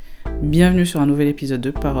Bienvenue sur un nouvel épisode de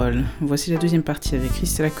Parole. Voici la deuxième partie avec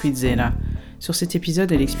Cristela Quizela. Sur cet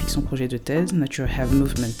épisode, elle explique son projet de thèse, Nature Have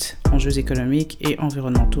Movement, enjeux économiques et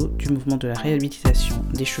environnementaux du mouvement de la réhabilitation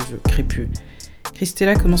des cheveux crépus.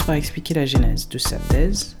 Cristela commence par expliquer la genèse de sa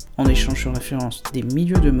thèse, en échange sur l'influence des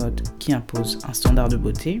milieux de mode qui imposent un standard de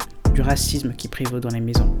beauté, du racisme qui prévaut dans les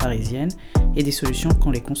maisons parisiennes et des solutions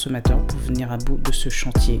qu'ont les consommateurs pour venir à bout de ce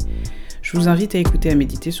chantier. Je vous invite à écouter et à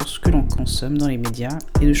méditer sur ce que l'on consomme dans les médias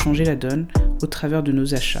et de changer la donne au travers de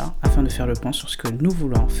nos achats afin de faire le point sur ce que nous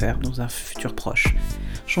voulons en faire dans un futur proche.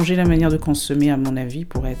 Changer la manière de consommer, à mon avis,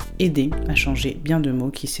 pourrait aider à changer bien de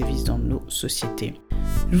mots qui sévissent dans nos sociétés.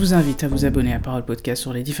 Je vous invite à vous abonner à Parole Podcast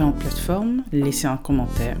sur les différentes plateformes, laisser un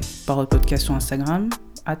commentaire, Parole Podcast sur Instagram,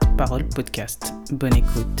 @ParolePodcast. Bonne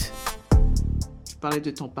écoute. Tu parlais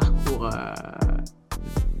de ton parcours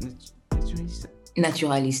naturaliste.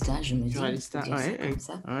 Naturalista, je me dis. Naturalista, ouais, comme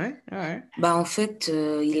ça. Ouais. En fait,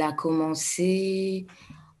 il a commencé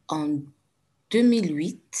en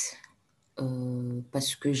 2008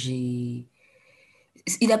 parce que il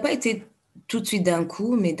n'a pas été tout de suite d'un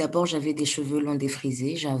coup, mais d'abord j'avais des cheveux longs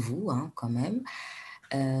défrisés, j'avoue, quand même.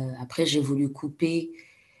 Après, j'ai voulu couper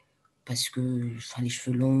parce que les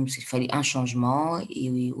cheveux longs, il fallait un changement.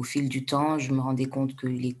 Et au fil du temps, je me rendais compte que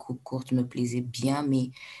les coupes courtes me plaisaient bien, mais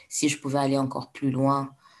si je pouvais aller encore plus loin,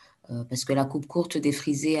 parce que la coupe courte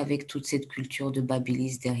défrisée avec toute cette culture de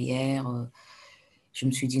babyliss derrière, je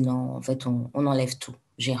me suis dit non, en fait, on enlève tout.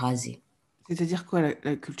 J'ai rasé. C'est-à-dire quoi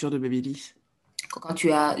la culture de babyliss? Quand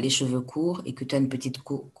tu as les cheveux courts et que tu as une petite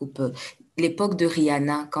coupe, l'époque de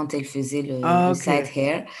Rihanna, quand elle faisait le side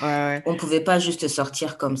hair, Ouais. on ne pouvait pas juste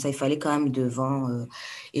sortir comme ça, il fallait quand même devant.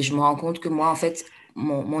 Et je me rends compte que moi, en fait,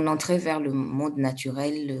 mon entrée vers le monde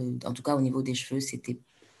naturel, en tout cas au niveau des cheveux, c'était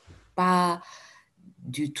pas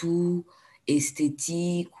du tout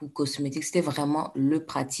esthétique ou cosmétique, c'était vraiment le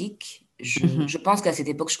pratique. Je pense qu'à cette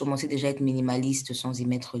époque, je commençais déjà à être minimaliste sans y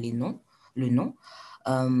mettre le nom.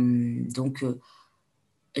 Donc,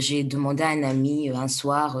 j'ai demandé à un ami un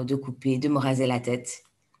soir de me raser la tête.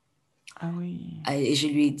 Ah oui. Et je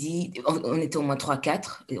lui ai dit, on était au moins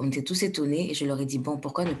 3-4, on était tous étonnés, et je leur ai dit, bon,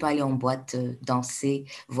 pourquoi ne pas aller en boîte, danser,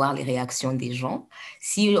 voir les réactions des gens?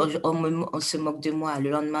 Si on se moque de moi,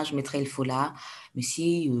 le lendemain, je mettrai le foulard, mais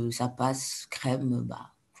si ça passe crème,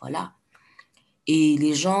 voilà. Et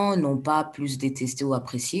les gens n'ont pas plus détesté ou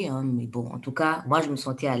apprécié, mais bon, en tout cas, moi, je me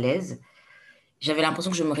sentais à l'aise. J'avais l'impression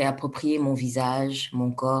que je me réappropriais mon visage,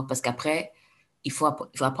 mon corps, parce qu'après, il faut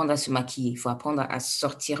apprendre à se maquiller, il faut apprendre à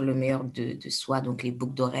sortir le meilleur de soi, donc les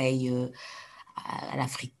boucles d'oreilles à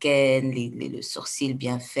l'africaine, le sourcil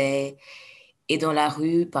bien fait. Et dans la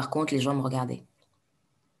rue, par contre, les gens me regardaient.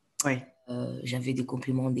 Oui. J'avais des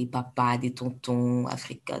compliments des papas, des tontons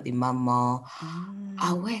africains, des mamans.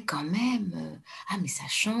 Ah ouais, quand même. Ah, mais ça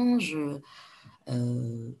change.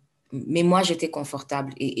 Mais moi, j'étais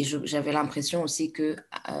confortable et j'avais l'impression aussi que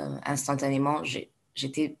instantanément,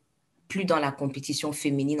 j'étais plus dans la compétition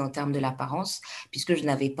féminine en termes de l'apparence, puisque je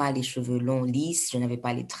n'avais pas les cheveux longs lisses, je n'avais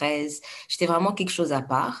pas les tresses. J'étais vraiment quelque chose à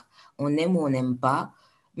part. On aime ou on n'aime pas.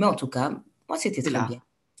 Mais en tout cas, moi, c'était très bien.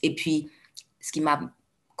 Et puis, ce qui m'a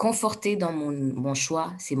confortée dans mon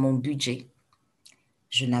choix, c'est mon budget.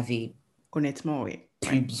 Je n'avais Honnêtement, oui.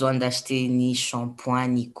 plus besoin d'acheter ni shampoing,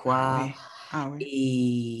 ni quoi. Ah ouais.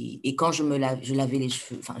 Et quand je lavais les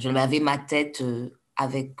cheveux, enfin, je lavais ma tête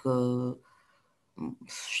avec,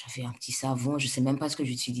 j'avais un petit savon, je sais même pas ce que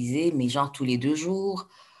j'utilisais, mais genre tous les 2 jours,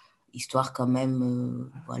 histoire quand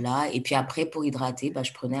même, voilà. Et puis après, pour hydrater,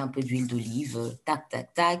 je prenais un peu d'huile d'olive, tac,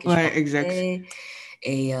 tac, tac, et je Ouais, exact. partais.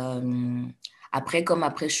 Et après,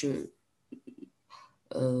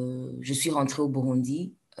 je suis rentrée au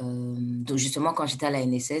Burundi. Donc justement, quand j'étais à la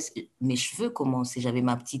NSS, mes cheveux commençaient. J'avais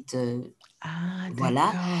ma petite... voilà.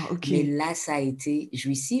 D'accord, ok. Mais là, ça a été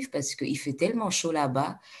jouissif parce qu'il fait tellement chaud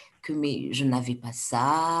là-bas que je n'avais pas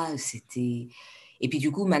ça. C'était... Et puis du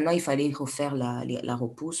coup, maintenant, il fallait refaire la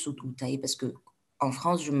repousse ou tout tailler parce que en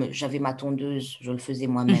France, j'avais ma tondeuse, je le faisais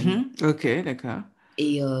moi-même. Ok, d'accord.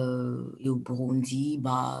 Et au Burundi,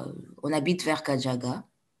 on habite vers Kajaga.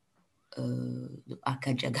 À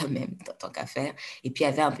Kajaga même, tant qu'à faire. Et puis, il y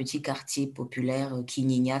avait un petit quartier populaire,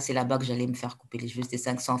 Kinyinya. C'est là-bas que j'allais me faire couper les cheveux. C'était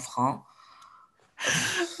 500 francs.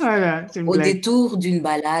 Voilà, c'est une Au blague. détour d'une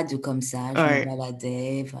balade comme ça, je me Ouais.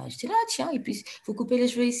 baladais. J'étais là, tiens, et puis, vous coupez les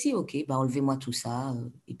cheveux ici? Ok, enlevez-moi tout ça.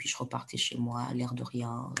 Et puis, je repartais chez moi, l'air de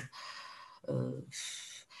rien. Euh,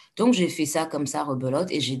 donc, j'ai fait ça comme ça,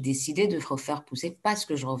 rebelote. Et j'ai décidé de refaire pousser parce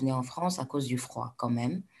que je revenais en France à cause du froid quand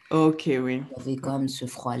même. Ok, oui. Il y avait quand même ce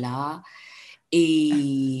froid-là.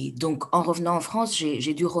 Et donc, en revenant en France,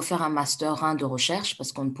 j'ai dû refaire un master 1 de recherche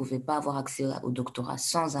parce qu'on ne pouvait pas avoir accès au doctorat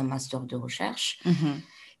sans un master de recherche. Mhm.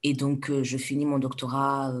 Et donc, je finis mon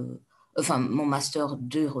doctorat, enfin, mon master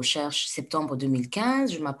de recherche septembre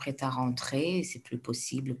 2015. Je m'apprête à rentrer. C'est plus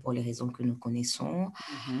possible pour les raisons que nous connaissons.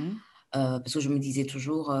 Mhm. Parce que je me disais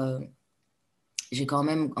toujours, j'ai quand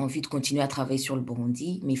même envie de continuer à travailler sur le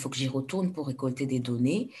Burundi, mais il faut que j'y retourne pour récolter des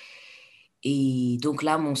données. Et donc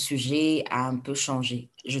là, mon sujet a un peu changé.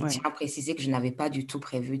 Je tiens Ouais. à préciser que je n'avais pas du tout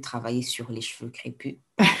prévu de travailler sur les cheveux crépus.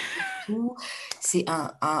 Pas du tout. C'est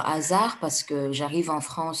un hasard parce que j'arrive en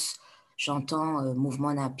France, j'entends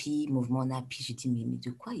mouvement Napi, mouvement Napi. J'ai dit, mais de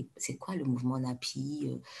quoi, c'est quoi le mouvement Napi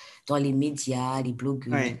dans les médias, les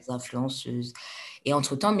blogueuses, Ouais. les influenceuses. Et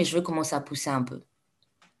entre-temps, mes cheveux commencent à pousser un peu.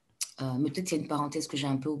 Mais peut-être il y a une parenthèse que j'ai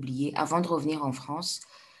un peu oubliée. Avant de revenir en France,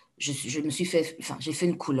 je me suis fait, enfin, j'ai fait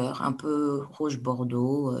une couleur un peu rouge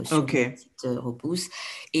bordeaux sur Ok. mes petites repousses.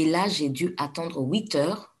 Et là, j'ai dû attendre 8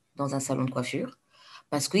 heures dans un salon de coiffure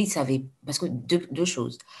parce qu'il savait, parce que deux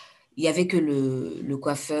choses. Il y avait que le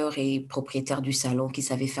coiffeur et propriétaire du salon qui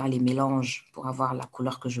savait faire les mélanges pour avoir la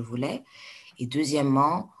couleur que je voulais. Et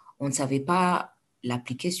deuxièmement, on ne savait pas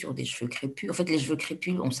l'appliquer sur des cheveux crépus. En fait, les cheveux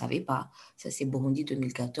crépus, on ne savait pas. Ça, c'est Burundi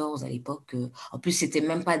 2014 à l'époque. En plus, c'était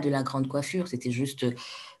même pas de la grande coiffure. C'était juste,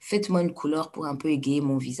 faites-moi une couleur pour un peu égayer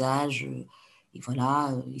mon visage. Et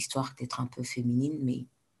voilà, histoire d'être un peu féminine. Mais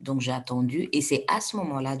donc, j'ai attendu. Et c'est à ce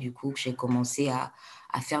moment-là, du coup, que j'ai commencé à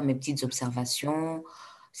faire mes petites observations.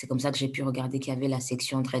 C'est comme ça que j'ai pu regarder qu'il y avait la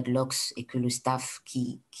section dreadlocks et que le staff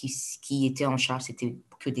qui était en charge, c'était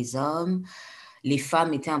que des hommes. Les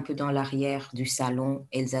femmes étaient un peu dans l'arrière du salon.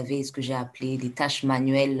 Elles avaient ce que j'ai appelé des tâches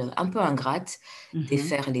manuelles un peu ingrates, Mhm.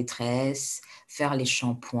 défaire les tresses, faire les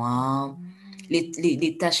shampoings,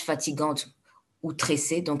 les tâches fatigantes ou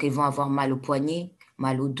tresser. Donc, elles vont avoir mal au poignet,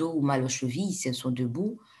 mal au dos ou mal aux chevilles si elles sont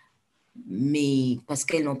debout, mais parce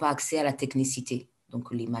qu'elles n'ont pas accès à la technicité.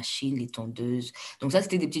 Donc, les machines, les tondeuses. Donc, ça,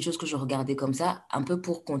 c'était des petites choses que je regardais comme ça, un peu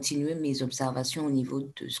pour continuer mes observations au niveau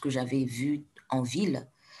de ce que j'avais vu en ville,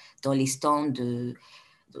 dans les stands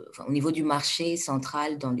enfin, au niveau du marché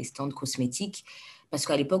central, dans les stands cosmétiques. Parce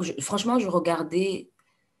qu'à l'époque, franchement, je regardais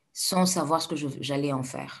sans savoir ce que j'allais en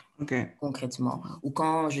faire Ok. concrètement. Ou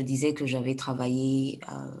quand je disais que j'avais travaillé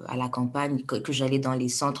à la campagne, que j'allais dans les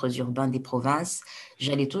centres urbains des provinces,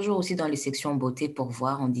 j'allais toujours aussi dans les sections beauté pour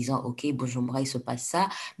voir en disant, OK, Bujumbura, il se passe ça,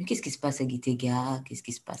 mais qu'est-ce qui se passe à Gitega? Qu'est-ce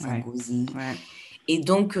qui se passe à Ouais. Ngozi? Ouais. Et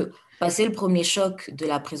donc, passer le premier choc de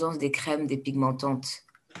la présence des crèmes dépigmentantes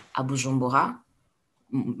à Bujumbura,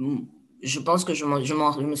 je pense que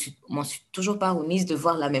m'en suis toujours pas remise de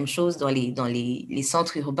voir la même chose dans les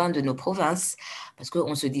centres urbains de nos provinces. Parce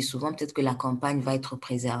qu'on se dit souvent peut-être que la campagne va être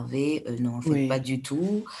préservée. Non, en fait, pas Oui. du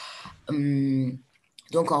tout. Hum,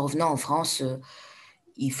 donc, en revenant en France,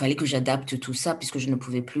 il fallait que j'adapte tout ça puisque je ne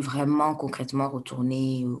pouvais plus vraiment concrètement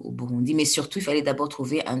retourner au Burundi. Mais surtout, il fallait d'abord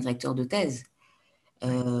trouver un directeur de thèse.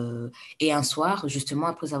 Euh, et un soir, justement,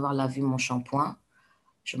 après avoir lavé mon shampoing,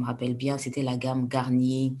 je me rappelle bien, c'était la gamme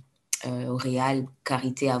Garnier, L'Oréal,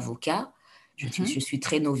 Carité Avocat. Je Mhm. suis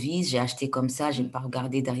très novice, j'ai acheté comme ça, je n'ai pas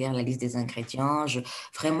regardé derrière la liste des ingrédients.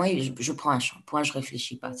 Vraiment, je prends un shampoing, je ne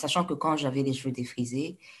réfléchis pas. Sachant que quand j'avais les cheveux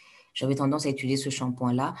défrisés, j'avais tendance à utiliser ce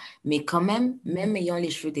shampoing-là. Mais quand même ayant les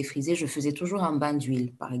cheveux défrisés, je faisais toujours un bain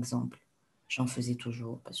d'huile, par exemple. J'en faisais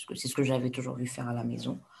toujours, parce que c'est ce que j'avais toujours vu faire à la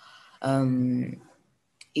maison. Euh,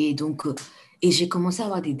 et donc, et j'ai commencé à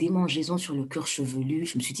avoir des démangeaisons sur le cuir chevelu.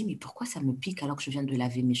 Je me suis dit, mais pourquoi ça me pique alors que je viens de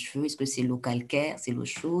laver mes cheveux? Est-ce que c'est l'eau calcaire, c'est l'eau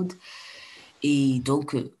chaude? Et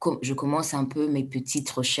donc, je commence un peu mes petites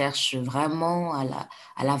recherches vraiment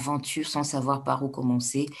à l'aventure sans savoir par où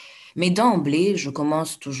commencer. Mais d'emblée, je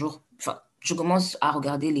commence à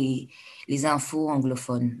regarder les infos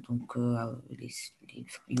anglophones, donc les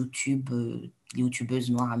YouTube, les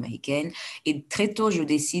YouTubeuses noires américaines. Et très tôt, je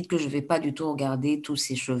décide que je ne vais pas du tout regarder tous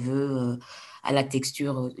ces cheveux à la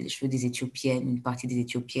texture, les cheveux des Éthiopiennes, une partie des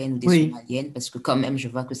Éthiopiennes ou des Oui. Somaliennes, parce que quand même, je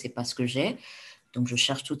vois que c'est pas ce que j'ai. Donc, je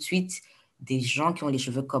cherche tout de suite des gens qui ont les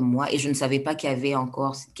cheveux comme moi. Et je ne savais pas qu'il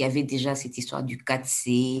y avait déjà cette histoire du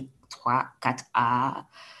 4C, 3, 4A,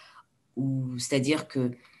 c'est-à-dire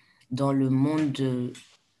que dans le monde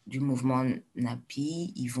du mouvement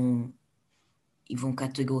NAPI, ils vont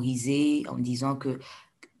catégoriser en disant que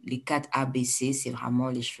les 4 ABC, c'est vraiment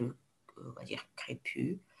les cheveux, on va dire,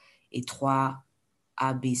 crépus. Et 3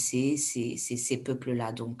 ABC, c'est ces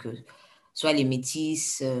peuples-là. Donc, soit les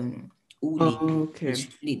métis ou Ok.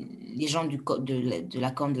 les gens de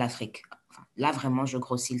la Corne de l'Afrique. Enfin, là, vraiment, je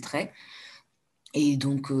grossis le trait. Et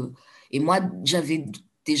donc, et moi,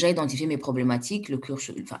 déjà identifié mes problématiques,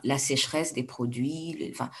 la sécheresse des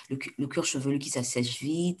produits, le cuir chevelu qui s'assèche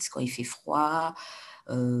vite quand il fait froid.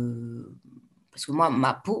 euh, Parce que moi,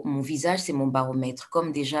 ma peau, mon visage, c'est mon baromètre.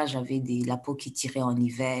 Comme déjà, j'avais la peau qui tirait en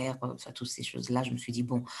hiver, toutes ces choses-là, je me suis dit,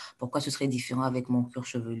 bon, pourquoi ce serait différent avec mon cuir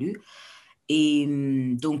chevelu? Et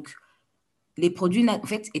donc, les produits, en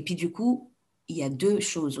fait, et puis du coup, il y a deux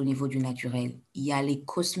choses au niveau du naturel. Il y a les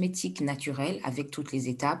cosmétiques naturels avec toutes les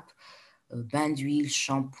étapes, bain d'huile,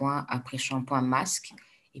 shampoing, après shampoing, masque.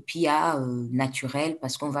 Et puis il y a naturel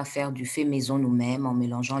parce qu'on va faire du fait maison nous-mêmes en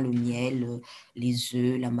mélangeant le miel, les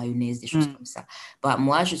œufs, la mayonnaise, des choses comme ça. Bah,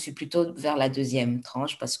 moi, je suis plutôt vers la deuxième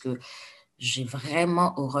tranche parce que j'ai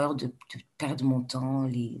vraiment horreur de perdre mon temps,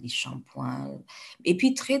 les shampoings. Et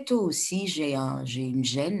puis très tôt aussi, j'ai une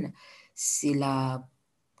gêne, c'est la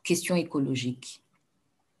question écologique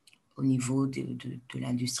au niveau de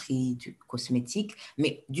l'industrie du cosmétique,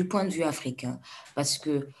 mais du point de vue africain. Parce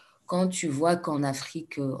que quand tu vois qu'en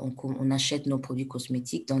Afrique, on achète nos produits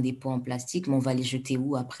cosmétiques dans des pots en plastique, mais on va les jeter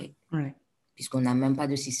où après? Ouais. Puisqu'on n'a même pas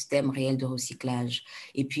de système réel de recyclage.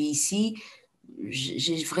 Et puis ici,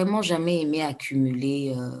 j'ai vraiment jamais aimé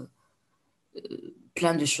accumuler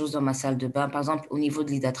plein de choses dans ma salle de bain. Par exemple, au niveau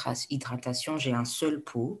de l'hydratation, j'ai un seul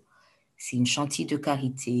pot. C'est une chantilly de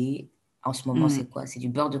karité. En ce moment, c'est quoi? C'est du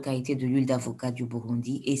beurre de karité, de l'huile d'avocat du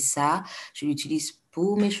Burundi. Et ça, je l'utilise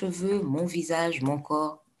pour mes cheveux, mon visage, mon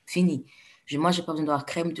corps. Fini. Moi, j'ai pas besoin d'avoir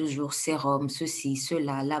crème de jour, sérum, ceci,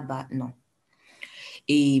 cela, là-bas. Non.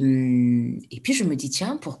 Et puis, je me dis,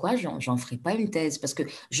 tiens, pourquoi j'en ferais pas une thèse? Parce que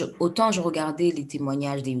autant je regardais les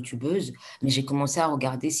témoignages des youtubeuses, mais j'ai commencé à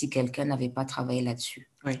regarder si quelqu'un n'avait pas travaillé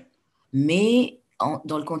là-dessus. Oui. Mais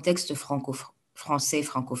dans le contexte français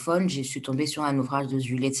francophone, je suis tombée sur un ouvrage de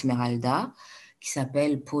Juliette Smeralda qui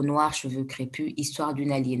s'appelle Peau noire, cheveux crépus, histoire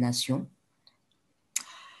d'une aliénation.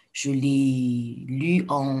 Je l'ai lu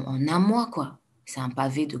en un mois, quoi. C'est un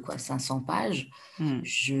pavé de quoi, 500 pages,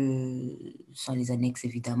 sans les annexes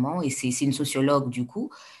évidemment, et c'est une sociologue du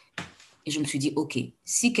coup. Et je me suis dit, OK,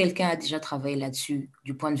 si quelqu'un a déjà travaillé là-dessus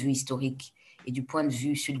du point de vue historique et du point de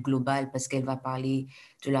vue sud global, parce qu'elle va parler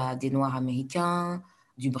des Noirs américains,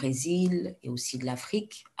 du Brésil et aussi de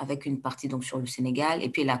l'Afrique, avec une partie donc sur le Sénégal, et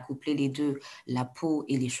puis elle a couplé les deux, la peau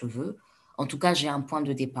et les cheveux. En tout cas, j'ai un point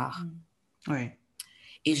de départ. Ouais.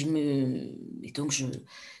 Et donc,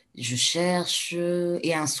 je cherche,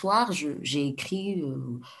 et un soir, j'ai écrit...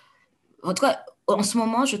 en tout cas, en ce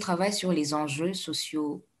moment, je travaille sur les enjeux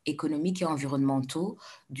sociaux, économiques et environnementaux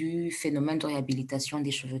du phénomène de réhabilitation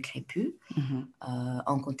des cheveux crépus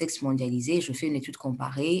en contexte mondialisé. Je fais une étude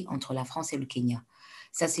comparée entre la France et le Kenya.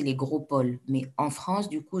 Ça, c'est les gros pôles. Mais en France,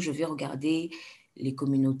 du coup, je vais regarder les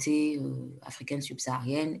communautés africaines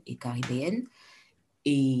subsahariennes et caribéennes.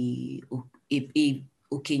 Et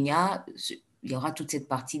au Kenya, il y aura toute cette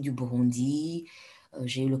partie du Burundi.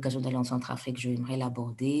 J'ai eu l'occasion d'aller en Centrafrique, j'aimerais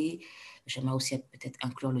l'aborder. J'aimerais aussi peut-être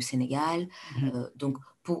inclure le Sénégal. Donc,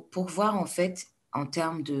 pour voir en fait, en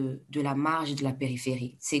termes de la marge et de la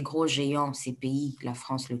périphérie, ces gros géants, ces pays, la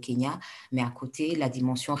France, le Kenya, mais à côté, la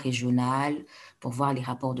dimension régionale pour voir les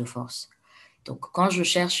rapports de force. Donc, quand je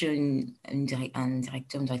cherche un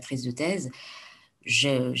directeur, une directrice de thèse,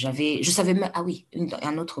 je savais même, ah oui,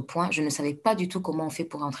 un autre point, je ne savais pas du tout comment on fait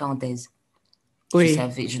pour entrer en thèse. Oui. Je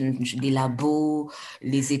savais, les labos,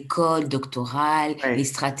 les écoles doctorales, les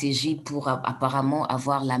stratégies pour apparemment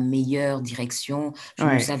avoir la meilleure direction. Je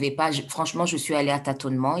ne savais pas. Franchement, je suis allée à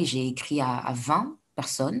tâtonnement et j'ai écrit à 20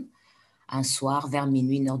 personnes un soir vers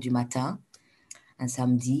minuit, 1 heure du matin, un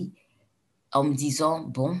samedi, en me disant,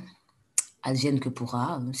 bon, advienne que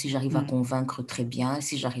pourra. Si j'arrive à convaincre, très bien.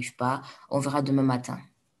 Si j'arrive pas, on verra demain matin.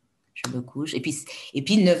 Je me couche. Et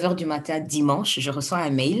puis 9 heures du matin, dimanche, je reçois un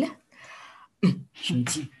mail. Je me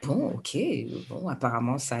dis, bon, OK, bon,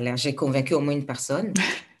 apparemment, ça a l'air. J'ai convaincu au moins une personne.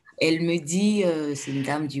 Elle me dit, c'est une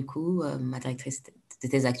dame du coup, ma directrice de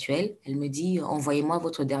thèse actuelle, elle me dit, envoyez-moi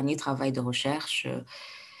votre dernier travail de recherche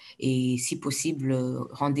et si possible,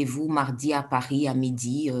 rendez-vous mardi à Paris à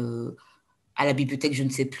midi, à la bibliothèque, je ne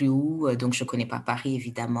sais plus où, donc je ne connais pas Paris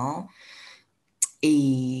évidemment.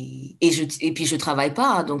 Et puis, je ne travaille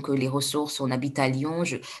pas, hein, donc les ressources, on habite à Lyon.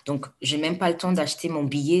 Donc, je n'ai même pas le temps d'acheter mon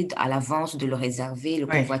billet à l'avance, de le réserver, le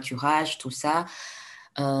convoiturage, tout ça.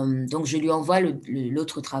 Donc, je lui envoie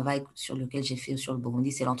l'autre travail sur lequel j'ai fait sur le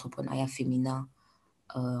Burundi, c'est l'entrepreneuriat féminin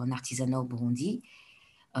en artisanat au Burundi.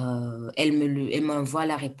 Elle m'envoie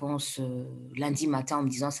la réponse lundi matin en me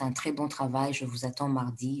disant, c'est un très bon travail, je vous attends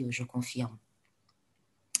mardi, je confirme.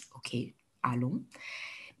 OK, allons.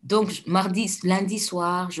 Donc, lundi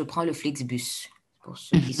soir, je prends le Flixbus Pour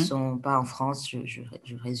ceux qui ne Mhm. sont pas en France,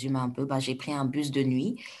 je résume un peu. Bah, j'ai pris un bus de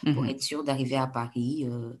nuit pour Mhm. être sûre d'arriver à Paris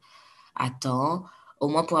à temps, au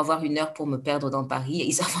moins pour avoir 1 heure pour me perdre dans Paris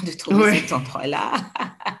et avant de trouver Ouais. cet endroit-là.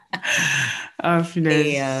 Ah, Et,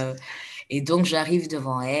 punaise. et donc, j'arrive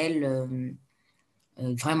devant elle,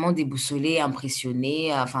 vraiment déboussolée,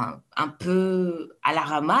 impressionnée, enfin, un peu à la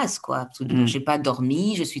ramasse, quoi. Je Mm. n'ai pas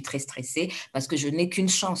dormi, je suis très stressée parce que je n'ai qu'une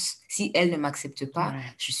chance. Si elle ne m'accepte pas, Ouais.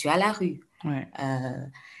 je suis à la rue. Ouais. Euh,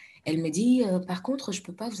 Elle me dit, par contre, je ne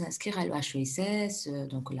peux pas vous inscrire à l'EHESS,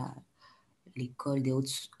 donc l'école des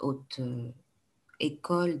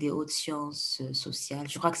école des hautes sciences sociales.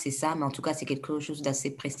 Je crois que c'est ça, mais en tout cas, c'est quelque chose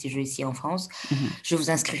d'assez prestigieux ici en France. Mhm. Je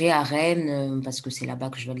vous inscrirai à Rennes parce que c'est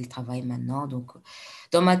là-bas que je vais aller travailler maintenant. Donc,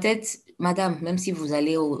 dans ma tête, madame, même si vous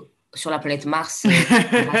allez sur la planète Mars,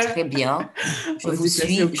 ça va très bien. Je On se vous déplacer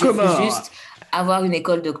aux suis, je veux Comores. juste avoir une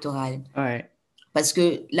école doctorale. Ouais. Parce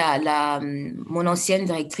que mon ancienne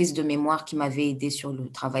directrice de mémoire qui m'avait aidée sur le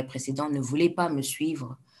travail précédent ne voulait pas me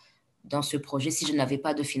suivre dans ce projet si je n'avais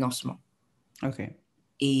pas de financement. Ok.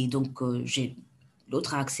 Et donc,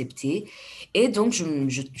 l'autre a accepté. Et donc,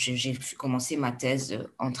 j'ai commencé ma thèse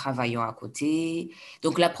en travaillant à côté.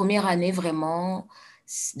 Donc, la première année, vraiment,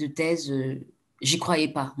 de thèse, j'y croyais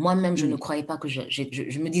pas. Moi-même, je ne Mm. croyais pas que je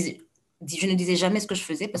me disais, je ne disais jamais ce que je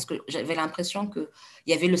faisais parce que j'avais l'impression qu'il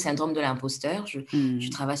y avait le syndrome de l'imposteur. Je Mm.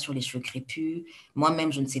 travaille sur les cheveux crépus.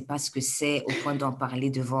 Moi-même, je ne sais pas ce que c'est au point d'en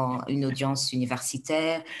parler devant une audience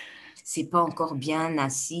universitaire. C'est pas encore bien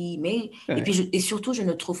assis, mais et puis Ouais. et surtout je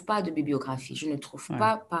ne trouve pas de bibliographie, je ne trouve Ouais.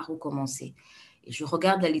 pas par où commencer. Et je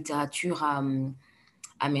regarde la littérature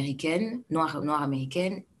américaine, noire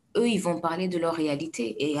américaine, eux ils vont parler de leur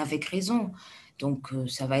réalité et avec raison. Donc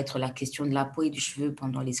ça va être la question de la peau et du cheveu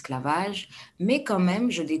pendant l'esclavage, mais quand même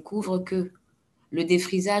je découvre que le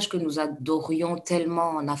défrisage que nous adorions tellement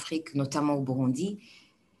en Afrique, notamment au Burundi,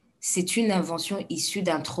 c'est une invention issue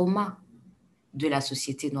d'un trauma de la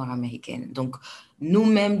société noire américaine. Donc,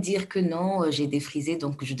 nous-mêmes dire que non, j'ai défrisé,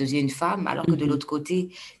 donc je deviens une femme, alors que de Mhm. l'autre côté,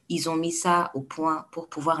 ils ont mis ça au point pour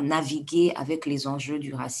pouvoir naviguer avec les enjeux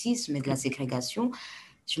du racisme et de la ségrégation.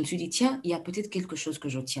 Je me suis dit, tiens, il y a peut-être quelque chose que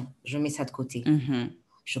je tiens. Je mets ça de côté. Mhm.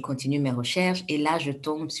 Je continue mes recherches et là, je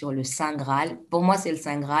tombe sur le Saint Graal. Pour moi, c'est le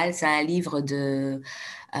Saint Graal. C'est un livre euh,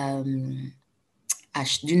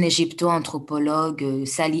 d'une égypto-anthropologue,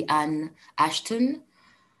 Sally Ann Ashton.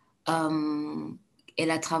 Euh,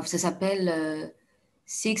 ça s'appelle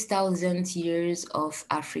 6000 Years of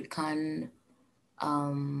African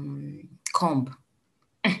Comb.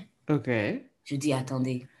 Ok. Je dis,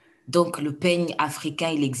 attendez. Donc, le peigne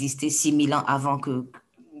africain, il existait 6000 ans avant que.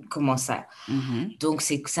 Comment ça? Mhm. Donc,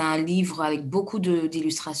 c'est un livre avec beaucoup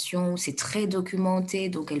d'illustrations. C'est très documenté.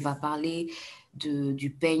 Donc, elle va parler du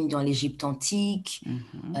peigne dans l'Égypte antique.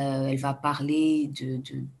 Mhm. Elle va parler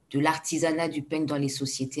de l'artisanat du peigne dans les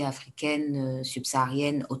sociétés africaines,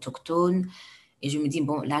 subsahariennes, autochtones. Et je me dis,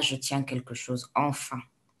 bon, là, je tiens quelque chose, enfin.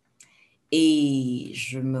 Et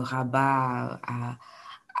je me rabats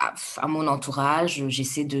à mon entourage.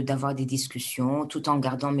 J'essaie d'avoir des discussions tout en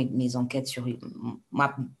gardant mes enquêtes sur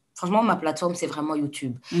ma... Franchement, ma plateforme, c'est vraiment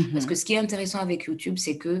YouTube. Parce que Mhm. ce qui est intéressant avec YouTube,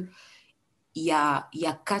 c'est que il y a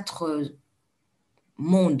 4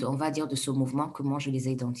 monde, on va dire, de ce mouvement, comment je les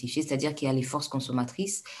ai identifiés. C'est-à-dire qu'il y a les forces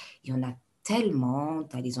consommatrices, il y en a tellement,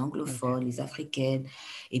 tu as les Ok. anglophones, les africaines,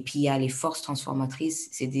 et puis il y a les forces transformatrices,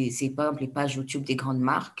 c'est par exemple les pages YouTube des grandes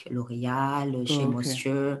marques, L'Oréal, Chez Ok.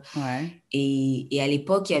 Monsieur, Ouais. et à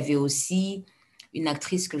l'époque, il y avait aussi une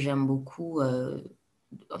actrice que j'aime beaucoup,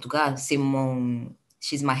 en tout cas,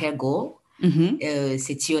 she's my hair girl, Mhm.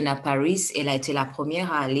 c'est Tiona Paris. Elle a été la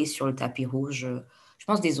première à aller sur le tapis rouge, je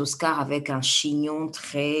pense, des Oscars avec un chignon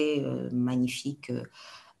très magnifique,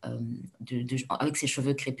 euh, avec ses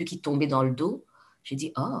cheveux crépus qui tombaient dans le dos. J'ai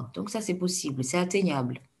dit, oh, donc ça c'est possible, c'est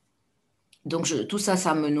atteignable. Donc tout ça,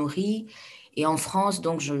 ça me nourrit. Et en France,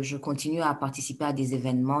 donc je continue à participer à des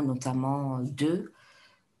événements, notamment deux.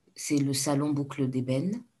 C'est le Salon Boucle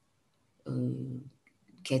d'Ébène, euh,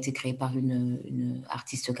 qui a été créé par une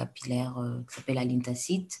artiste capillaire qui s'appelle Aline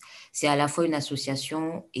Tacite. C'est à la fois une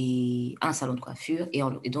association et un salon de coiffure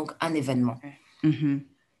et donc un événement. Ok. Mhm.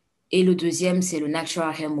 Et le deuxième, c'est le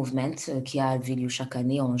Natural Hair Movement qui a lieu chaque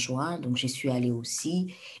année en juin. Donc, j'y suis allée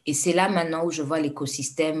aussi. Et c'est là maintenant où je vois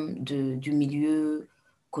l'écosystème du milieu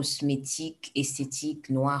cosmétique, esthétique,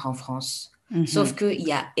 noir en France. Sauf Mhm. qu'il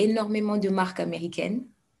y a énormément de marques américaines.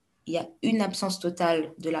 Il y a une absence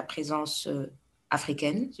totale de la présence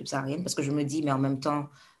africaine, subsaharienne, parce que je me dis, mais en même temps,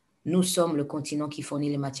 nous sommes le continent qui fournit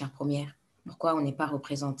les matières premières. Pourquoi on n'est pas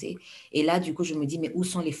représenté? Et là, du coup, je me dis, mais où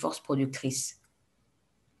sont les forces productrices?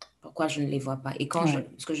 Pourquoi je ne les vois pas? Et Ouais.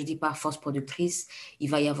 ce que je dis par force productrice, il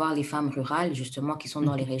va y avoir les femmes rurales, justement, qui sont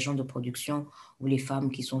dans les Mhm. régions de production, ou les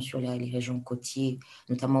femmes qui sont sur les régions côtières,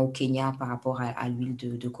 notamment au Kenya par rapport à l'huile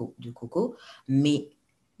de coco. Mais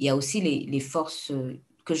il y a aussi les forces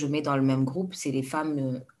que je mets dans le même groupe, c'est les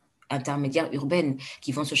femmes intermédiaires urbaines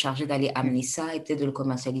qui vont se charger d'aller Ok. amener ça et peut-être de le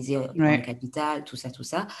commercialiser dans les Ouais. capitales, tout ça, tout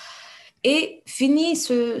ça. Et fini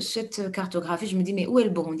cette cartographie, je me dis, mais où est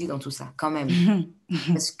le Burundi dans tout ça, quand même?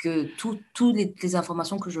 Parce que toutes les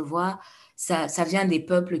informations que je vois, ça vient des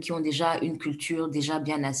peuples qui ont déjà une culture déjà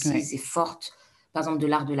bien Ouais. assise et forte, par exemple de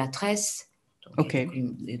l'art de la tresse. Donc, il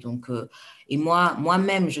y a Ok. beaucoup, et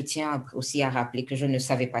moi-même, je tiens aussi à rappeler que je ne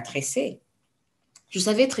savais pas tresser. Je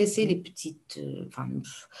savais tresser les petites... enfin,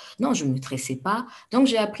 non, je ne tressais pas. Donc,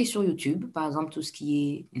 j'ai appris sur YouTube, par exemple, tout ce qui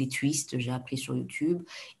est les twists, j'ai appris sur YouTube.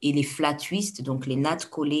 Et les flat twists, donc les nattes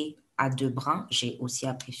collées à deux brins, j'ai aussi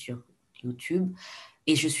appris sur YouTube.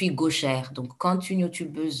 Et je suis gauchère. Donc, quand une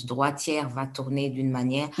youtubeuse droitière va tourner d'une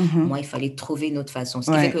manière, moi, Mhm. il fallait trouver une autre façon. Ce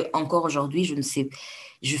qui fait Ouais. que encore aujourd'hui, je ne sais,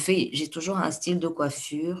 j'ai toujours un style de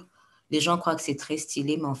coiffure. Les gens croient que c'est très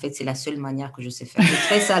stylé, mais en fait, c'est la seule manière que je sais faire. Je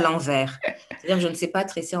tresse à l'envers. C'est-à-dire que je ne sais pas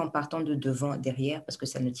tresser en partant de devant, derrière, parce que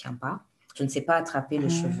ça ne tient pas. Je ne sais pas attraper le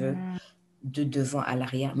cheveu Ah. de devant à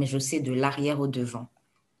l'arrière, mais je sais de l'arrière au devant.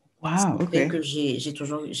 Ce Wow, qui ok. fait que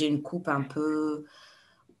j'ai une coupe un peu,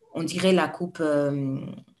 on dirait la coupe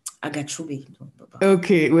Agachube. Donc, bah. Ok,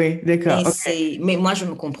 ouais, d'accord, ok. Mais moi, je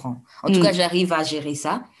me comprends. En tout cas, Hmm. j'arrive à gérer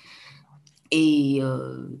ça. Et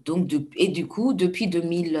et du coup, depuis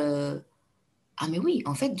 2000, ah mais oui,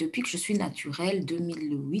 en fait, depuis que je suis naturelle,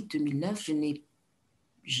 2008-2009,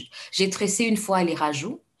 j'ai tressé une fois les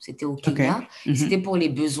rajouts, c'était au Ok. Kenya, et c'était Mhm. pour les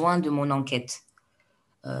besoins de mon enquête.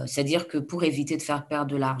 C'est-à-dire que pour éviter de faire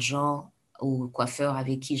perdre de l'argent aux coiffeurs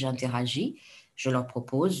avec qui j'interagis, je leur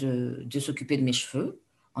propose de s'occuper de mes cheveux.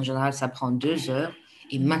 En général, ça prend 2 heures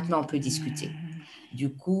et maintenant on peut discuter.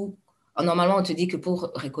 Du coup, normalement, on te dit que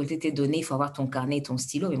pour récolter tes données, il faut avoir ton carnet et ton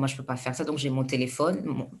stylo, mais moi, je ne peux pas faire ça. Donc, j'ai mon téléphone,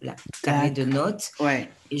 mon carnet de D'accord. notes, Ouais.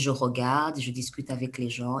 et je regarde, je discute avec les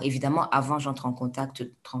gens. Évidemment, avant, j'entre en contact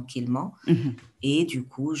tranquillement. Mhm. Et du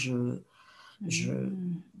coup, je,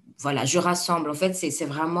 Hmm. voilà, je rassemble. En fait, c'est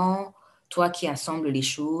vraiment toi qui assembles les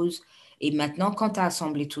choses. Et maintenant, quand tu as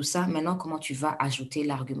assemblé tout ça, maintenant, comment tu vas ajouter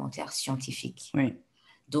l'argumentaire scientifique? Oui.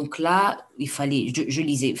 Donc là, il fallait, je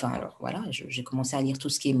lisais, enfin alors voilà, j'ai commencé à lire tout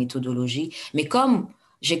ce qui est méthodologie. Mais comme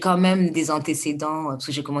j'ai quand même des antécédents, parce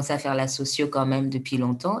que j'ai commencé à faire la socio quand même depuis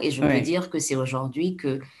longtemps, et je peux Ouais. dire que c'est aujourd'hui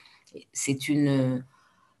que c'est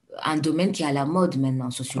un domaine qui est à la mode maintenant,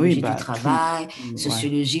 Oui, sociologie du bah, tout. travail, Ouais.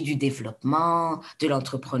 sociologie du développement, de Ouais.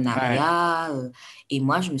 l'entrepreneuriat. Et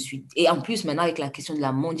moi, Et en plus, maintenant, avec la question de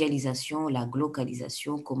la mondialisation, la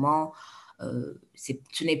globalisation, comment...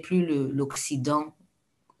 ce n'est plus l'Occident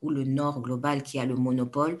ou le Nord global qui a le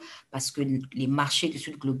monopole, parce que les marchés du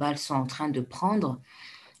Sud global sont en train de prendre.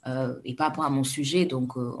 Et par rapport à mon sujet,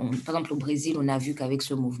 donc, par exemple, au Brésil, on a vu qu'avec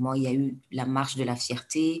ce mouvement, il y a eu la marche de la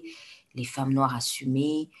fierté, les femmes noires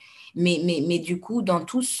assumées. Mais du coup, dans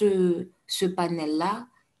tout ce panel-là,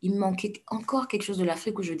 il me manquait encore quelque chose de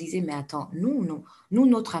l'Afrique où je disais, mais attends, nous,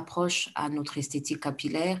 notre approche à notre esthétique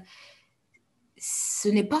capillaire, ce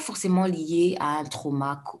n'est pas forcément lié à un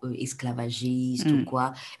trauma esclavagiste ou Hmm.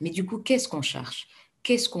 quoi, mais du coup, qu'est-ce qu'on cherche?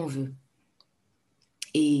 Qu'est-ce qu'on veut?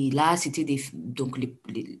 Et là, c'était donc les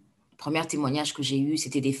premiers témoignages que j'ai eus,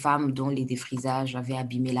 c'était des femmes dont les défrisages avaient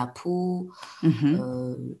abîmé la peau, Mhm.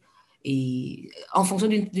 euh, et en fonction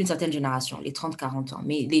d'une certaine génération, les 30-40 ans.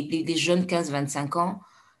 Mais les jeunes 15-25 ans,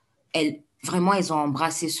 vraiment, elles ont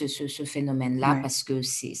embrassé ce phénomène-là Ouais. parce que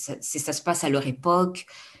ça se passe à leur époque.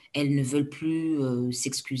 Elles ne veulent plus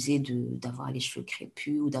s'excuser d'avoir les cheveux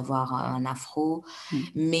crépus ou d'avoir un afro. Hmm.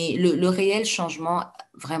 Mais le réel changement,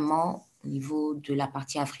 vraiment, au niveau de la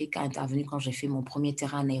partie Afrique, a intervenu quand j'ai fait mon premier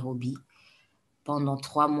terrain à Nairobi. Pendant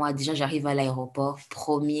 3 mois, déjà, j'arrive à l'aéroport,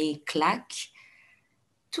 premier claque.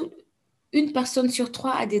 Tout- une personne sur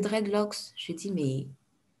 3 a des dreadlocks. Je dis, mais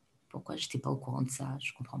pourquoi je n'étais pas au courant de ça?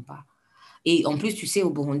 Je ne comprends pas. Et en plus, tu sais, au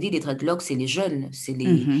Burundi, les dreadlocks, c'est les jeunes, c'est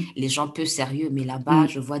Mhm. les gens peu sérieux. Mais là-bas,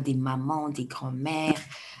 je Hmm. vois des mamans, des grands-mères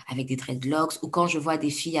avec des dreadlocks, ou quand je vois des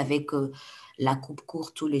filles avec la coupe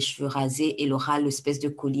courte, tous les cheveux rasés, et l'aura l'espèce de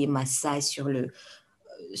collier Maasai sur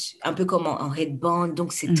un peu comme en headband.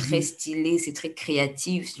 Donc, c'est très Mhm. stylé, c'est très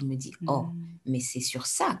créatif. Je me dis, oh, Hmm. mais c'est sur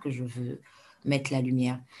ça que je veux mettre la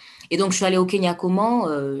lumière. Et donc, je suis allée au Kenya comment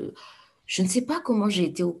je ne sais pas comment j'ai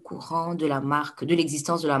été au courant de la marque, de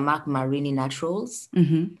l'existence de la marque Marini Naturals,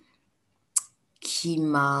 Mhm. qui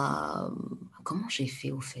m'a... Comment j'ai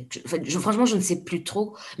fait au fait, franchement, je ne sais plus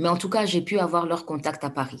trop, mais en tout cas, j'ai pu avoir leur contact à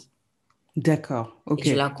Paris. D'accord, Et ok.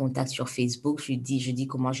 je la contacte sur Facebook, je dis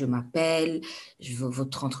comment je m'appelle,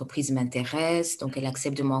 votre entreprise m'intéresse, donc elle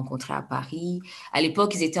accepte de me rencontrer à Paris. À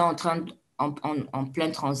l'époque, ils étaient en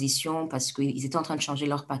pleine transition parce qu'ils étaient en train de changer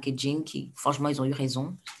leur packaging, franchement, ils ont eu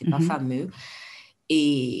raison, c'était pas Mhm. fameux.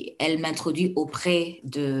 Et elle m'introduit auprès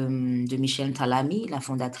de Michel Talami, la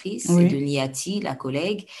fondatrice, et de Oui, Niati, la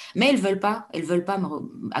collègue. Mais elles veulent pas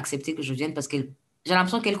accepter que je vienne parce que j'ai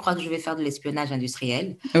l'impression qu'elles croient que je vais faire de l'espionnage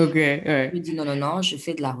industriel. ok, Je lui ouais. dis non, non, non, je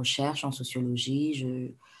fais de la recherche en sociologie.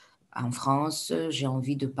 En France, j'ai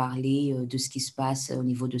envie de parler de ce qui se passe au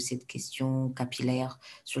niveau de cette question capillaire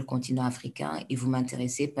sur le continent africain. Et vous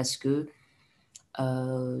m'intéressez parce que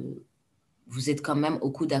euh, vous êtes quand même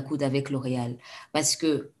au coude à coude avec L'Oréal. Parce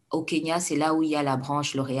que au Kenya, c'est là où il y a la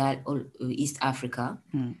branche L'Oréal East Africa.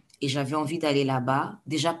 Hmm. Et j'avais envie d'aller là-bas,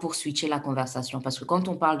 déjà pour switcher la conversation. Parce que quand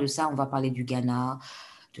on parle de ça, on va parler du Ghana,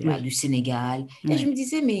 Oui, du Sénégal. Et je oui. me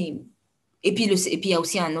disais, mais... et puis, il y a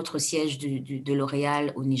aussi un autre siège de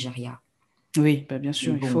L'Oréal au Nigeria. Oui, bah, bien Mais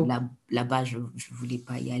sûr, il bon, faut. là-bas, je ne voulais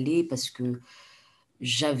pas y aller parce que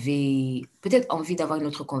j'avais peut-être envie d'avoir une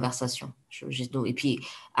autre conversation. Et puis,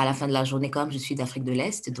 à la fin de la journée, quand même, je suis d'Afrique de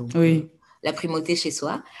l'Est, donc Oui, la primauté chez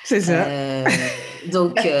soi. c'est ça.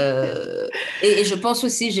 Donc, et je pense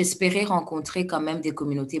aussi, j'espérais rencontrer quand même des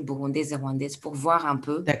communautés burundaises et rwandaises pour voir un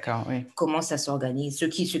peu D'accord, oui. comment ça s'organise, ce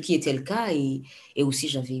qui était le cas. Et aussi,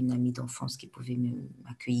 j'avais une amie d'enfance qui pouvait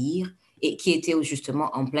m'accueillir et qui était justement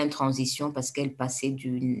en pleine transition parce qu'elle passait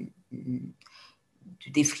du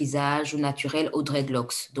défrisage au naturel au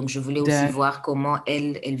dreadlocks. Donc, je voulais aussi D'accord. voir comment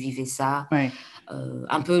elle vivait ça, Oui,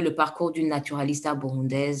 un peu le parcours d'une naturaliste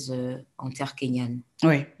burundaise en terre kenyane.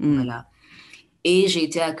 oui. Hmm. Voilà. Et j'ai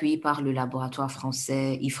été accueillie par le laboratoire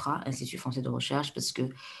français IFRA, Institut français de recherche, parce que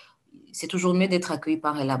c'est toujours mieux d'être accueilli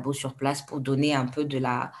par un labo sur place pour donner un peu de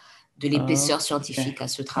l'épaisseur Ok, scientifique à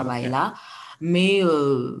ce ok. travail-là. Mais,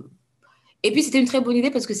 et puis, c'était une très bonne idée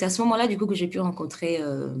parce que c'est à ce moment-là, du coup, que j'ai pu rencontrer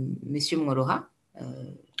Monsieur Mngolora. Euh,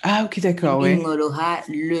 Ah, ok, d'accord, Mimi oui. Ngolora,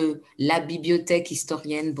 la bibliothèque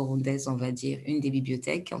historienne burundaise, on va dire, une des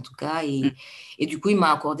bibliothèques en tout cas. Hmm. Et du coup, il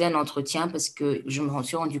m'a accordé un entretien parce que je me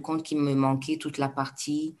suis rendu compte qu'il me manquait toute la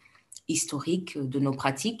partie historique de nos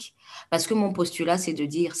pratiques. Parce que mon postulat, c'est de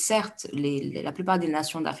dire, certes, la plupart des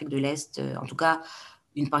nations d'Afrique de l'Est, en tout cas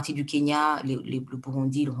une partie du Kenya, le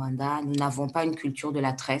Burundi, le Rwanda, nous n'avons pas une culture de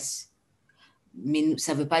la tresse. Mais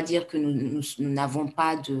ça ne veut pas dire que nous n'avons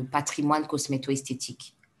pas de patrimoine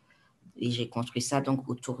cosméto-esthétique. Et j'ai construit ça donc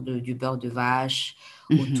autour du beurre de vache,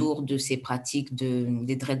 Mhm. autour de ces pratiques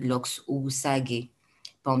des dreadlocks ou sage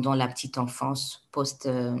pendant la petite enfance,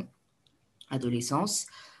 post-adolescence.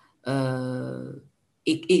 Euh,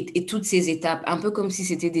 et toutes ces étapes, un peu comme si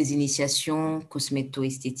c'était des initiations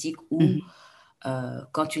cosméto-esthétiques où Mhm.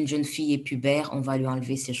 quand une jeune fille est pubère, on va lui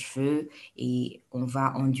enlever ses cheveux et on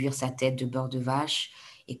va enduire sa tête de beurre de vache.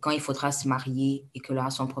 Et quand il faudra se marier et qu'elle aura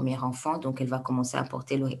son premier enfant, donc elle va commencer à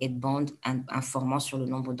porter le headband informant sur le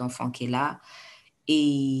nombre d'enfants qu'elle a.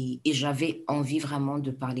 Et j'avais envie vraiment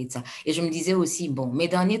de parler de ça. Et je me disais aussi, bon, mes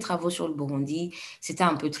derniers travaux sur le Burundi, c'était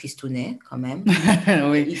un peu tristounet quand même.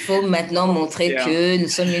 Oui. Il faut maintenant montrer Bien. que nous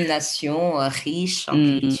sommes une nation riche en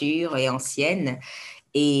Hmm. culture et ancienne.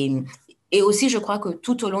 Et, et aussi, je crois que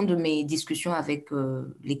tout au long de mes discussions avec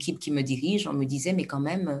l'équipe qui me dirige, on me disait, mais quand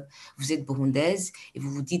même, vous êtes burundaise et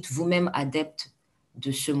vous vous dites vous-même adepte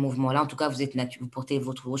de ce mouvement-là. En tout cas, vous portez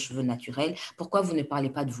vos cheveux naturels. Pourquoi vous ne parlez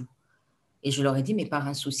pas de vous? Et je leur ai dit, mais par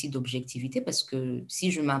un souci d'objectivité, parce que si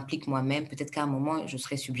je m'implique moi-même, peut-être qu'à un moment, je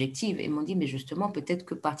serai subjective. Et ils m'ont dit, mais justement, peut-être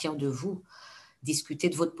que partir de vous, discuter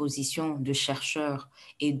de votre position de chercheur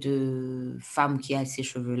et de femme qui a ces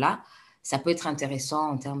cheveux-là, ça peut être intéressant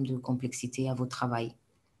en termes de complexité à votre travail.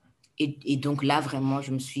 Et donc là, vraiment,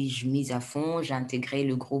 je me suis mise à fond. J'ai intégré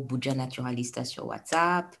le groupe Buja Naturalista sur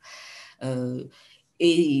WhatsApp. Euh,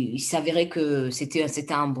 et il s'avérait que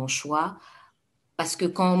c'était un bon choix parce que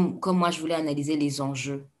comme moi, je voulais analyser les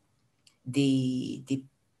enjeux des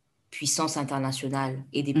puissances internationales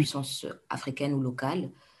et des Hmm. puissances africaines ou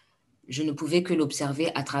locales, je ne pouvais que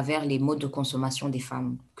l'observer à travers les modes de consommation des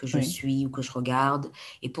femmes que je Oui. suis ou que je regarde.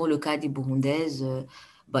 Et pour le cas des Burundaises,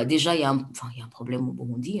 bah déjà, il y a un problème au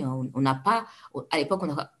Burundi, hein. On n'a pas, à l'époque,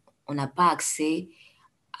 on n'a pas accès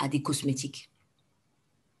à des cosmétiques.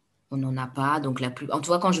 On n'en a pas. Donc, en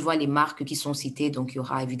tout cas, quand je vois les marques qui sont citées, donc il y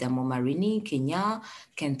aura évidemment Marini, Kenya,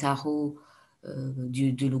 Kentaro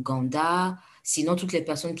de l'Ouganda. Sinon, toutes les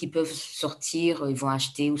personnes qui peuvent sortir, ils vont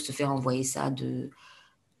acheter ou se faire envoyer ça de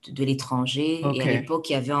l'étranger. Et à Ok. l'époque,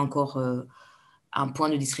 il y avait encore un point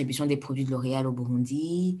de distribution des produits de L'Oréal au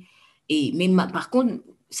Burundi. Par contre,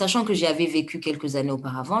 sachant que j'avais vécu quelques années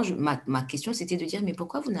auparavant, ma question c'était de dire, mais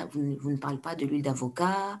pourquoi vous ne parlez pas de l'huile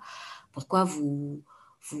d'avocat? Pourquoi vous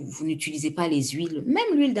n'utilisez pas les huiles,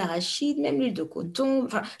 même l'huile d'arachide, même l'huile de coton?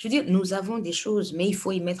 Enfin, je veux dire, nous avons des choses, mais il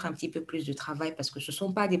faut y mettre un petit peu plus de travail parce que ce ne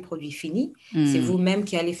sont pas des produits finis. C'est Hmm. vous-même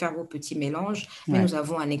qui allez faire vos petits mélanges. Mais Ouais, nous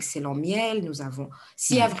avons un excellent miel.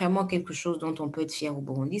 S'il y a ouais, vraiment quelque chose dont on peut être fier au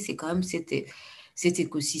Burundi, c'est quand même cet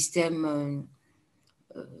écosystème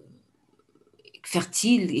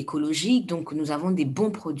fertile, écologique. Donc, nous avons des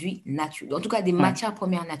bons produits naturels, en tout cas des ouais, matières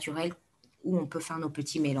premières naturelles où on peut faire nos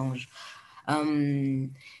petits mélanges. Euh,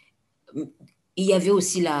 il y avait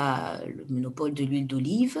aussi le monopole de l'huile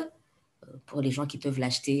d'olive pour les gens qui peuvent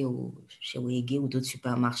l'acheter chez Wege ou d'autres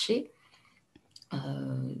supermarchés.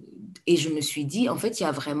 Euh, et je me suis dit, en fait, il y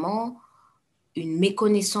a vraiment une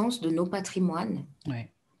méconnaissance de nos patrimoines ouais.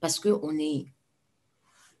 parce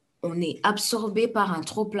on est absorbé par un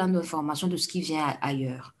trop plein d'informations de ce qui vient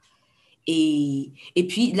ailleurs. Et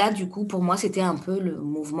puis là, du coup, pour moi, c'était un peu le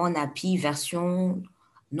mouvement NAPI version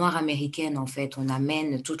noire américaine, en fait. On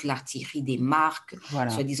amène toute l'artillerie des marques,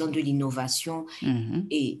 Voilà. soi-disant de l'innovation. Mhm.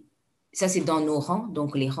 Et ça, c'est dans nos rangs,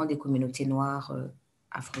 donc les rangs des communautés noires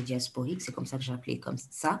afro-diasporiques, c'est comme ça que j'ai appelé comme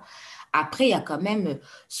ça. Après, il y a quand même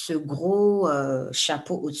ce gros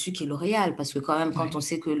chapeau au-dessus qui est L'Oréal, parce que quand même, quand Ouais. on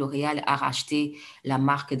sait que L'Oréal a racheté la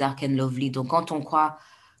marque Dark and Lovely, donc quand on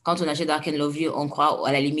achète Dark and Lovely, on croit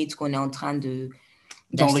à la limite qu'on est en train d'acheter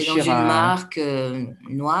dans D'enrichir une à... marque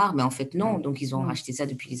noire, mais en fait non. Ouais. Donc ils ont Non. racheté ça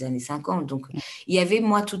depuis les années 50. Donc il y avait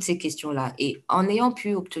moi toutes ces questions-là. Et en ayant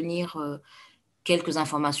pu obtenir quelques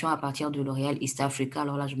informations à partir de L'Oréal East Africa,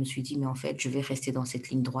 alors là je me suis dit, mais en fait je vais rester dans cette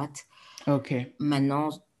ligne droite. Ok. Maintenant,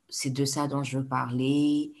 c'est de ça dont je veux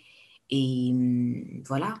parler. Et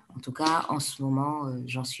voilà, en tout cas, en ce moment,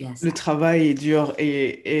 j'en suis à Le ça. travail est dur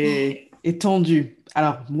et tendu.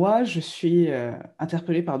 Alors, moi, je suis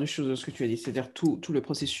interpellée par deux choses de ce que tu as dit, c'est-à-dire tout le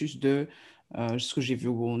processus de ce que j'ai vu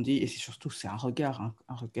au Burundi, et c'est surtout, c'est un regard, hein,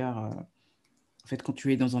 un regard. En fait, quand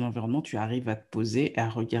tu es dans un environnement, tu arrives à te poser et à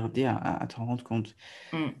regarder, à te rendre compte.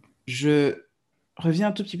 Mm, Je reviens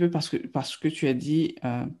un tout petit peu parce que tu as dit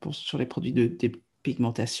sur les produits de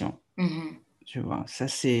dépigmentation. mhm. Tu vois, ça,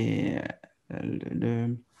 c'est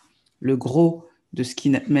le gros de ce qui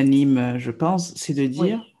m'anime, je pense, c'est de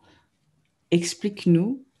dire, Oui.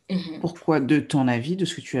 explique-nous Mhm. pourquoi, de ton avis, de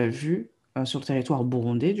ce que tu as vu sur le territoire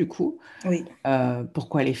burundais, du coup, Oui.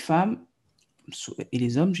 pourquoi les femmes et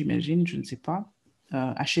les hommes, j'imagine, je ne sais pas,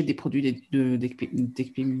 achètent des produits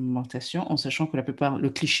d'expérimentation en sachant que la plupart, le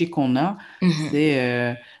cliché qu'on a, Mhm.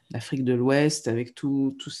 c'est l'Afrique de l'Ouest avec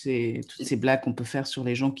toutes ces blagues qu'on peut faire sur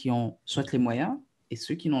les gens qui ont soit les moyens et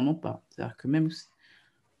ceux qui n'en ont pas. C'est-à-dire que même,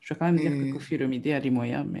 je vais quand même dire que Mm. Kofi Olomide a les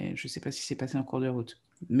moyens, mais je ne sais pas si c'est passé en cours de route.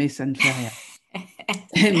 Mais ça ne fait rien.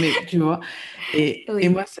 Mais tu vois, et Oui.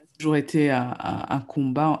 moi, ça a toujours été un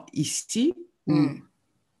combat ici où Mm.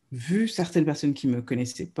 vu certaines personnes qui ne me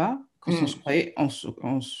connaissaient pas, quand on se Mm. croyait, on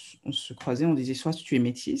se croisait, on disait soit tu es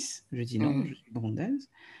métisse, je dis non, je Mm. suis burundaise,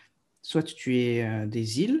 soit tu es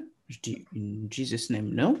des îles, je dis in Jesus name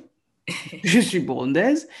non, je suis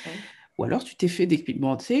burundaise, Oui. ou alors tu t'es fait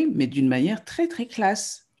dépigmenter, mais d'une manière très très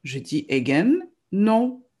classe. Je dis again,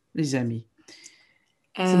 non, les amis.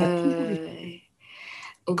 Ça m'a toujours été. Euh,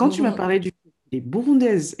 Et au quand tu m'as Burundi. parlé du fait que les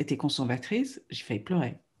burundaises étaient consommatrices, j'ai failli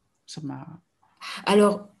pleurer. Ça m'a.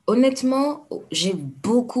 Alors, honnêtement, j'ai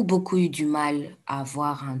beaucoup, beaucoup eu du mal à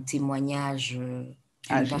avoir un témoignage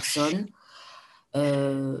Ah, d'une personne.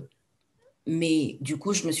 Euh, mais du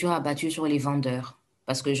coup, je me suis rabattue sur les vendeurs.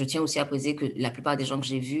 Parce que je tiens aussi à préciser que la plupart des gens que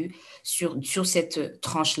j'ai vus, sur cette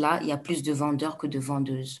tranche-là, il y a plus de vendeurs que de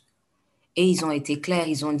vendeuses. Et ils ont été clairs,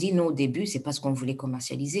 ils ont dit, nous, au début, c'est pas ce qu'on voulait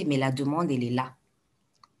commercialiser, mais la demande, elle est là.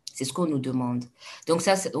 C'est ce qu'on nous demande. Donc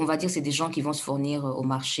ça, on va dire, c'est des gens qui vont se fournir au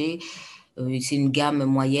marché. C'est une gamme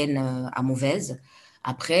moyenne à mauvaise.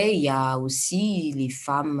 Après, il y a aussi les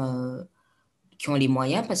femmes qui ont les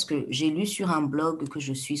moyens, parce que j'ai lu sur un blog que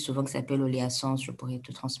je suis souvent qui s'appelle Oléascence, je pourrais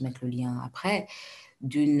te transmettre le lien après,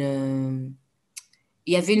 il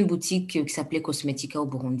y avait une boutique qui s'appelait Cosmetica au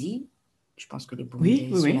Burundi. Je pense que les Oui, Burundais, oui,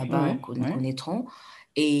 ceux oui, oui, là-bas oui, oui. connaîtront.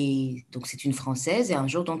 Et donc, c'est une Française. Et un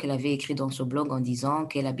jour, donc, elle avait écrit dans ce blog en disant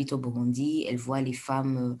qu'elle habite au Burundi. Elle voit les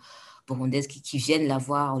femmes burundaises qui viennent la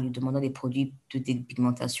voir en lui demandant des produits de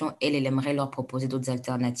dépigmentation. Elle aimerait leur proposer d'autres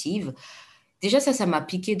alternatives. Déjà, ça m'a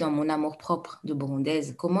piqué dans mon amour-propre de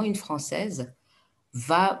burundaise. Comment une Française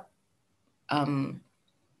va euh,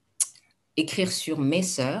 écrire sur mes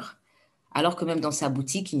sœurs, alors que même dans sa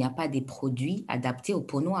boutique, il n'y a pas des produits adaptés aux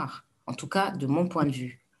peaux noires. En tout cas, de mon point de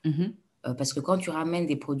vue. Mhm. Parce que quand tu ramènes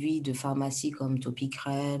des produits de pharmacie comme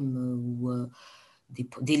Topicrème ou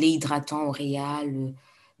des laits hydratants Oréal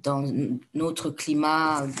dans notre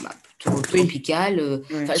climat plutôt Oui, tropical.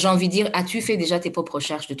 oui. J'ai envie de dire, as-tu fait déjà tes propres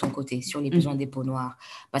recherches de ton côté sur les besoins Mhm. des peaux noires?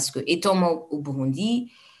 Parce que, étant moi au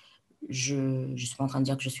Burundi, je ne suis pas en train de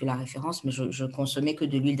dire que je suis la référence, mais je consommais que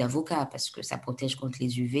de l'huile d'avocat parce que ça protège contre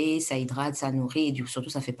les UV, ça hydrate, ça nourrit et surtout,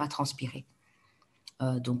 ça ne fait pas transpirer.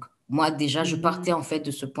 Donc, moi, déjà, je partais Mhm. en fait de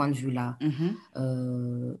ce point de vue-là. Mhm.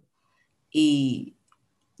 Euh, et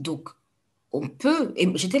donc, on peut, et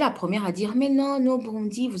j'étais la première à dire, mais non, nous, au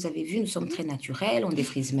Burundi, vous avez vu, nous sommes très naturels, on ne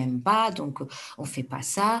défrise même pas, donc on ne fait pas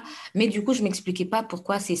ça. Mais du coup, je ne m'expliquais pas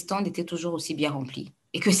pourquoi ces stands étaient toujours aussi bien remplis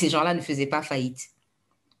et que ces gens-là ne faisaient pas faillite.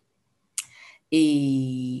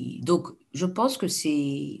 Et donc, je pense que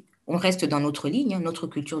on reste dans notre ligne, hein, notre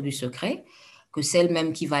culture du secret, que celle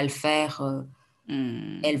même qui va le faire,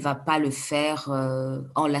 elle Mhm. va pas le faire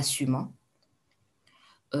en l'assumant.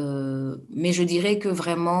 Mais je dirais que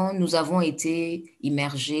vraiment, nous avons été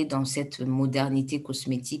immergés dans cette modernité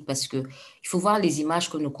cosmétique parce que il faut voir les images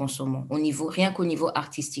que nous consommons rien qu'au niveau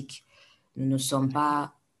artistique. Nous ne sommes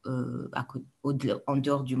pas en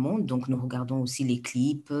dehors du monde, donc nous regardons aussi les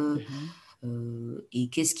clips Mhm. et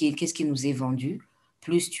qu'est-ce qui nous est vendu.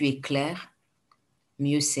 Plus tu es clair,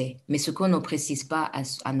 mieux c'est. Mais ce qu'on ne précise pas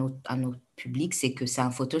à notre public, c'est que c'est un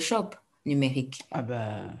Photoshop numérique. Ah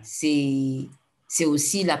bah, C'est c'est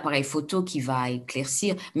aussi l'appareil photo qui va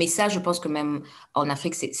éclaircir. Mais ça, je pense que même en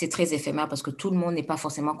Afrique, c'est très éphémère parce que tout le monde n'est pas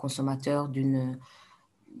forcément consommateur d'une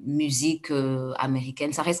musique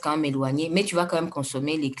américaine. Ça reste quand même éloigné, mais tu vas quand même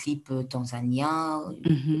consommer les clips tanzaniens,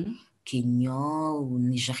 mhm. kenyans ou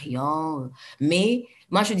nigérians. Mais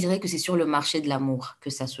moi, je dirais que c'est sur le marché de l'amour que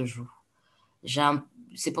ça se joue. J'ai un-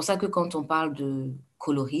 C'est pour ça que quand on parle de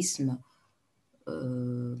colorisme,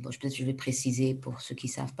 bon, peut-être je vais préciser pour ceux qui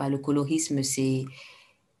ne savent pas, le colorisme, c'est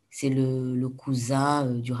le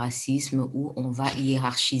cousin du racisme où on va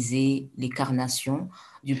hiérarchiser les carnations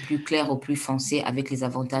du plus clair au plus foncé avec les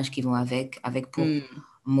avantages qui vont avec pour Mhm.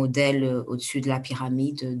 modèle au-dessus de la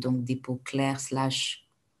pyramide, donc des peaux claires slash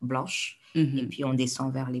blanches, et Mhm. puis on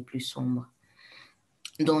descend vers les plus sombres,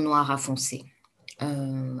 dont noir à foncé.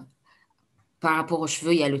 Euh, Par rapport aux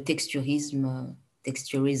cheveux, il y a le texturism,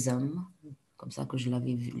 comme ça que je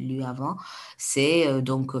l'avais lu avant. C'est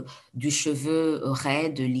donc du cheveu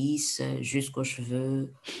raide, lisse, jusqu'aux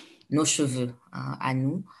cheveux, nos cheveux hein, à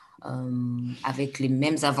nous, avec les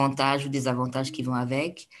mêmes avantages ou des avantages qui vont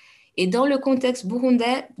avec. Et dans le contexte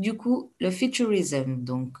burundais, du coup, le futurism,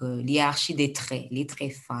 donc l'hiérarchie des traits, les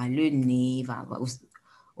traits fins, le nez,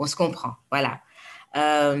 on se comprend, voilà.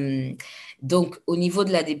 Euh, donc, au niveau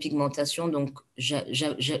de la dépigmentation, donc,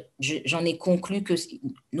 j'en ai conclu que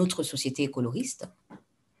notre société est coloriste.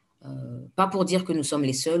 Pas pour dire que nous sommes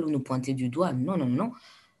les seuls ou nous pointer du doigt. Non, non, non.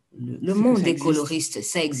 Le C'est que monde ça des existe. coloristes,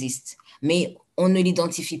 ça existe. Mais on ne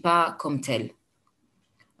l'identifie pas comme tel.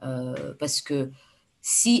 Parce que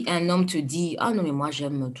si un homme te dit, ah non, mais moi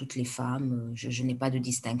j'aime toutes les femmes, je n'ai pas de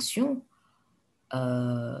distinction,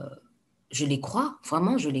 euh, je les crois,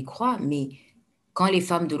 vraiment, je les crois. Mais quand les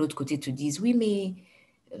femmes de l'autre côté te disent, oui, mais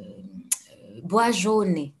bois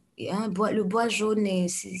jaune. Hein, le bois jaune,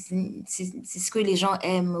 c'est ce que les gens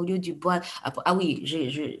aiment au lieu du bois. Ah oui,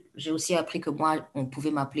 j'ai aussi appris que moi, on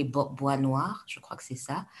pouvait m'appeler bois noir. Je crois que c'est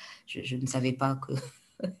ça. Je ne savais pas que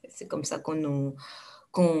c'est comme ça qu'on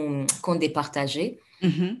départageait.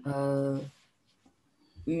 Mhm. Euh,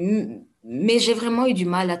 mais j'ai vraiment eu du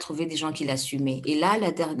mal à trouver des gens qui l'assumaient. Et là,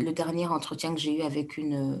 le dernier entretien que j'ai eu avec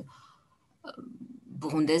une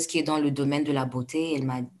burundaise qui est dans le domaine de la beauté.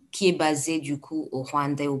 Qui est basée du coup au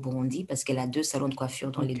Rwanda et au Burundi parce qu'elle a deux salons de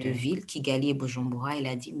coiffure dans les deux Ok. villes, Kigali et Bujumbura. Elle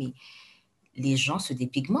a dit, mais les gens se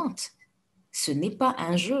dépigmentent. Ce n'est pas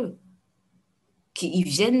un jeu. Ils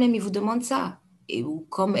viennent même, ils vous demandent ça. Et ou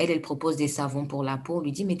comme elle propose des savons pour la peau, on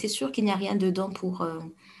lui dit, mais t'es sûr qu'il n'y a rien dedans pour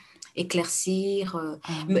éclaircir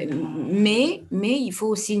mais il faut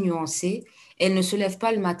aussi nuancer. Elle ne se lève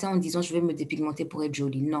pas le matin en disant, je vais me dépigmenter pour être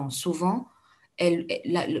jolie. Non, souvent,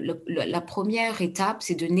 la première étape,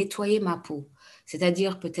 c'est de nettoyer ma peau.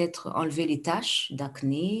 C'est-à-dire peut-être enlever les taches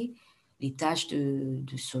d'acné, les taches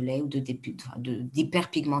de soleil ou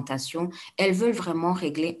d'hyperpigmentation. Elles veulent vraiment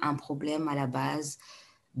régler un problème à la base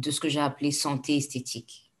de ce que j'ai appelé santé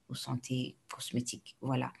esthétique ou santé cosmétique.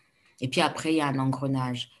 Voilà. Et puis après, il y a un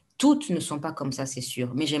engrenage. Toutes ne sont pas comme ça, c'est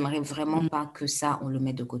sûr, mais j'aimerais vraiment Mhm. pas que ça, on le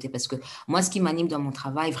mette de côté parce que moi, ce qui m'anime dans mon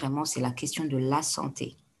travail, vraiment, c'est la question de la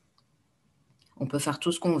santé. On peut faire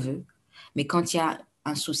tout ce qu'on veut, mais quand il y a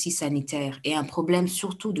un souci sanitaire et un problème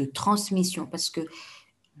surtout de transmission, parce que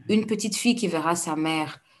une petite fille qui verra sa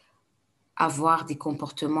mère avoir des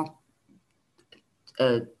comportements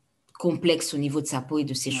euh, complexe au niveau de sa peau et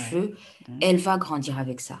de ses Ouais. cheveux, Mm. elle va grandir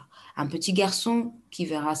avec ça. Un petit garçon qui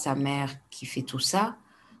verra sa mère qui fait tout ça,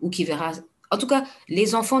 ou qui verra... En tout cas, les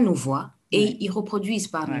enfants nous voient et Ouais. ils reproduisent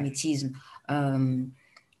par Ouais. mimétisme. Euh,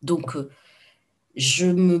 donc, je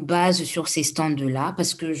me base sur ces stands-là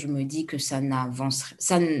parce que je me dis que ça n'avance,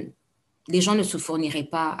 les gens ne se fourniraient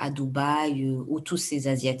pas à Dubaï où tous ces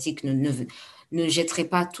Asiatiques ne jetteraient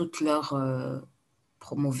pas tous leurs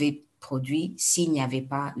mauvais produits s'il n'y avait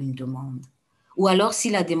pas une demande. Ou alors, si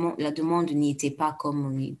la demande n'y était pas comme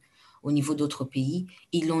au niveau d'autres pays,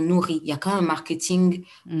 ils l'ont nourri. Il y a quand même un marketing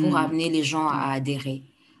pour Mm. amener les gens à Ouais. adhérer.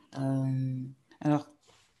 Euh, Alors,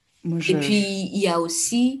 moi, et puis, il y a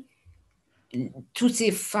aussi toutes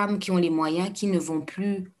ces femmes qui ont les moyens qui ne vont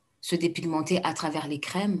plus se dépigmenter à travers les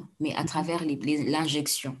crèmes, mais à Mhm. travers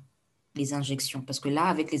l'injection. Les injections. Parce que là,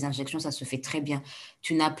 avec les injections, ça se fait très bien.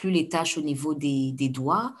 Tu n'as plus les taches au niveau des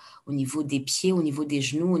doigts, au niveau des pieds, au niveau des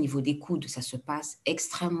genoux, au niveau des coudes. Ça se passe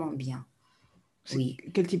extrêmement bien. Oui.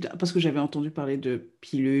 Quel type Parce que j'avais entendu parler de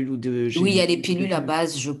pilules ou de Oui, il y a les de pilules à bulles.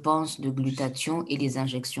 base, je pense, de glutathion et les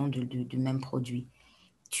injections du même produit.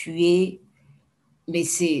 Tu es Mais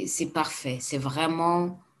c'est parfait, c'est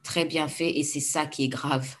vraiment très bien fait et c'est ça qui est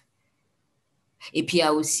grave. Et puis il y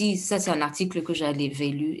a aussi, ça c'est un article que j'avais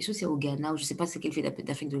lu, je sais c'est au Ghana ou je ne sais pas c'est quel pays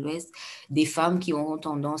d'Afrique de l'Ouest, des femmes qui auront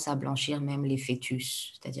tendance à blanchir même les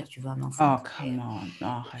fœtus. C'est-à-dire tu veux un enfant Oh, pour come elle. on, non, Tu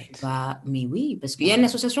arrête. vas, mais oui, parce qu'il y a une Non,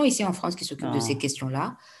 association ici en France qui s'occupe de ces non.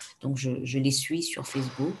 questions-là. Donc je les suis sur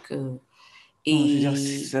Facebook. Non, je veux dire,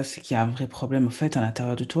 Et ça, c'est qu'il y a un vrai problème, au fait, à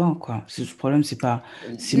l'intérieur de toi, quoi. Le problème, c'est pas...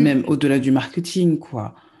 C'est même au-delà du marketing,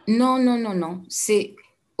 quoi. non, non, non, non. C'est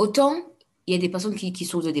autant il y a des personnes qui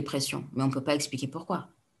souffrent de dépression, mais on ne peut pas expliquer pourquoi.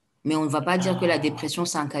 Mais on ne va pas dire que la Ah, dépression,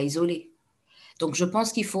 c'est un cas isolé. Donc, je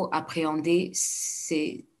pense qu'il faut appréhender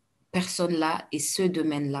ces personnes-là et ce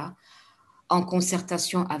domaine-là en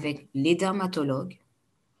concertation avec les dermatologues,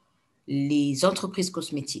 les entreprises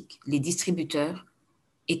cosmétiques, les distributeurs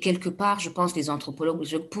et quelque part, je pense, les anthropologues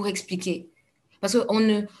pour expliquer. Parce qu'on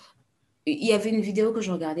ne, il y avait une vidéo que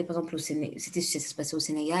je regardais, par exemple, ça se passait au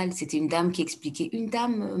Sénégal. C'était une dame qui expliquait, une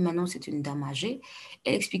dame, maintenant c'est une dame âgée,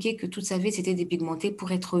 elle expliquait que toute sa vie c'était dépigmenté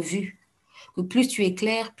pour être vue. Que plus tu es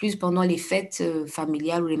clair, plus pendant les fêtes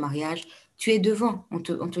familiales ou les mariages, tu es devant. On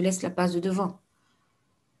te laisse la place de devant.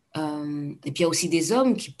 Et puis il y a aussi des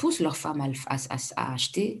hommes qui poussent leurs femmes à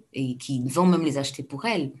acheter et qui vont même les acheter pour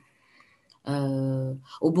elles.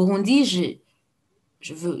 Au Burundi,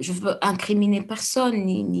 je veux incriminer personne,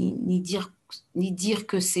 ni dire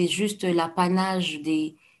que c'est juste l'apanage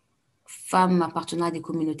des femmes appartenant à des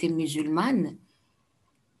communautés musulmanes.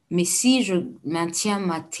 Mais si je maintiens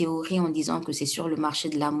ma théorie en disant que c'est sur le marché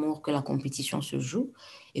de l'amour que la compétition se joue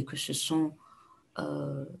et que ce sont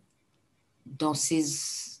dans ces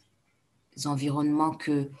environnements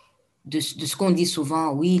que de ce qu'on dit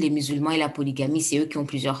souvent, oui, les musulmans et la polygamie, c'est eux qui ont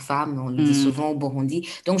plusieurs femmes, on le dit hmm, souvent au Burundi.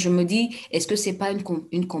 Donc je me dis, est-ce que c'est pas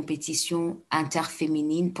une compétition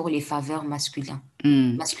interféminine pour les faveurs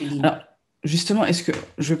hmm. masculines? Alors, justement, est-ce que...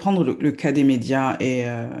 Je vais prendre le cas des médias et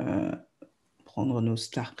prendre nos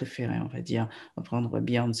stars préférées, on va dire. On va prendre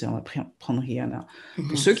Beyoncé, on va prendre Rihanna. Pour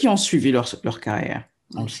Mhm. ceux qui ont suivi leur carrière,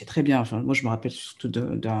 on le Oui. sait très bien. Enfin, moi, je me rappelle surtout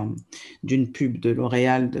d'une pub de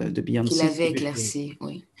L'Oréal de Qu'il Beyoncé qui avait avait fait... éclairci,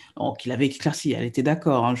 oui. Oh, qu'il avait éclairci, elle était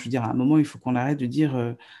d'accord, hein. Je veux dire, à un moment, il faut qu'on arrête de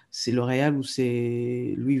dire c'est L'Oréal ou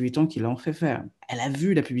c'est Louis Vuitton qui l'ont fait faire. Elle a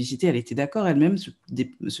vu la publicité, elle était d'accord, elle-même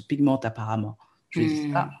se pigmente apparemment. Je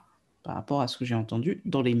dis ça Hmm. par rapport à ce que j'ai entendu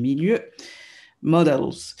dans les milieux models.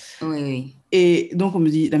 Oui, oui. Et donc, on me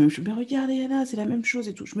dit la même chose. Mais regardez, là, c'est la même chose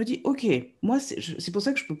et tout. Je me dis, OK, moi, c'est pour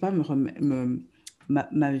ça que je peux pas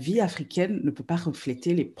ma vie africaine ne peut pas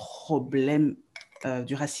refléter les problèmes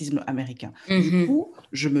du racisme américain. Du Mhm. coup,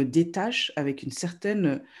 je me détache avec une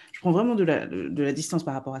certaine... Je prends vraiment de la distance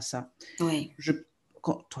par rapport à ça. Oui. Je,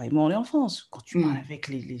 toi et moi, on est en France. Quand tu parles Hmm. avec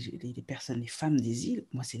les personnes, les femmes des îles,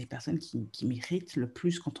 moi, c'est les personnes qui m'irritent le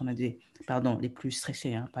plus quand on a des... Pardon, les plus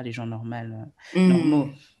stressés, hein, pas les gens normaux.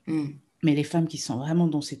 Hmm. Hmm. Mais les femmes qui sont vraiment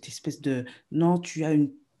dans cette espèce de non, tu as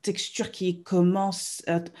une texture qui commence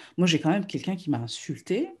à... Moi, j'ai quand même quelqu'un qui m'a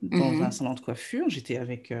insulté dans un Mhm. salon de coiffure. J'étais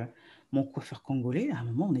avec mon coiffeur congolais. À un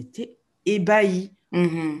moment, on était ébahis,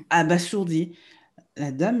 Mhm. abasourdis.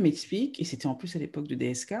 La dame m'explique, et c'était en plus à l'époque de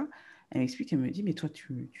DSK, elle m'explique, elle me dit, mais toi,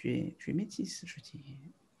 tu es métisse. Je dis,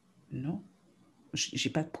 non, j'ai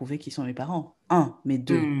pas prouvé qui sont mes parents. Un, mais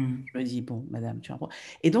deux. Hmm. Je me dis, bon, madame, tu as un problème.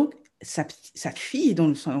 Et donc, sa fille est dans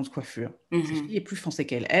le salon de coiffure. Sa Mhm. fille est plus française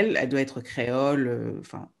qu'elle. Elle doit être créole,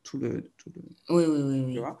 enfin, Oui, oui, oui, tu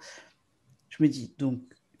oui. vois. Je me dis, donc,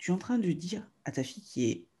 tu es en train de dire à ta fille qui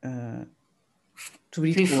est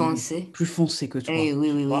T'oublies Plus trop, lui. foncé. Plus foncé que Eh, toi. oui, Tu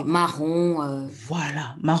oui, oui. vois? Marron.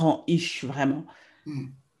 Voilà, marrant-ish, vraiment. Hmm.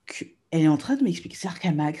 Elle est en train de m'expliquer. C'est-à-dire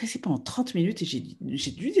qu'elle m'a agressé pendant 30 minutes et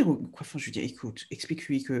j'ai dû dire au coiffeur, je lui ai dit, écoute,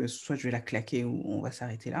 explique-lui que soit je vais la claquer ou on va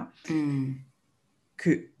s'arrêter là. Hmm.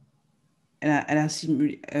 Que elle a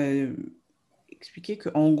simulé, expliqué que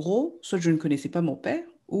en gros, soit je ne connaissais pas mon père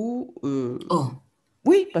ou Oh.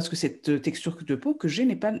 oui, parce que cette texture de peau que j'ai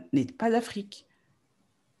n'est pas d'Afrique.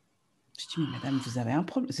 Je dis, mais madame, vous avez un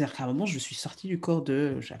problème. C'est-à-dire qu'à un moment, je suis sortie du corps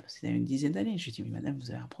de, j'ai passé une dizaine d'années. Je dis, mais madame,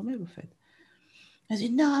 vous avez un problème, au fait. Elle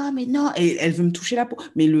dit, non, mais non. Et elle veut me toucher la peau.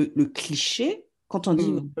 Mais le cliché, quand on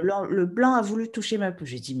dit, Hmm. le blanc a voulu toucher ma peau,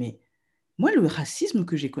 j'ai dit, mais moi, le racisme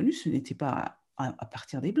que j'ai connu, ce n'était pas à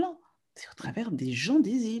partir des blancs. C'est au travers des gens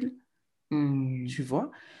des îles, Hmm. tu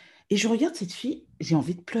vois. Et je regarde cette fille, j'ai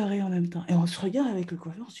envie de pleurer en même temps. Et on se regarde avec le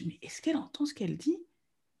coiffeur, on se dit, mais est-ce qu'elle entend ce qu'elle dit?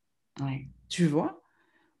 Ouais. Tu vois?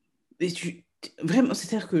 Et vraiment,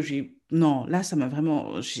 c'est-à-dire que j'ai... Non, là, ça m'a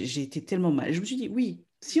vraiment... J'ai été tellement mal. Je me suis dit, oui,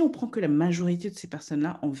 si on prend que la majorité de ces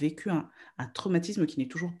personnes-là ont vécu un traumatisme qui n'est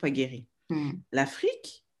toujours pas guéri. Hmm.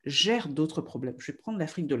 L'Afrique gère d'autres problèmes. Je vais prendre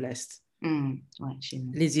l'Afrique de l'Est. Hmm. Ouais, chez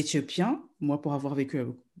nous. Les Éthiopiens, moi, pour avoir vécu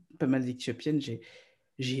avec pas mal d'Éthiopiennes,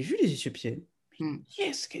 j'ai vu les Éthiopiennes. Mais Hmm.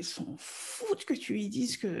 qu'est-ce qu'elles sont foutes que tu lui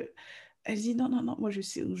dises que... Elle dit, non, non, non, moi, je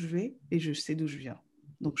sais où je vais et je sais d'où je viens.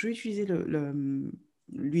 Donc, je vais utiliser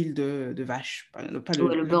l'huile de vache, pas Ouais, le le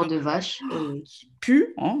beurre beurre de vache. Oui, oui. qui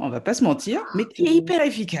pue, hein, on va pas se mentir, mais qui est Oui, hyper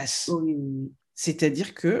efficace. oui, oui.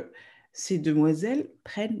 C'est-à-dire que ces demoiselles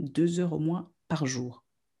prennent 2 heures au moins par jour.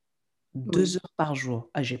 Oui, 2 heures par jour.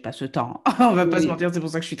 Ah, j'ai pas ce temps. On va pas se oui, mentir, c'est pour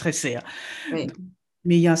ça que je suis stressée, hein. oui. Donc,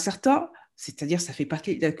 mais il y a un certain, c'est-à-dire ça fait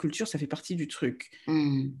partie de la culture, ça fait partie du truc.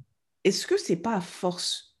 Hmm. Est-ce que c'est pas à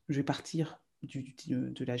force, je vais partir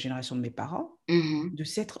de la génération de mes parents, Mhm. de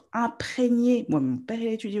s'être imprégné, moi mon père il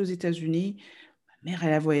a étudié aux États-Unis, ma mère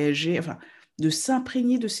elle a voyagé, enfin, de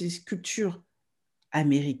s'imprégner de ces cultures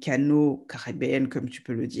américano-caribéenne, comme tu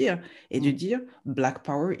peux le dire, et de Hmm. dire Black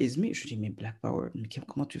Power is me. Je dis, mais Black Power, mais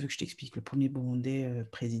comment tu veux que je t'explique? Le premier Burundais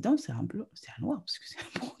président, c'est un blanc, c'est un noir, parce que c'est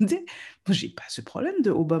un Burundais. Moi, j'ai pas ce problème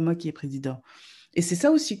de Obama qui est président. Et c'est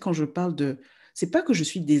ça aussi quand je parle de. C'est pas que je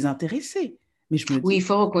suis désintéressée, mais je me Oui, il dis,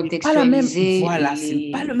 faut c'est pas la même. recontextualiser Voilà,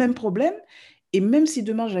 c'est pas le les... même problème. Et même si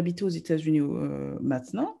demain j'habitais aux États-Unis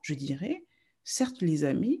maintenant, je dirais, certes, les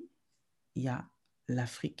amis, il y a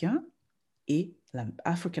l'Africain et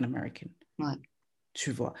l'African American, Ouais.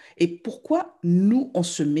 tu vois. Et pourquoi nous, on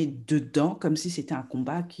se met dedans comme si c'était un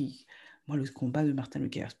combat qui... Moi, le combat de Martin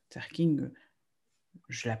Luther King,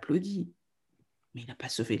 je l'applaudis, mais il n'a pas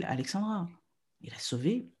sauvé Alexandra. Il a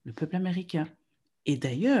sauvé le peuple américain. Et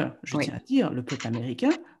d'ailleurs, je tiens Oui. à dire, le peuple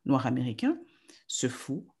américain, noir américain, se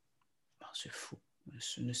fout, non, se fout,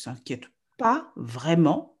 ne s'inquiète pas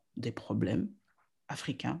vraiment des problèmes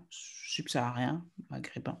africains, subsahariens,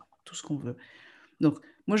 maghrébins, tout ce qu'on veut. Donc,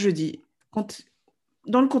 moi, je dis, quand,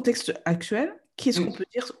 dans le contexte actuel, qu'est-ce Hmm. qu'on peut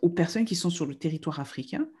dire aux personnes qui sont sur le territoire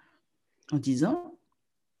africain en disant,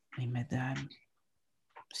 mais madame,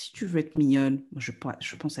 si tu veux être mignonne, moi,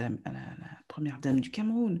 je pense à la première dame du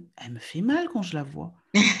Cameroun, elle me fait mal quand je la vois.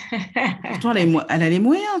 Pourtant, elle a les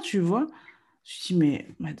moyens, tu vois. Je dis, mais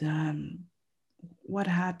madame, what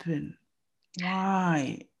happened?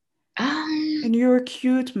 Why? Ah, And you're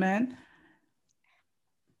cute, man.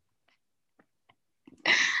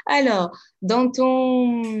 alors, dans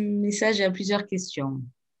ton message, il y a plusieurs questions.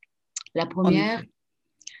 La En première, effet.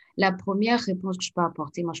 la première réponse que je peux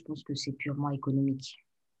apporter, moi, je pense que c'est purement économique.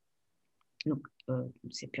 Donc,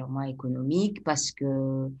 c'est purement économique parce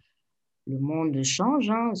que le monde change,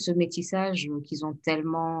 hein. Ce métissage qu'ils ont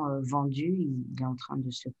tellement vendu, il est en train de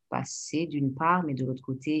se passer d'une part, mais de l'autre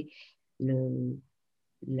côté, le,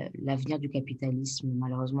 l'avenir du capitalisme,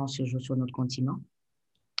 malheureusement, se joue sur notre continent,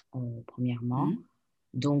 premièrement. Mhm.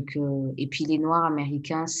 Donc, et puis les Noirs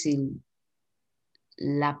américains, c'est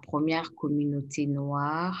la première communauté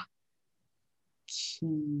noire qui,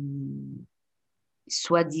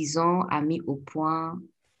 soi-disant, a mis au point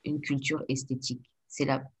une culture esthétique. C'est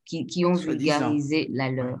là qui ont Soi-disant. vulgarisé la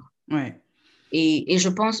Ouais. leur. Ouais. Et je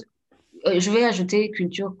pense, je vais ajouter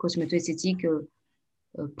culture cosméto-esthétique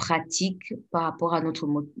pratique par rapport à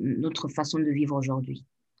notre façon de vivre aujourd'hui.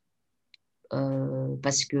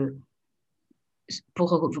 Parce que, pour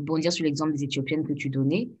rebondir sur l'exemple des Éthiopiennes que tu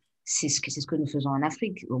donnais, c'est ce que nous faisons en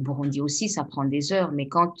Afrique. Au Burundi aussi, ça prend des heures, mais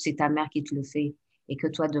quand c'est ta mère qui te le fait et que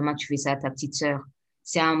toi, demain, tu fais ça à ta petite sœur,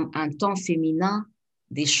 c'est un temps féminin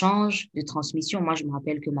d'échange, de transmission. Moi, je me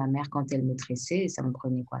rappelle que ma mère, quand elle me tressait, ça me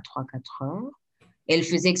prenait quoi, 3, 4 heures. Elle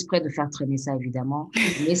faisait exprès de faire traîner ça, évidemment.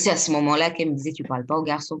 Mais c'est à ce moment-là qu'elle me disait, tu parles pas aux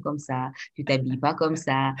garçons comme ça, tu t'habilles pas comme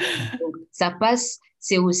ça. Donc, ça passe,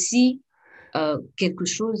 c'est aussi quelque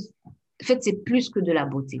chose. En fait, c'est plus que de la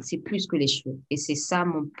beauté, c'est plus que les cheveux. Et c'est ça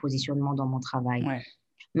mon positionnement dans mon travail. Ouais.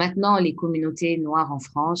 Maintenant, les communautés noires en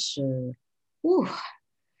France, ouh,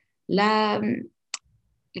 là,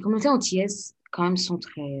 les communautés antillaises, quand même, sont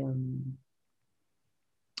très,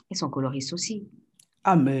 elles sont coloristes aussi.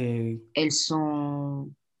 Ah, mais... Elles sont,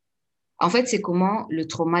 en fait, c'est comment le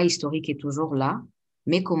trauma historique est toujours là,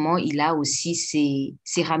 mais comment il a aussi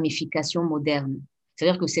ses ramifications modernes.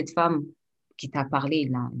 C'est-à-dire que cette femme qui t'a parlé,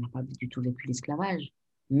 elle n'a pas du tout vécu l'esclavage,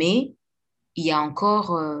 mais il y a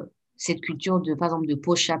encore cette culture de, par exemple, de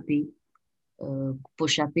peau chapée. Peau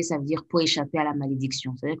chapée, ça veut dire peau échappée à la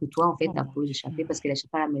malédiction. C'est-à-dire que toi, en fait, ta Oh, peau est échappée parce qu'elle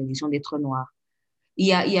échappe à la malédiction d'être noire. Il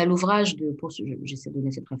y a l'ouvrage de, j'essaie de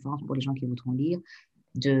donner cette référence pour les gens qui voudront lire,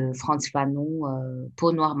 de Frantz Fanon,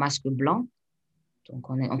 Peau noire, masque blanc. Donc,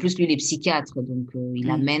 en plus, lui, il est psychiatre, donc il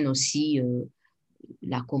hmm. amène aussi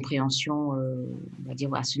la compréhension, on va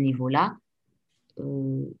dire, à ce niveau-là.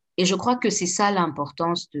 Et je crois que c'est ça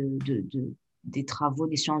l'importance des travaux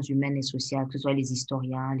des sciences humaines et sociales, que ce soit les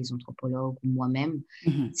historiens, les anthropologues ou moi-même,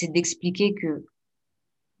 Mhm. c'est d'expliquer que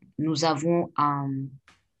nous avons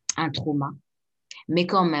un trauma, mais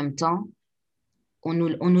qu'en même temps, on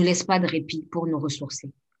nous laisse pas de répit pour nous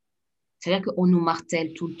ressourcer. C'est-à-dire qu'on nous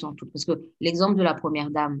martèle tout le temps. Parce que l'exemple de la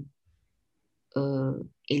première dame, euh,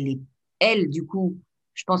 elle, du coup,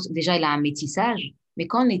 je pense déjà, elle a un métissage. Mais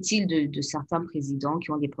qu'en est-il de certains présidents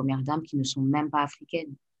qui ont des premières dames qui ne sont même pas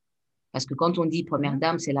africaines? Parce que quand on dit première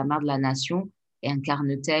dame, c'est la mère de la nation et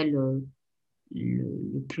incarne-t-elle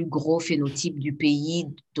le plus gros phénotype du pays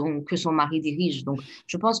que son mari dirige? Donc,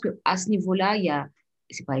 je pense qu'à ce niveau-là,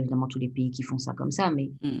 c'est pas évidemment tous les pays qui font ça comme ça,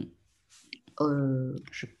 mais Hmm. euh,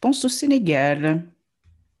 Je pense au Sénégal.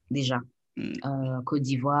 déjà, Hmm. Côte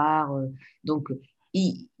d'Ivoire. Donc,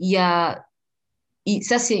 il y a,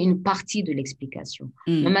 ça, c'est une partie de l'explication.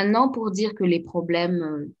 Mais Hmm. maintenant, pour dire que les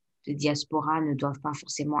problèmes de diaspora ne doivent pas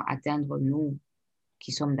forcément atteindre nous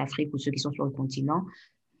qui sommes d'Afrique ou ceux qui sont sur le continent,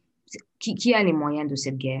 qui a les moyens de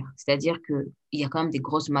cette guerre? C'est-à-dire qu'il y a quand même des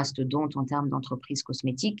grosses mastodontes en termes d'entreprises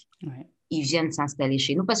cosmétiques. Ouais. Ils viennent s'installer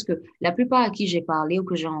chez nous parce que la plupart à qui j'ai parlé ou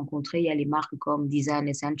que j'ai rencontré, il y a les marques comme Design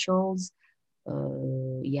Essentials,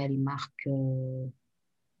 il y a les marques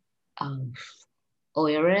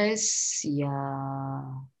ORS, il y a...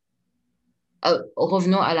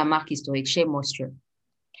 revenons à la marque historique, Shea Moisture.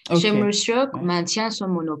 Shea Ok. Moisture Ouais. maintient son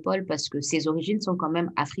monopole parce que ses origines sont quand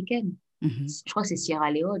même africaines. Mhm. Je crois que c'est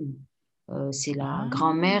Sierra Leone. C'est la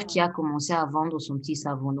grand-mère qui Ah, a commencé à vendre son petit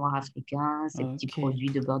savon noir africain, ses petits ok. produits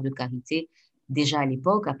de beurre de karité, déjà à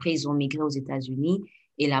l'époque. Après, ils ont migré aux États-Unis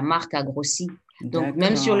et la marque a grossi. Donc,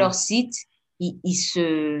 même sur D'accord. leur site,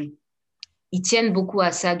 ils tiennent beaucoup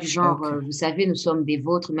à ça, du genre, Ok. vous savez, nous sommes des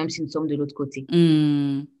vôtres, même si nous sommes de l'autre côté.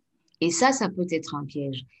 Hmm. Et ça peut être un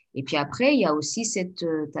piège. Et puis après, il y a aussi cet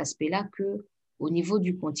aspect-là que, au niveau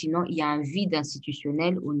du continent, il y a un vide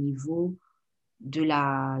institutionnel au niveau de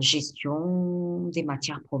la gestion des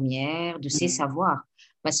matières premières, de ces Hmm. savoirs.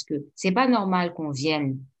 Parce que c'est pas normal qu'on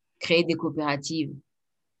vienne créer des coopératives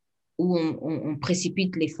où on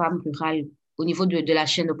précipite les femmes rurales au niveau de la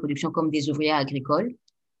chaîne de production comme des ouvrières agricoles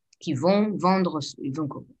qui vont vendre,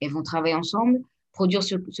 elles vont travailler ensemble, produire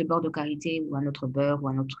ce beurre de karité ou un autre beurre ou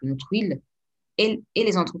une autre huile. Et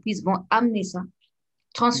les entreprises vont amener ça, Hmm.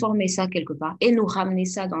 transformer ça quelque part et nous ramener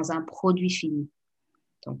ça dans un produit fini.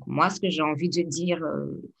 Donc, moi, ce que j'ai envie de dire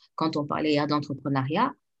quand on parlait hier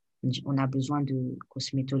d'entrepreneuriat, on a besoin de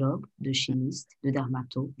cosmétologues, de chimistes, de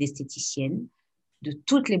dermatos, d'esthéticiennes, de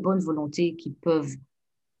toutes les bonnes volontés qui peuvent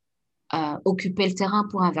occuper le terrain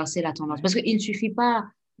pour inverser la tendance. Ouais. Parce qu'il ne suffit pas,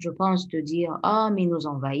 je pense, de dire, ah, mais ils nous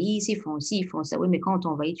envahissent, ils font ci, ils font ça. Oui, mais quand on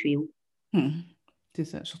t'envahit, tu es où? Hmm. C'est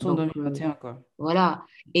ça, surtout en Donc, 2021, quoi. voilà.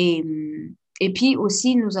 Et puis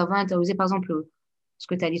aussi, nous avons intériorisé, par exemple, ce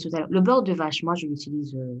que tu as dit tout à l'heure, le beurre de vache, moi, je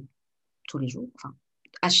l'utilise tous les jours, enfin,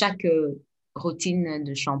 à chaque routine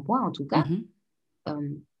de shampoing, en tout cas. Mhm. Euh,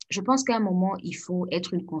 je pense qu'à un moment, il faut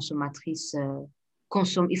être une consommatrice,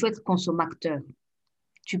 il faut être consommateur.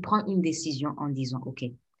 Tu prends une décision en disant, OK,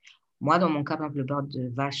 moi, dans mon cas, par exemple, le beurre de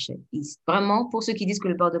vache, vraiment, pour ceux qui disent que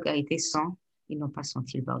le beurre de karité sent, ils n'ont pas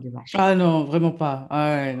senti le beurre de vache. Ah non, vraiment pas.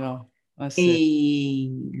 Ah ouais, non. Ah, c'est...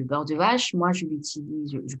 Et le beurre de vache, moi, je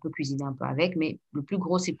l'utilise, je peux cuisiner un peu avec, mais le plus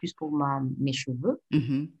gros, c'est plus pour mes cheveux.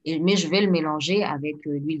 Mhm. Mais je vais le mélanger avec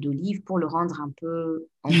l'huile d'olive pour le rendre un peu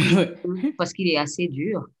onctueux Ouais. parce qu'il est assez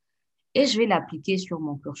dur. Et je vais l'appliquer sur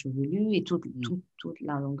mon cuir chevelu et Mhm. toute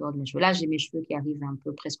la longueur de mes cheveux. Là, j'ai mes cheveux qui arrivent un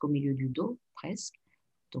peu presque au milieu du dos, presque.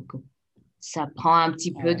 Donc, Ça prend un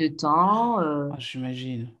petit peu Ouais. de temps, Ah,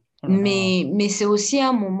 j'imagine. Oh là là. mais c'est aussi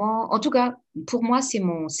un moment, en tout cas, pour moi, c'est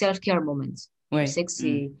mon self-care moment. Je Ouais. sais que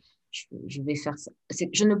je vais faire ça.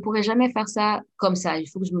 Je ne pourrais jamais faire ça comme ça. Il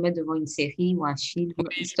faut que je me mette devant une série ou un film, Oui,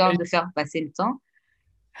 histoire de faire passer le temps.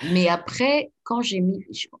 Mais après,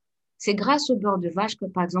 c'est grâce au beurre de vache que,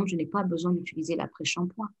 par exemple, je n'ai pas besoin d'utiliser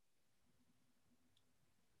l'après-shampoing.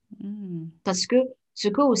 Hmm. Parce que ce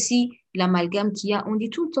que aussi l'amalgame qu'il y a, on dit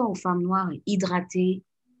tout le temps aux femmes noires, hydrater,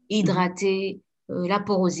 Mhm. hydrater, la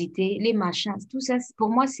porosité, les machins, tout ça, pour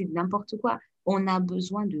moi, c'est n'importe quoi. On a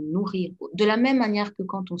besoin de nourrir. De la même manière que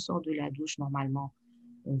quand on sort de la douche, normalement,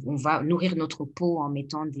 on va nourrir notre peau en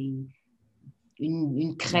mettant une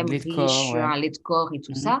Un crème lait de corps, riche, ouais. un lait de corps et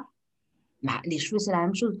tout Mhm. ça. Bah, les cheveux, c'est la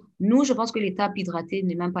même chose. Nous, je pense que l'étape hydratée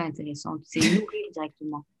n'est même pas intéressante. C'est nourrir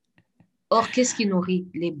directement. Or, qu'est-ce qui nourrit?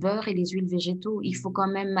 Les beurres et les huiles végétaux. Il faut quand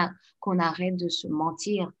même qu'on arrête de se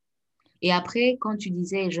mentir. Et après, quand tu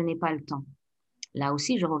disais je n'ai pas le temps, là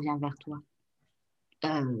aussi, je reviens vers toi.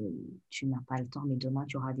 Euh, Tu n'as pas le temps, mais demain,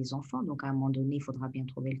 tu auras des enfants. Donc, à un moment donné, il faudra bien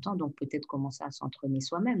trouver le temps. Donc, peut-être commencer à s'entraîner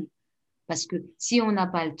soi-même. Parce que si on n'a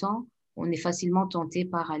pas le temps, on est facilement tenté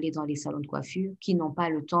par aller dans les salons de coiffure qui n'ont pas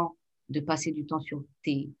le temps de passer du temps sur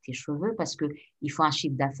tes cheveux parce qu'il faut un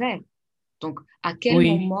chiffre d'affaires. Donc, à quel Oui.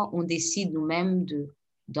 moment on décide nous-mêmes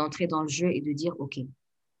d'entrer dans le jeu et de dire, OK,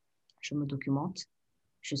 je me documente,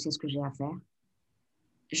 je sais ce que j'ai à faire.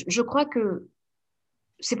 Je crois que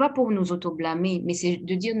c'est pas pour nous auto-blâmer, mais c'est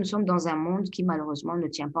de dire nous sommes dans un monde qui malheureusement ne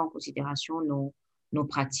tient pas en considération nos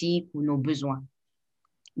pratiques ou nos besoins.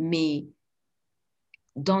 Mais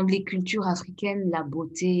dans les cultures africaines, la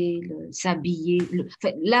beauté, s'habiller,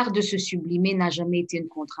 enfin, l'art de se sublimer n'a jamais été une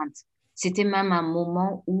contrainte. C'était même un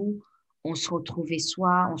moment où on se retrouvait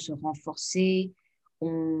soi, on se renforçait,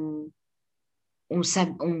 on,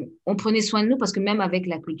 on prenait soin de nous parce que même avec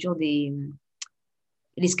la culture des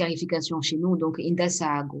les scarifications chez nous, donc Inda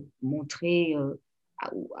ça a montré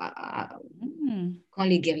à- Hmm. quand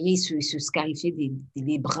les guerriers se scarifiaient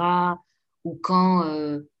des bras ou quand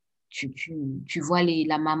tu vois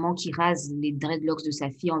la maman qui rase les dreadlocks de sa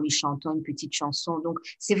fille en lui chantant une petite chanson. Donc,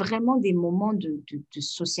 c'est vraiment des moments de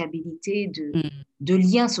sociabilité, Hmm. de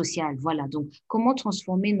lien social. Voilà. Donc, comment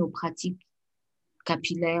transformer nos pratiques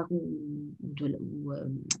capillaires ou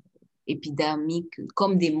épidermiques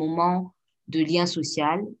comme des moments de lien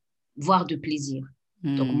social, voire de plaisir.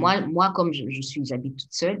 Donc Hmm. comme j'habite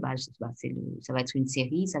toute seule, ça va être une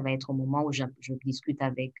série, ça va être au moment où je discute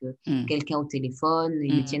avec Hmm. quelqu'un au téléphone,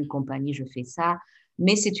 il me Hmm. tient compagnie, je fais ça.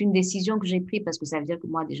 Mais c'est une décision que j'ai prise parce que ça veut dire que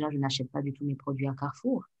moi, déjà, je n'achète pas du tout mes produits à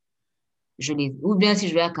Carrefour. Ou bien si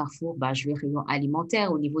je vais à Carrefour, bah, je vais rayon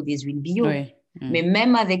alimentaire au niveau des huiles bio. Ouais. Mais Hmm.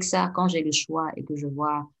 même avec ça, quand j'ai le choix et que je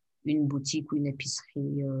vois une boutique ou une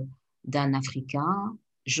épicerie d'un Africain,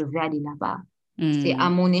 je vais aller là-bas. C'est à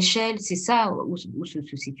Hmm. mon échelle, c'est ça où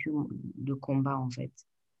se situe le combat en fait.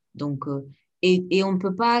 Donc, et on ne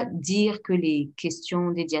peut pas dire que les questions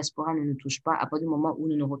des diasporas ne nous touchent pas à partir du moment où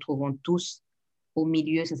nous nous retrouvons tous au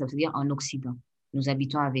milieu, ça veut dire en Occident. Nous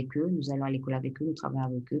habitons avec eux, nous allons à l'école avec eux, nous travaillons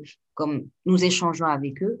avec eux, comme nous échangeons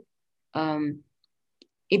avec eux. Euh,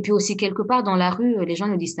 et puis aussi, quelque part dans la rue, les gens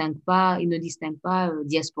ne distinguent pas, ils ne distinguent pas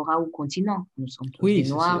diaspora ou continent. Nous sommes tous des Oui,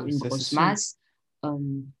 Noirs, une ça, c'est grosse sûr. masse.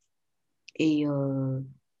 Euh, et, euh,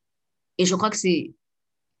 et je crois que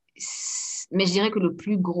mais je dirais que le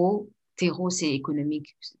plus gros terreau, c'est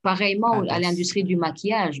économique. Pareillement Ah à ben l'industrie ça. du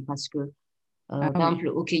maquillage, parce que, Ah par oui. exemple,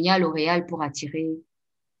 au Kenya, L'Oréal, pour attirer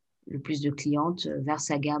le plus de clientes vers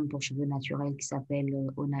sa gamme pour cheveux naturels qui s'appelle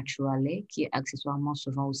Au Naturale, qui accessoirement se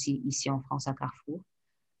vend aussi ici en France à Carrefour.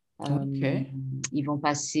 Ok. Euh, Ils vont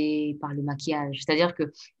passer par le maquillage. C'est-à-dire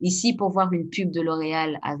que ici, pour voir une pub de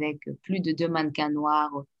L'Oréal avec plus de 2 mannequins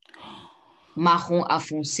noirs, marron à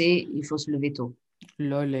foncé, il faut se lever tôt.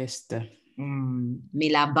 Lolest. Mais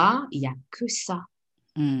là-bas, il n'y a que ça.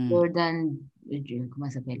 Hmm. Jordan, comment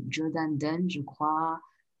ça s'appelle? Jordan Dunn, je crois.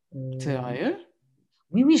 Euh, Sérieux?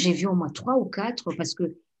 oui, oui, j'ai vu au moins trois ou quatre parce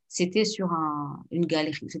que c'était sur une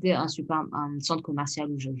galerie, c'était un centre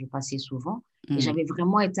commercial où je passais souvent et Hmm. j'avais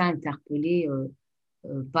vraiment été interpellée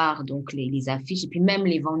par donc les affiches et puis même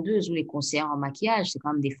les vendeuses ou les conseillères en maquillage, c'est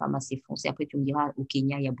quand même des femmes assez foncées. Après, tu me diras, au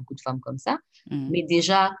Kenya, il y a beaucoup de femmes comme ça, Hmm. mais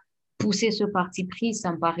déjà, pousser ce parti pris,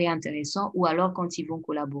 ça me paraît intéressant ou alors quand ils vont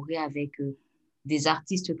collaborer avec des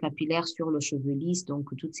artistes capillaires sur le cheveu lisse, donc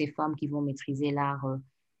toutes ces femmes qui vont maîtriser l'art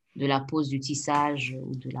de la pose du tissage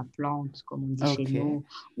ou de la plante, comme on dit chez Ok. nous,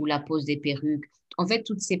 ou la pose des perruques. En fait,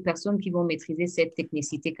 toutes ces personnes qui vont maîtriser cette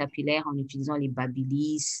technicité capillaire en utilisant les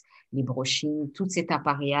babyliss, les brushing, tout cet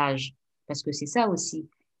appareillage, parce que c'est ça aussi.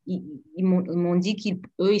 Ils m'ont dit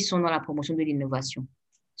qu'eux, ils sont dans la promotion de l'innovation.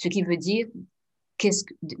 Ce qui veut dire,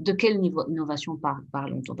 de quel niveau innovation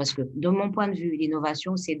parlons-nous? Parce que de mon point de vue,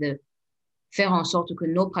 l'innovation, c'est de faire en sorte que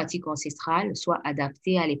nos pratiques ancestrales soient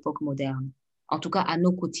adaptées à l'époque moderne, en tout cas à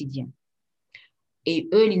nos quotidiens. Et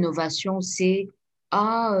eux, l'innovation, c'est,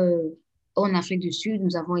 en Afrique du Sud,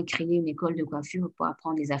 nous avons créé une école de coiffure pour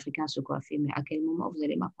apprendre les Africains à se coiffer. Mais à quel moment vous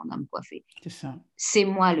allez m'apprendre à me coiffer? C'est ça. C'est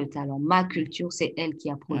moi le talent. Ma culture, c'est elle qui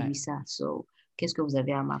a produit Ouais. ça. So, qu'est-ce que vous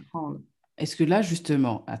avez à m'apprendre? Est-ce que là,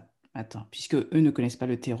 justement, attends, puisque eux ne connaissent pas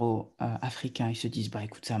le terreau africain, ils se disent, bah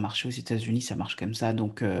écoute, ça a marché aux États-Unis, ça marche comme ça,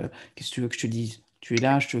 donc qu'est-ce que tu veux que je te dise? Tu es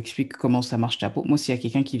là, je te explique comment ça marche ta peau. Moi, s'il y a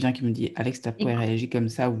quelqu'un qui vient qui me dit, Alex, ta peau, elle réagit comme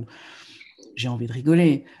ça, ou j'ai envie de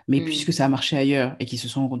rigoler. Mais Mm, puisque ça a marché ailleurs et qu'ils se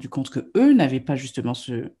sont rendus compte que eux n'avaient pas justement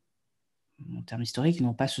ce, en termes historiques, ils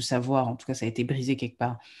n'ont pas ce savoir, en tout cas ça a été brisé quelque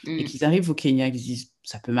part, et mm. qu'ils arrivent au Kenya et qu'ils se disent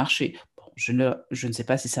ça peut marcher. Bon, je ne sais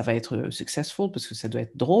pas si ça va être successful parce que ça doit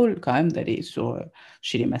être drôle quand même d'aller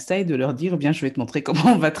chez les Maasai, de leur dire bien je vais te montrer comment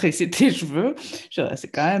on va tresser tes cheveux.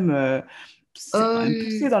 C'est quand même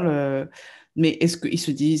poussé Euh, dans le. Mais est-ce qu'ils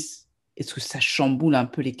se disent est-ce que ça chamboule un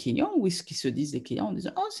peu les clients ou est-ce qu'ils se disent les clients en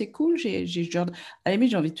disant oh c'est cool j'ai Jordan. À la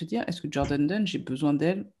limite j'ai envie de te dire est-ce que Jordan Dunn j'ai besoin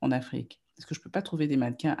d'elle en Afrique? Est-ce que je peux pas trouver des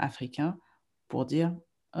mannequins africains pour dire,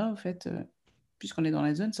 ah, en fait, puisqu'on est dans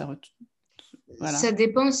la zone, Ça voilà.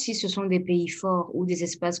 dépend si ce sont des pays forts ou des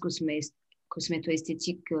espaces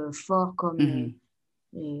cosméto-esthétiques forts comme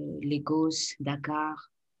Mhm. Lagos,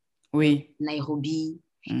 Dakar, Oui. Nairobi.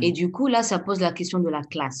 Et Mhm. du coup, là, ça pose la question de la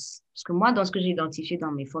classe. Parce que moi, dans ce que j'ai identifié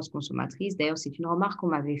dans mes forces consommatrices, d'ailleurs, c'est une remarque qu'on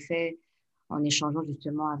m'avait fait en échangeant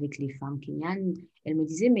justement avec les femmes kenyanes. Elles me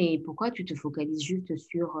disaient, mais pourquoi tu te focalises juste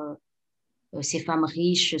sur ces femmes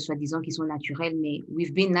riches, soi-disant qui sont naturelles, mais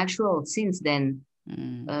we've been natural since then.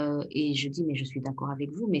 Mhm. Et je dis, mais je suis d'accord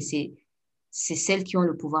avec vous, mais c'est celles qui ont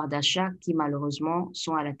le pouvoir d'achat qui, malheureusement,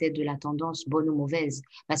 sont à la tête de la tendance, bonne ou mauvaise,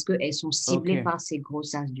 parce qu'elles sont ciblées Ok. par ces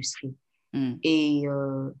grosses industries. Mhm. Et,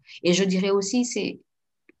 euh, et je dirais aussi, c'est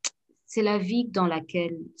la vie dans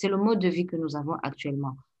laquelle, c'est le mode de vie que nous avons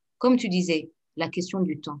actuellement. Comme tu disais, la question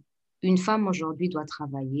du temps. Une femme aujourd'hui doit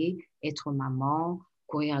travailler, être maman,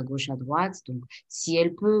 courir à gauche, à droite. Donc, si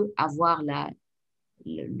elle peut avoir le,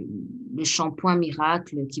 le- le shampoing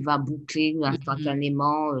miracle qui va boucler Mhm.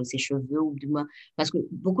 instantanément ses cheveux, ou du moins, parce que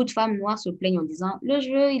beaucoup de femmes noires se plaignent en disant, le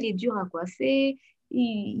cheveu, il est dur à coiffer,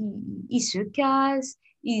 il se casse,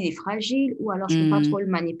 il est fragile, ou alors je peux pas trop Mhm.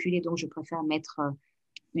 le manipuler, donc je préfère mettre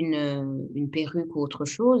une perruque ou autre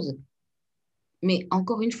chose. Mais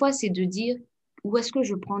encore une fois, c'est de dire où est-ce que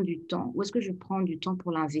je prends du temps, où est-ce que je prends du temps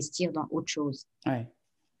pour l'investir dans autre chose. Ouais.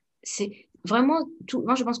 C'est vraiment tout.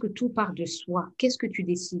 Moi, je pense que tout part de soi. Qu'est-ce que tu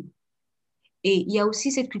décides? Et il y a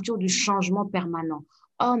aussi cette culture du changement permanent.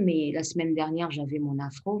 Oh, mais la semaine dernière, j'avais mon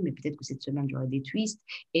afro, mais peut-être que cette semaine, j'aurai des twists.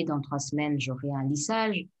 Et dans 3 semaines, j'aurai un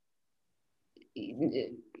lissage.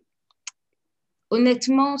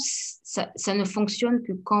 Honnêtement, ça ne fonctionne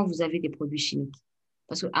que quand vous avez des produits chimiques.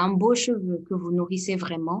 Parce qu'un beau cheveu que vous nourrissez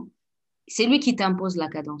vraiment, c'est lui qui t'impose la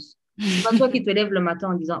cadence. C'est pas toi qui te lèves le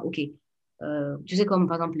matin en disant, OK, tu sais, comme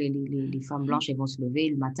par exemple les femmes blanches, elles vont se lever,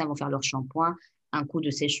 le matin, elles vont faire leur shampoing, un coup de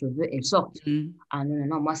sèche-cheveux, elles sortent. Mhm. Ah non, non,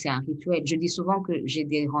 non, moi, c'est un rituel. Je dis souvent que j'ai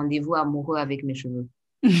des rendez-vous amoureux avec mes cheveux.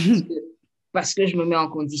 Parce que, parce que je me mets en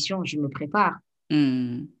condition, je me prépare.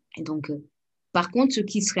 Mhm. Et donc, par contre, ce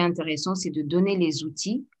qui serait intéressant, c'est de donner les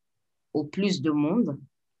outils au plus de monde,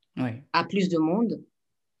 Ouais. à plus de monde,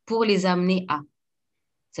 pour les amener à.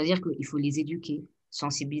 C'est-à-dire qu'il faut les éduquer,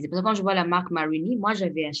 sensibiliser. Parce que quand je vois la marque Marini, moi,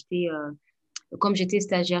 j'avais acheté, comme j'étais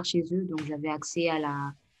stagiaire chez eux, donc j'avais accès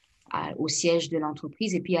au siège de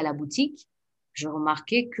l'entreprise et puis à la boutique. Je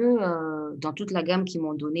remarquais que dans toute la gamme qu'ils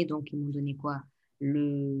m'ont donné, donc ils m'ont donné quoi?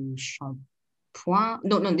 Le shampoing,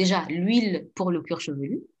 non, non, déjà l'huile pour le cuir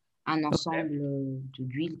chevelu, un Ok. ensemble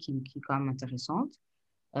d'huile qui est quand même intéressante,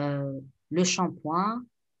 euh, le shampoing,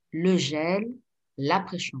 le gel,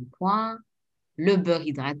 l'après-shampoing, le beurre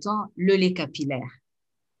hydratant, le lait capillaire.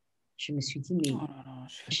 Je me suis dit, Oh mais là là,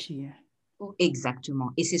 je suis fatiguée.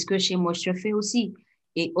 exactement. Et c'est ce que chez moi je fais aussi.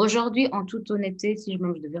 Et aujourd'hui, en toute honnêteté, si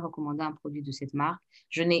même je devais recommander un produit de cette marque,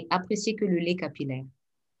 je n'ai apprécié que le lait capillaire.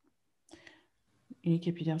 Une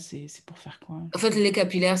capillaire, c'est pour faire quoi? En fait, le lait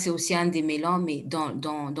capillaire, c'est aussi un démêlant, mais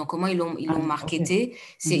dans comment ils l'ont Ok. marketé,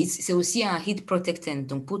 c'est Mhm. c'est aussi un heat protectant.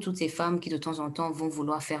 Donc, pour toutes ces femmes qui, de temps en temps, vont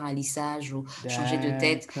vouloir faire un lissage ou changer de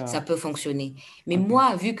tête, ça D'accord. peut fonctionner. Mais Ok.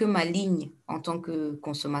 moi, vu que ma ligne, en tant que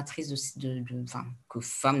consommatrice, enfin, que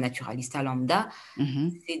femme naturalista lambda,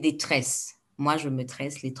 Mhm. c'est des tresses. Moi, je me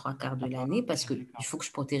tresse les 3 quarts de Ah, l'année ok, parce qu'il d'accord. faut que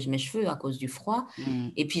je protège mes cheveux à cause du froid.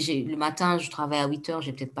 Mhm. Et puis, le matin, je travaille à 8 heures,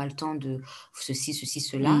 j'ai peut-être pas le temps de ceci,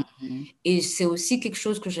 cela. Mhm. Et c'est aussi quelque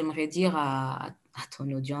chose que j'aimerais dire à ton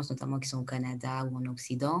audience, notamment qui sont au Canada ou en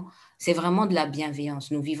Occident, c'est vraiment de la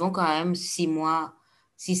bienveillance. Nous vivons quand même 6 mois,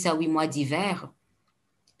 6 à 8 mois d'hiver.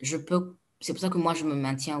 C'est pour ça que moi, je me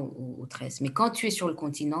maintiens au 13. Mais quand tu es sur le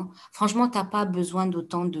continent, franchement, tu n'as pas besoin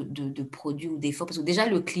d'autant de produits ou d'efforts parce que déjà,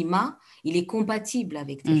 le climat, il est compatible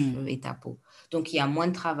avec tes Hmm. cheveux et ta peau. Donc, il y a moins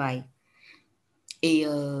de travail. Et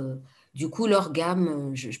du coup, leur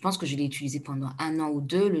gamme, je pense que je l'ai utilisé pendant 1 an ou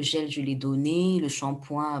 2. Le gel, je l'ai donné. Le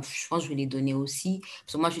shampoing, je pense que je l'ai donné aussi.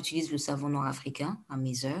 Parce que moi, j'utilise le savon nord-africain à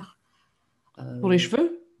mes heures. Pour les Euh,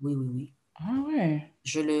 cheveux? oui, oui, oui. Ah ouais.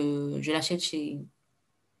 Je l'achète chez...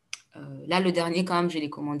 là, le dernier, quand même, je l'ai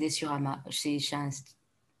commandé chez un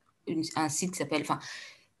site qui s'appelle... Enfin,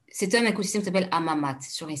 c'est un écosystème qui s'appelle Amamat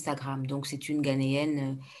sur Instagram. Donc, c'est une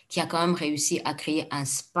Ghanéenne qui a quand même réussi à créer un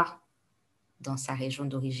spa dans sa région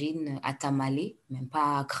d'origine, à Tamale, même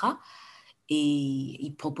pas à Accra. Et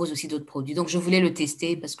il propose aussi d'autres produits. Donc, je voulais le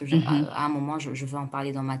tester parce que Mhm. à un moment, je veux en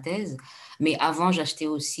parler dans ma thèse. Mais avant, j'achetais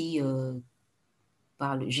aussi,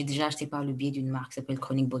 j'ai déjà acheté par le biais d'une marque qui s'appelle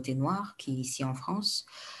Chronique Beauté Noire, qui est ici en France.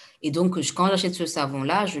 Et donc, quand j'achète ce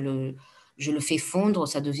savon-là, je le fais fondre,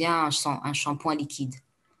 ça devient un shampoing liquide.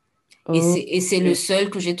 Et c'est le Ok. seul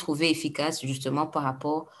que j'ai trouvé efficace justement par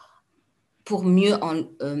rapport pour mieux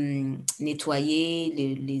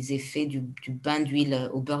nettoyer les effets du bain d'huile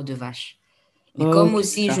au beurre de vache. Mais comme Ok,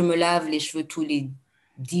 aussi je d'accord. me lave les cheveux tous les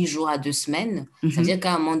 10 jours à 2 semaines, ça veut dire Mhm.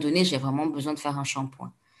 qu'à un moment donné, j'ai vraiment besoin de faire un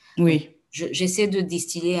shampoing. Donc, Oui. j'essaie de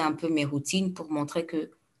distiller un peu mes routines pour montrer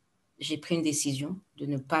que j'ai pris une décision de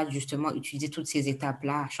ne pas justement utiliser toutes ces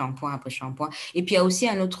étapes-là, shampoing après shampoing. Et puis, il y a aussi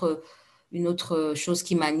une autre chose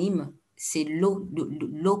qui m'anime, c'est l'eau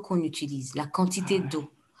qu'on utilise, la quantité Ah d'eau.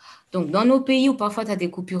 Donc, dans nos pays où parfois tu as des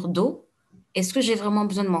coupures d'eau, est-ce que j'ai vraiment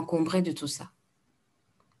besoin de m'encombrer de tout ça?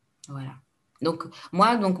 Voilà. Donc,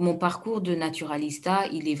 moi, mon parcours de naturalista,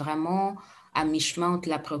 il est vraiment à mi-chemin entre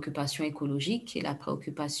la préoccupation écologique et la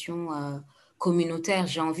préoccupation communautaire.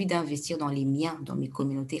 J'ai envie d'investir dans les miens, dans mes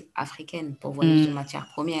communautés africaines, pourvoyeuses ouais. de matières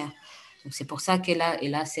premières. Donc, c'est pour ça qu'elle a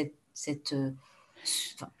enfin,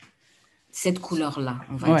 cette couleur-là,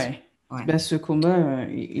 on va dire. Ouais. Ouais. Bah, ce combat,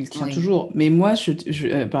 il tient Oui. toujours. Mais moi,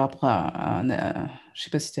 par rapport je sais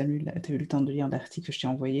pas si tu as t'as eu le temps de lire l'article que je t'ai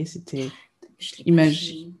envoyé, c'était Je ne l'ai pas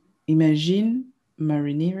imagine, fini. imagine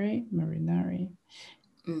Marinari,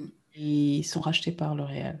 Mm. ils sont rachetés par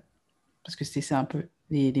L'Oréal. Parce que c'est ça un peu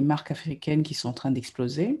les marques africaines qui sont en train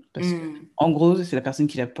d'exploser. Parce que, Mm. en gros, c'est la personne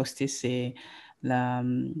qui l'a posté, la,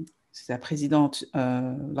 c'est la présidente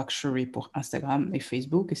Luxury pour Instagram et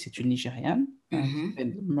Facebook, et c'est une Nigériane qui Mhm.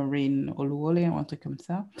 s'appelle Maureen Oluwole ou un truc comme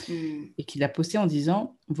ça, Mm. et qui l'a posté en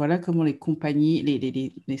disant, voilà comment les compagnies,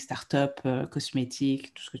 les startups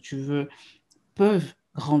cosmétiques, tout ce que tu veux, peuvent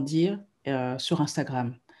grandir sur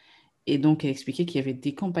Instagram. Et donc, elle expliquait qu'il y avait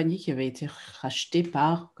des compagnies qui avaient été rachetées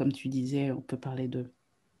par, comme tu disais, on peut parler de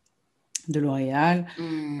L'Oréal.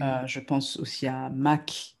 Mm. Je pense aussi à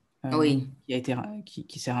MAC, Oui.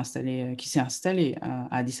 qui s'est installé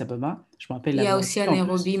à Addis Ababa. Je me rappelle Il y a l'avoir aussi vu un en plus.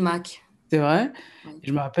 Nairobi Mac. C'est vrai. Oui. Et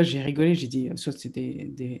je me rappelle, j'ai rigolé, j'ai dit, soit c'est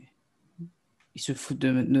ils se foutent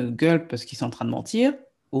de notre gueule parce qu'ils sont en train de mentir,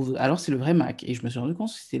 ou alors c'est le vrai Mac. Et je me suis rendu compte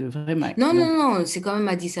que c'était le vrai Mac. Non, Donc, non, non, c'est quand même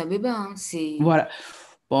Addis Abeba, hein. voilà.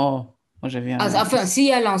 Bon, moi j'avais un. Enfin, s'il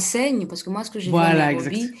y a l'enseigne, parce que moi, ce que j'ai vu à Voilà,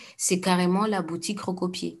 exact. Nairobi, c'est carrément la boutique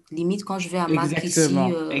recopiée. Limite, quand je vais à Mac ici, Exactement,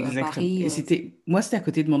 à exactement. Paris. Et moi, c'était à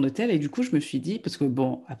côté de mon hôtel, et du coup, je me suis dit, parce que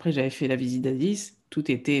bon, après, j'avais fait la visite d'Addis,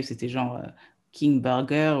 c'était genre King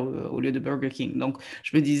Burger au lieu de Burger King. Donc,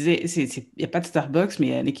 je me disais, il n'y a pas de Starbucks, mais il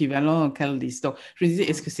y a un équivalent Caldi's. Donc, je me disais,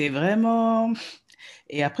 est-ce que c'est vraiment.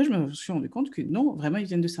 Et après, je me suis rendu compte que non, vraiment, ils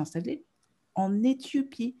viennent de s'installer en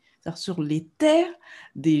Éthiopie, c'est-à-dire sur les terres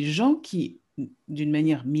des gens qui, d'une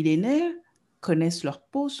manière millénaire, connaissent leur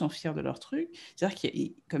peau, sont fiers de leur truc.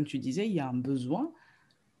 C'est-à-dire comme tu disais, il y a un besoin,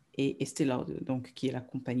 et Estée Lauder, donc, qui est la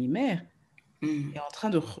compagnie mère, est Hmm, en train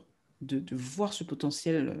de voir ce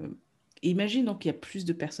potentiel. Et imagine donc qu'il y a plus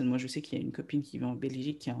de personnes. Moi, je sais qu'il y a une copine qui vit en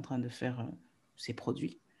Belgique qui est en train de faire ses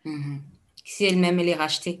produits. mhm. Si elle-même, elle est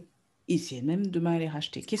rachetée. Et si elle-même demain elle est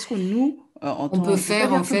rachetée, qu'est-ce que nous, On peut je ne veux pas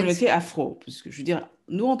faire, en dire fait, communauté afro, parce que je veux dire,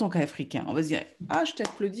 nous en tant qu'Africains, on va se dire, ah, je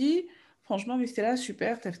t'applaudis, franchement, mais c'était là,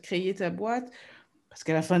 super, tu as créé ta boîte, parce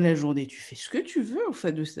qu'à la fin de la journée, tu fais ce que tu veux au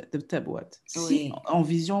fait de ta boîte. Si oui. en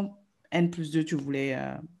vision N+2, tu voulais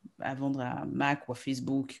à vendre à Mac ou à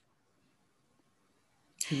Facebook,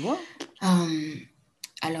 tu vois? Euh,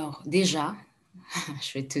 alors, déjà,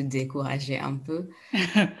 je vais te décourager un peu.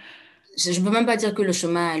 Je ne peux même pas dire que le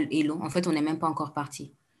chemin est long. En fait, on n'est même pas encore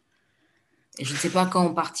parti. Et je ne sais pas quand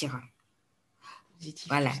on partira. Positif tout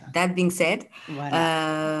Voilà. ça. That being said,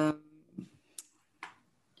 Voilà. euh,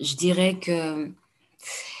 je dirais que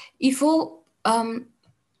Il faut,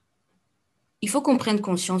 il faut qu'on prenne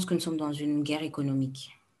conscience que nous sommes dans une guerre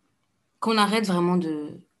économique. Qu'on arrête vraiment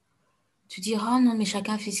de dire, oh non, mais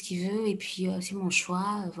chacun fait ce qu'il veut et puis c'est mon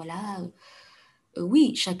choix, voilà.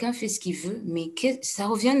 Oui, chacun fait ce qu'il veut, mais ça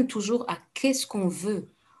revient toujours à qu'est-ce qu'on veut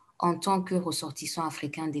en tant que ressortissant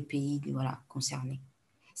africain des pays voilà, concernés.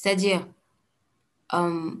 C'est-à-dire,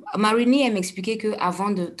 Marini, elle m'expliquait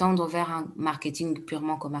qu'avant de tendre vers un marketing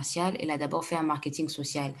purement commercial, elle a d'abord fait un marketing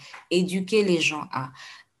social. Éduquer les gens à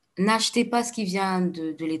n'achetez pas ce qui vient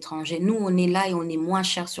de l'étranger. Nous, on est là et on est moins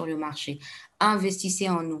cher sur le marché. Investissez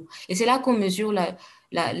en nous. Et c'est là qu'on mesure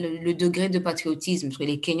le degré de patriotisme. Parce que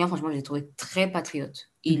les Kenyans, franchement, je les trouvais très patriotes.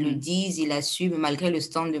 Ils le disent, ils l'assument, malgré le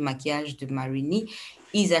stand de maquillage de Marini,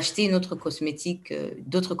 ils achetaient d'autres cosmétiques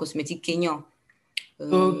kenyans.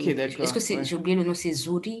 Ok, Est-ce d'accord. que c'est, Ouais. j'ai oublié le nom, c'est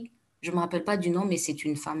Zuri. Je ne me rappelle pas du nom, mais c'est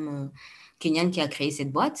une femme kenyane qui a créé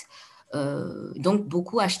cette boîte. Donc,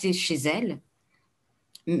 beaucoup achetaient chez elle.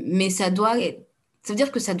 Mais ça veut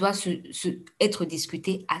dire que ça doit être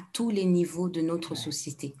discuté à tous les niveaux de notre Ouais.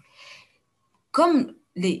 société. Comme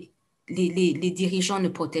les dirigeants ne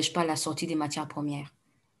protègent pas la sortie des matières premières,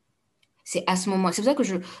 c'est à ce moment, c'est pour ça que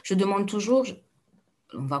je demande toujours,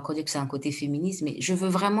 on va encore dire que c'est un côté féministe, mais je veux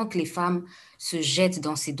vraiment que les femmes se jettent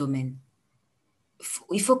dans ces domaines.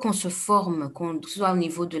 Il faut qu'on se forme, qu'on soit au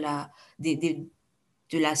niveau de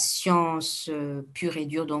la science pure et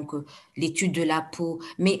dure, donc l'étude de la peau.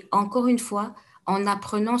 Mais encore une fois, en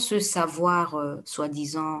apprenant ce savoir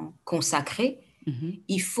soi-disant consacré, Mhm.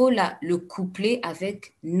 il faut le coupler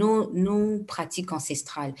avec nos pratiques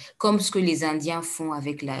ancestrales, comme ce que les Indiens font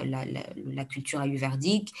avec la culture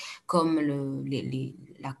ayurvédique, comme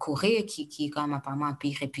la Corée, qui est quand même apparemment un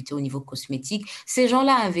pays réputé au niveau cosmétique. Ces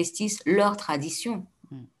gens-là investissent leur tradition.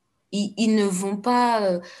 Mm. Ils ne vont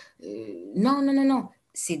pas... non, non, non, non.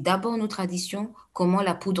 C'est d'abord nos traditions, comment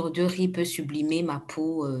la poudre de riz peut sublimer ma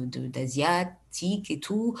peau d'asiatique et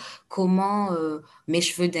tout, comment mes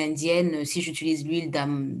cheveux d'indienne, si j'utilise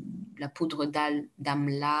la poudre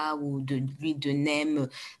d'amla ou de l'huile de nem,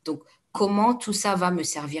 donc comment tout ça va me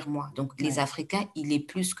servir moi. Donc les Ouais. Africains, il est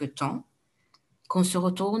plus que temps qu'on se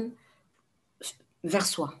retourne vers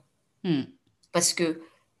soi. Mm. Parce que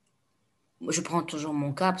je prends toujours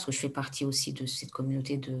mon cas parce que je fais partie aussi de cette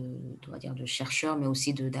communauté on va dire de chercheurs, mais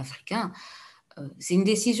aussi d'Africains. C'est une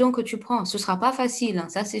décision que tu prends. Ce ne sera pas facile, hein,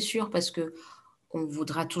 ça c'est sûr, parce que on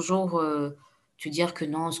voudra toujours te dire que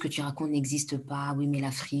non, ce que tu racontes n'existe pas. Oui, mais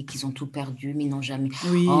l'Afrique, ils ont tout perdu, mais ils n'ont jamais.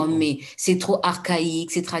 Oui, Oh, bon. mais c'est trop archaïque,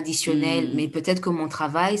 c'est traditionnel. Mais Mm. peut-être que mon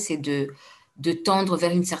travail, c'est de tendre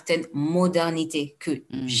vers une certaine modernité que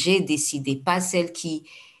Mm. j'ai décidée, pas celle M'a qui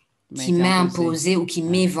été m'est imposé. imposée ou qui Ouais.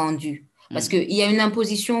 m'est vendue. Parce Mm. qu'il y a une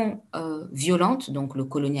imposition violente, donc le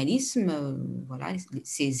colonialisme, voilà,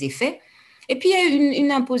 ses effets. Et puis il y a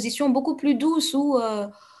une imposition beaucoup plus douce où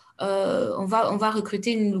on va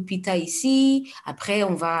recruter une Lupita ici, après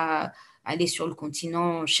on va aller sur le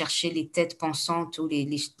continent chercher les têtes pensantes ou les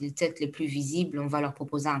têtes les plus visibles, on va leur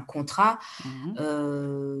proposer un contrat. Mhm.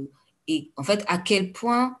 Euh, et en fait, à quel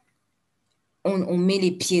point on met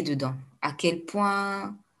les pieds dedans, à quel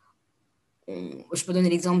point je peux donner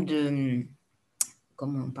l'exemple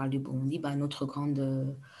comme on parle du Burundi, bah, notre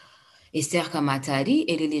grande Esther Kamatari,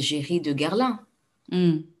 elle est l'égérie de Guerlain.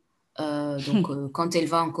 Mm. Donc, quand elle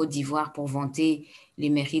va en Côte d'Ivoire pour vanter les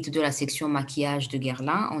mérites de la section maquillage de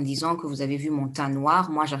Guerlain, en disant que vous avez vu mon teint noir,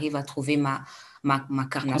 moi j'arrive à trouver ma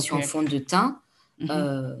carnation en Ok. fond de teint.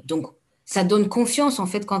 Mhm. Donc, ça donne confiance en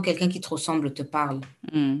fait quand quelqu'un qui te ressemble te parle.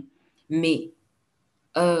 Mm. Mais,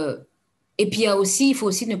 euh, et puis il faut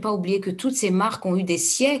aussi ne pas oublier que toutes ces marques ont eu des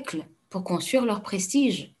siècles pour construire leur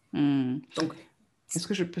prestige. Mm. Donc, Est-ce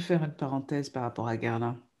que je peux faire une parenthèse par rapport à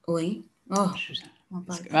Garlin? oui. Oh, Je... on n'en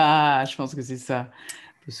parle pas. Je pense que c'est ça.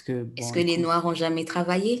 Parce que, Est-ce bon, que les écoute. Noirs ont jamais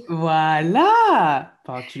travaillé? Voilà!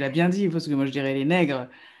 Enfin, tu l'as bien dit, parce que moi je dirais les nègres.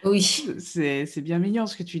 Oui. C'est bien mignon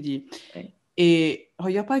ce que tu dis. Ouais. Et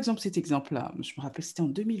regarde par exemple cet exemple-là. Je me rappelle, c'était en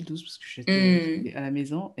 2012 parce que Hmm, j'étais à la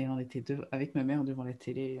maison et on était avec ma mère devant la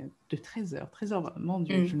télé de 13h. 13h, mon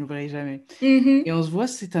Dieu, je hmm, n'oublierai jamais. Et mhm. on se voit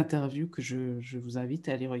cette interview que je vous invite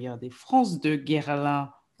à aller regarder. France de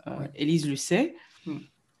Guerlain, Ouais. Élise Lucet. Hmm.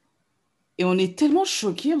 Et on est tellement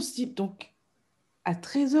choqués, on se dit, donc à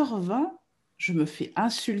 13h20, je me fais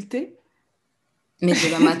insulter. Mais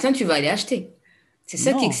demain matin, tu vas aller acheter. C'est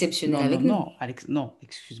ça qui est Non, exceptionnel non, non, avec nous. non, Alex, non,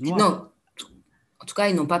 excuse-moi. Non, en tout cas,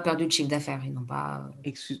 ils n'ont pas perdu de chiffre d'affaires. Ils n'ont pas.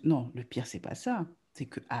 Non, le pire, c'est pas ça. C'est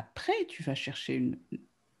que après, tu vas chercher une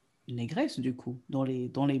négresse, du coup, dans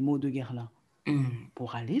les mots de Guerlain, Hmm.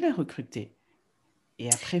 pour aller la recruter. Et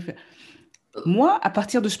après, moi, à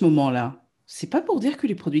partir de ce moment-là, c'est pas pour dire que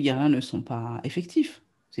les produits Guerlain ne sont pas effectifs.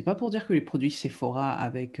 C'est pas pour dire que les produits Sephora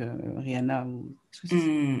avec Rihanna ou... est-ce que c'est ça?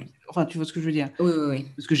 Hmm. Enfin, tu vois ce que je veux dire? Oui, oui, oui.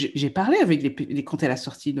 Parce que j'ai parlé avec quand elle a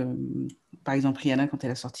sorti, par exemple, Rihanna, quand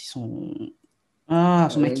elle a sorti son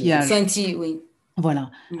maquillage. Fenty, oui.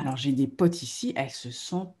 Voilà. Hmm. Alors, j'ai des potes ici, elles se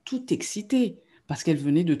sentent toutes excitées parce qu'elles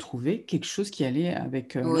venaient de trouver quelque chose qui allait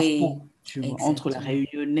avec leur Oui, peau, tu vois, entre la exactement.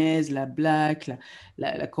 réunionnaise, la black,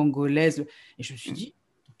 la congolaise. Et je me suis Hmm. dit,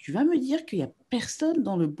 tu vas me dire qu'il n'y a personne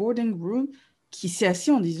dans le boarding room qui s'est assis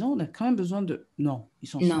en disant, on a quand même besoin de... Non, ils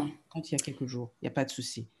s'en Non, sortent quand il y a quelques jours, il n'y a pas de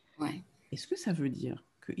souci. ouais. Est-ce que ça veut dire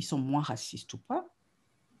qu'ils sont moins racistes ou pas?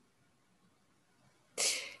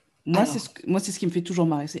 Alors, Moi, c'est ce qui me fait toujours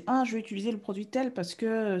marrer. C'est, ah, je vais utiliser le produit tel parce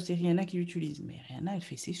que c'est Rihanna qui l'utilise. Mais Rihanna, elle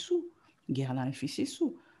fait ses sous. Guerlain, elle fait ses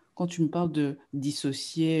sous. Quand tu me parles de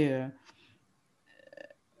dissocier,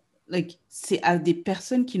 c'est à des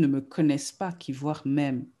personnes qui ne me connaissent pas, qui voire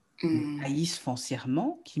même me hmm. haïssent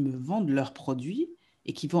foncièrement, qui me vendent leurs produits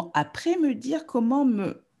et qui vont après me dire comment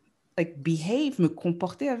behave, me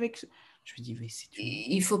comporter avec. Je me dis, mais c'est une.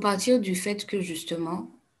 Il faut partir du fait que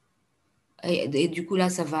justement, et du coup là,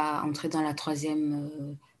 ça va entrer dans la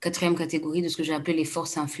quatrième catégorie de ce que j'ai appelé les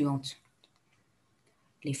forces influentes.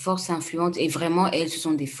 Les forces influentes, et vraiment, elles, ce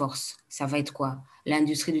sont des forces. Ça va être quoi?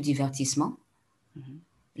 L'industrie du divertissement, Mhm.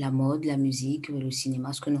 la mode, la musique, le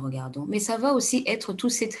cinéma, ce que nous regardons. Mais ça va aussi être tous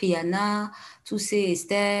ces Triana, tous ces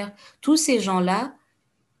Esther, tous ces gens-là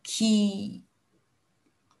qui,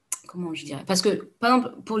 comment je dirais? Parce que, par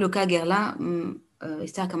exemple, pour le cas Guerlain,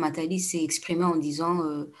 Esther Kamatali s'est exprimée en disant,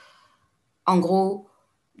 en gros,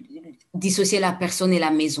 dissocier la personne et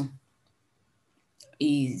la maison.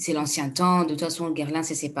 Et c'est l'ancien temps, de toute façon, Guerlain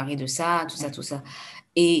s'est séparé de ça, tout ça, Ouais. tout ça.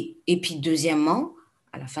 Et puis, deuxièmement,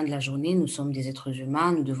 à la fin de la journée, nous sommes des êtres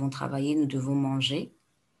humains, nous devons travailler, nous devons manger.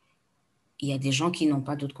 Il y a des gens qui n'ont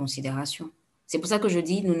pas d'autres considérations. C'est pour ça que je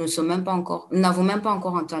dis, nous n'avons même pas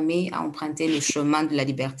encore entamé à emprunter le chemin de la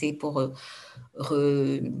liberté pour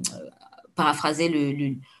paraphraser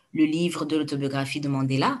le livre de l'autobiographie de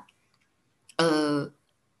Mandela. Euh,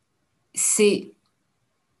 c'est,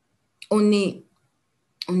 on est,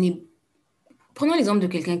 on est, prenons l'exemple de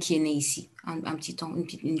quelqu'un qui est né ici, un petit temps,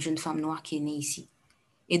 une jeune femme noire qui est née ici,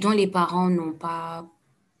 et dont les parents n'ont pas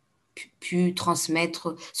pu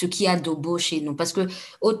transmettre ce qu'il y a de beau chez nous. Parce que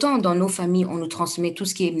autant dans nos familles, on nous transmet tout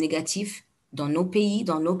ce qui est négatif, dans nos pays,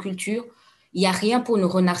 dans nos cultures, il n'y a rien pour nous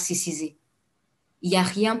renarcissiser. Il n'y a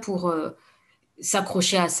rien pour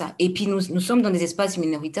s'accrocher à ça. Et puis nous sommes dans des espaces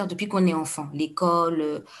minoritaires depuis qu'on est enfant.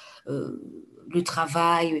 L'école, euh, le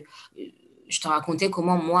travail. Je te racontais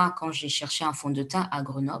comment moi, quand j'ai cherché un fond de teint à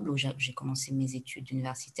Grenoble, où j'ai commencé mes études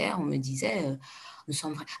universitaires, on me disait, nous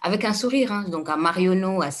sommes avec un sourire, hein, donc à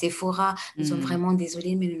Marionneau, à Sephora, nous sommes Mhm. vraiment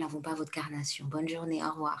désolés, mais nous n'avons pas votre carnation. Bonne journée,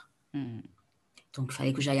 au revoir. Mhm. Donc il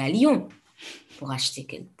fallait que j'aille à Lyon pour acheter.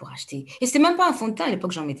 Et c'était même pas un fond de teint à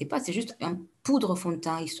l'époque, j'en mettais pas, c'est juste un poudre fond de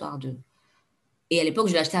teint histoire de. Et à l'époque,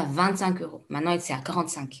 je l'ai acheté à 25 euros. Maintenant, c'est à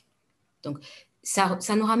 45. Donc ça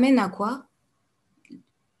nous ramène à quoi?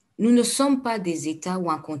 Nous ne sommes pas des États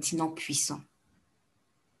ou un continent puissant.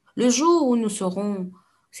 Le jour où nous serons,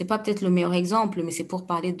 c'est pas peut-être le meilleur exemple, mais c'est pour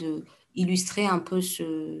parler de, illustrer un peu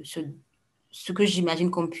ce que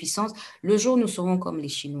j'imagine comme puissance. Le jour où nous serons comme les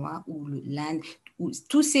Chinois ou l'Inde, ou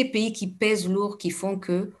tous ces pays qui pèsent lourd, qui font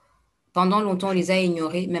que pendant longtemps on les a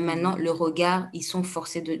ignorés, mais maintenant Mhm. le regard, ils sont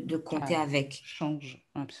forcés de compter Ah, avec. change,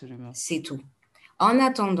 absolument. C'est tout. En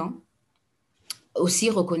attendant, aussi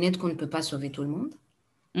reconnaître qu'on ne peut pas sauver tout le monde.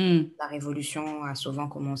 Mhm. La révolution a souvent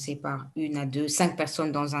commencé par une à deux, cinq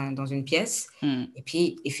personnes dans une pièce. Mhm. Et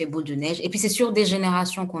puis, effet boule de neige. Et puis, c'est sur des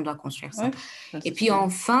générations qu'on doit construire ça. Ouais, ça Et c'est puis, sûr.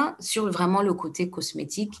 enfin, sur vraiment le côté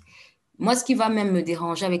cosmétique, moi, ce qui va même me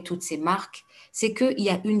déranger avec toutes ces marques, c'est qu'il y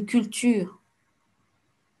a une culture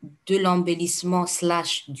de l'embellissement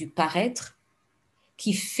slash du paraître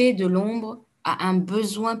qui fait de l'ombre à un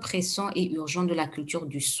besoin pressant et urgent de la culture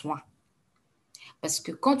du soin. Parce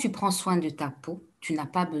que quand tu prends soin de ta peau, tu n'as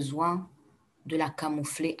pas besoin de la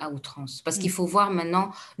camoufler à outrance. Parce qu'il Mhm. faut voir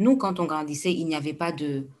maintenant, nous, quand on grandissait, il n'y avait pas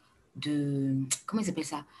comment ils appellent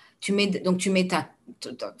ça? Donc, tu mets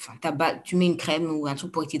enfin, tu mets une crème ou un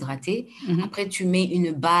truc pour t'hydrater. Mhm. Après, tu mets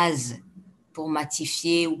une base pour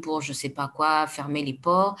matifier ou pour je sais pas quoi, fermer les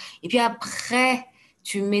pores. Et puis après,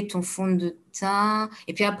 tu mets ton fond de teint.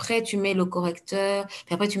 Et puis après, tu mets le correcteur.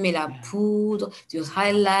 Puis après, tu mets la Yeah. poudre, du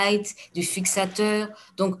highlight, du fixateur.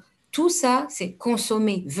 Donc, tout ça, c'est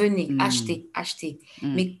consommer. Venez, Mhm. acheter, acheter.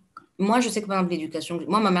 Mhm. Mais moi, je sais que par exemple, l'éducation,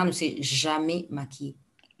 moi, ma mère ne s'est jamais maquillée.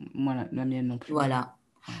 Moi, la mienne non plus. Voilà.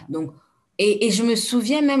 Voilà. Donc, et je me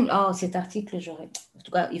souviens même, oh, cet article, en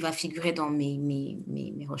tout cas, il va figurer dans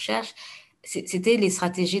mes recherches. c'était les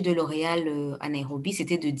stratégies de L'Oréal à Nairobi,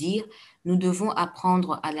 c'était de dire, nous devons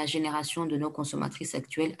apprendre à la génération de nos consommatrices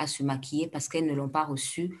actuelles à se maquiller parce qu'elles ne l'ont pas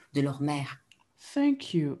reçu de leur mère.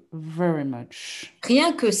 Thank you very much.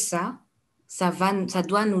 Rien que ça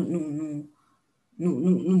doit nous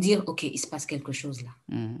dire, OK, il se passe quelque chose là.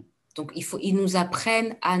 Mhm. Donc, ils nous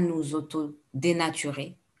apprennent à nous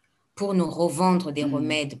auto-dénaturer pour nous revendre des Mhm.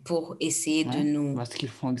 remèdes, pour essayer de Ouais, nous, bah, ce qu'ils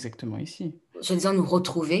font exactement ici. soi-disant, nous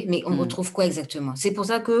retrouver. Mais on Mhm. retrouve quoi exactement? C'est pour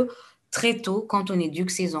ça que très tôt, quand on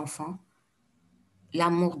éduque ses enfants,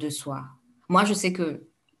 l'amour de soi. Moi, je sais que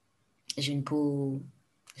j'ai une peau,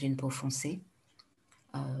 j'ai une peau foncée,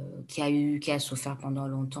 qui a souffert pendant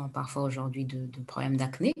longtemps, parfois aujourd'hui, de problèmes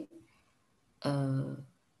d'acné. Euh,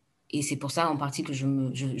 Et c'est pour ça, en partie, que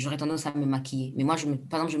j'aurais tendance à me maquiller. Mais moi,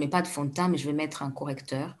 par exemple, je ne mets pas de fond de teint, mais je vais mettre un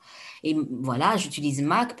correcteur. Et voilà, j'utilise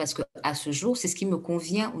MAC parce qu'à ce jour, c'est ce qui me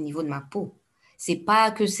convient au niveau de ma peau. C'est pas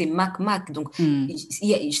que c'est MAC. Donc, Mhm.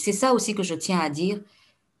 c'est ça aussi que je tiens à dire.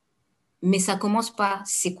 Mais ça commence par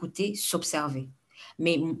s'écouter, s'observer.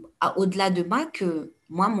 Mais au-delà de MAC,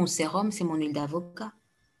 moi, mon sérum, c'est mon huile d'avocat.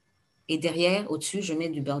 Et derrière, au-dessus, je mets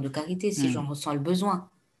du beurre de karité si j'en Mhm. ressens le besoin.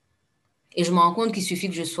 Et je me rends compte qu'il suffit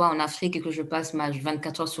que je sois en Afrique et que je passe ma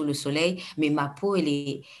 24 heures sous le soleil, mais ma peau, elle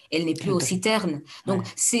n'est plus Elle aussi brille. terne. Donc, Ouais.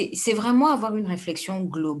 c'est vraiment avoir une réflexion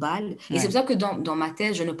globale. Et c'est Ouais. pour ça que dans ma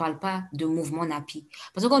thèse, je ne parle pas de mouvement nappy.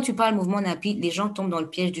 Parce que quand tu parles mouvement nappy, les gens tombent dans le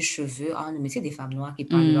piège du cheveu. Ah, mais c'est des femmes noires qui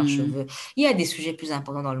parlent de leurs Mhm. cheveux. Il y a des sujets plus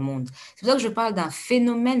importants dans le monde. C'est pour ça que je parle d'un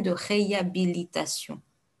phénomène de réhabilitation.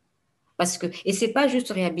 Et c'est pas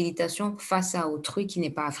juste réhabilitation face à autrui qui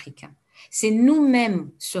n'est pas africain. C'est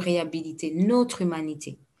nous-mêmes se réhabiliter, notre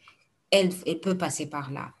humanité. Elle peut passer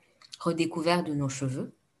par la redécouverte de nos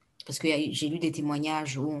cheveux. Parce que j'ai lu des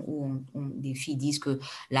témoignages où des filles disent que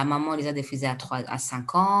la maman les a défrisés à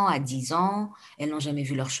 5 ans, à 10 ans, elles n'ont jamais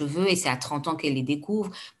vu leurs cheveux et c'est à 30 ans qu'elles les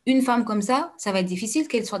découvrent. Une femme comme ça va être difficile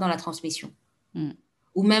qu'elle soit dans la transmission. Mhm.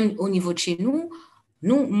 Ou même au niveau de chez nous,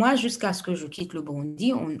 moi, jusqu'à ce que je quitte le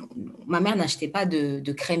Burundi, ma mère n'achetait pas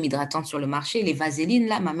de crème hydratante sur le marché. Les vasélines,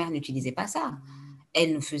 là, ma mère n'utilisait pas ça.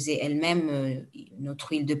 Elle nous faisait elle-même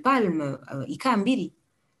notre huile de palme, Ikambiri.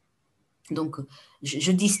 Donc,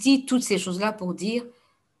 je distille toutes ces choses-là pour dire,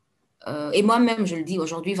 et moi-même, je le dis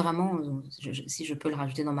aujourd'hui vraiment, si je peux le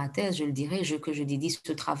rajouter dans ma thèse, je le dirais, que je dédie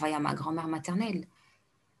ce travail à ma grand-mère maternelle,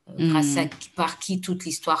 Mhm. par qui toute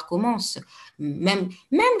l'histoire commence. Même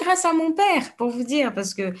grâce à mon père, pour vous dire,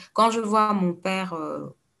 parce que quand je vois mon père,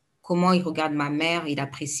 comment il regarde ma mère, il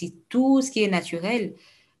apprécie tout ce qui est naturel,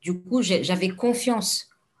 du coup, j'avais confiance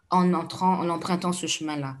en empruntant ce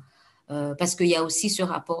chemin-là. Parce qu'il y a aussi ce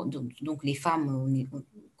rapport, donc les femmes,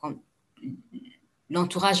 quand-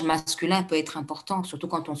 l'entourage masculin peut être important, surtout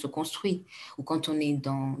quand on se construit ou quand on est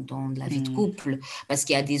dans la vie de Mhm. couple. Parce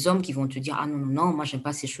qu'il y a des hommes qui vont te dire, ah non, non, non, moi, j'aime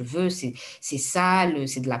pas ses cheveux, c'est sale,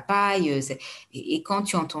 c'est de la paille. Et quand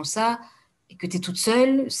tu entends ça et que tu es toute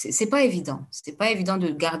seule, c'est pas évident. C'est pas évident de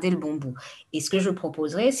garder le bon bout. Et ce que je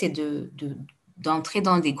proposerais, c'est d'entrer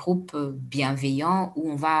dans des groupes bienveillants où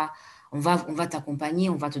on va t'accompagner,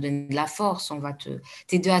 on va te donner de la force, on va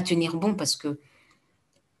t'aider à tenir bon parce que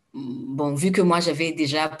bon, vu que moi j'avais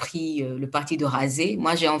déjà pris le parti de raser,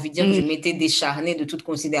 moi j'ai envie de dire que je Mhm. m'étais décharnée de toute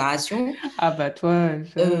considération. Ah bah toi,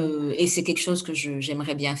 ça. Et c'est quelque chose que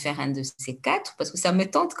j'aimerais bien faire un de ces quatre, parce que ça me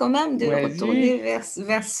tente quand même de Vas-y. retourner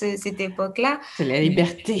vers cette époque-là. C'est la Mais,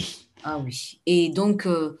 liberté. ah oui. Et donc,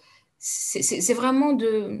 c'est vraiment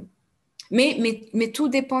de... Mais tout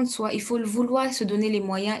dépend de soi. Il faut le vouloir, se donner les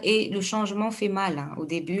moyens. Et le changement fait mal, hein. Au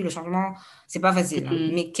début, le changement, c'est pas facile, hein.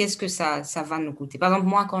 Mhm. Mais qu'est-ce que ça va nous coûter? Par exemple,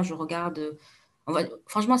 moi, quand je regarde,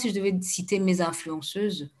 franchement, si je devais citer mes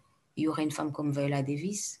influenceuses, il y aurait une femme comme Viola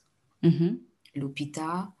Davis, Mhm.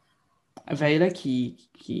 Lupita. Viola qui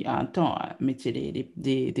a un temps mettait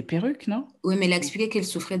des perruques, non? Oui, mais elle a expliqué qu'elle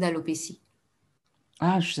souffrait d'alopécie.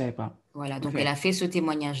 Ah, je savais pas. Voilà, Ok. donc elle a fait ce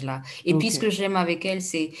témoignage-là. Et puis, Ok. ce que j'aime avec elle,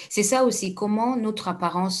 c'est ça aussi, comment notre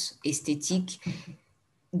apparence esthétique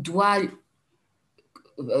doit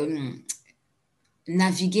euh,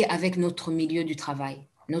 naviguer avec notre milieu du travail,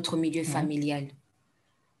 notre milieu Ouais. familial.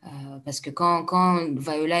 Parce que quand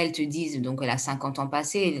Viola, elle te dit, donc elle a 50 ans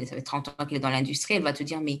passés, ça fait 30 ans qu'elle est dans l'industrie, elle va te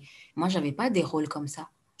dire, mais moi, j'avais pas des rôles comme ça.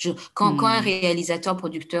 Quand un Hmm. réalisateur,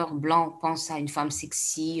 producteur blanc pense à une femme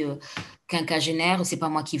sexy, quinquagénaire, c'est pas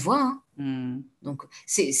moi qui vois, hein. Hmm. Donc,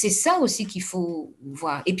 c'est ça aussi qu'il faut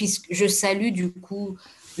voir. Et puis, je salue du coup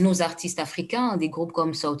nos artistes africains, des groupes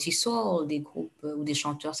comme Sauti Sol, des groupes ou des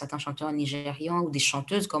chanteurs, certains chanteurs nigérians, ou des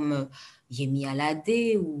chanteuses comme Yemi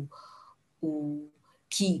Alade, ou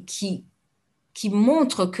qui, qui, qui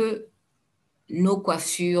montrent que nos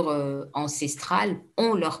coiffures ancestrales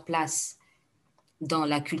ont leur place. dans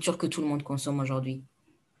la culture que tout le monde consomme aujourd'hui.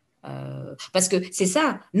 Parce que c'est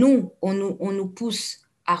ça, nous, on nous pousse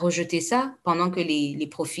à rejeter ça pendant que les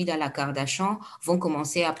profils à la Kardashian vont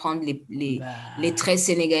commencer à prendre les Bah, traits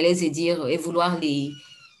sénégalaises et dire et vouloir les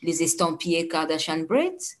estampiller Kardashian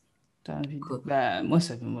braids. t'as envie de... Que- Bah, moi,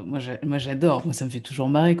 moi, j'adore. Moi, ça me fait toujours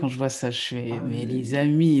marrer quand je vois ça. Je fais, mais les euh,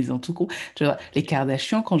 amis, ils ont tout compris. Tu vois, les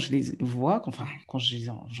Kardashians, quand je les vois, enfin, quand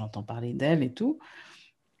j'entends parler d'elles et tout,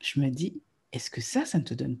 je me dis, est-ce que ça ne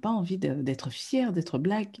te donne pas envie d'être fière, d'être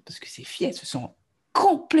black? Parce que ces filles, elles se sont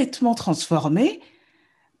complètement transformées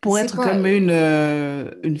pour c'est être quoi comme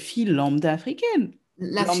une fille lambda africaine.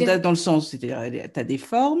 la Lambda fierté? dans le sens, c'est-à-dire, tu as des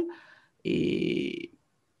formes et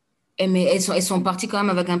Mais elles sont parties quand même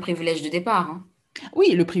avec un privilège de départ. Hein.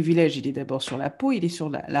 oui, le privilège, il est d'abord sur la peau, il est sur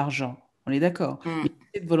l'argent. On est d'accord. Mais Mm.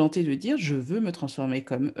 cette volonté de dire, je veux me transformer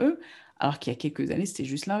comme eux, alors qu'il y a quelques années, c'était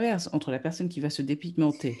juste l'inverse. Entre la personne qui va se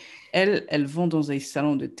dépigmenter, elles vont dans des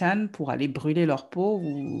salons de tan pour aller brûler leur peau.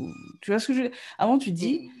 Ou... Tu vois ce que je veux dire? Avant, tu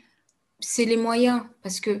dis, C'est les moyens,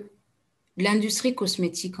 parce que l'industrie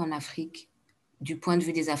cosmétique en Afrique, du point de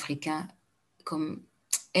vue des Africains, comme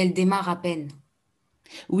elle démarre à peine.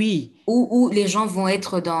 oui, Où les gens vont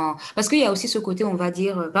être dans... Parce qu'il y a aussi ce côté, on va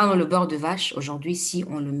dire, par exemple, le beurre de vache, aujourd'hui, si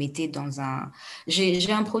on le mettait dans un...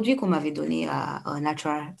 J'ai un produit qu'on m'avait donné à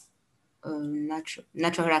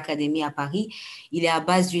Natural Academy à Paris. Il est à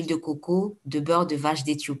base d'huile de coco, de beurre de vache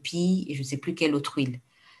d'Éthiopie et je ne sais plus quelle autre huile.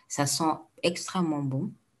 Ça sent extrêmement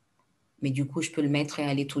bon, mais du coup, je peux le mettre et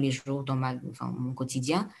aller tous les jours dans enfin, mon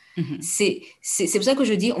quotidien. mhm, C'est pour ça que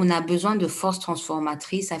je dis, on a besoin de forces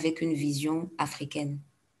transformatrices avec une vision africaine.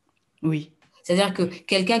 oui, C'est-à-dire que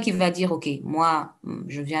quelqu'un qui va dire, OK, moi,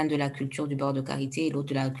 je viens de la culture du beurre de karité et l'autre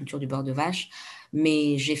de la culture du beurre de vache,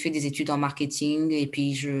 mais j'ai fait des études en marketing et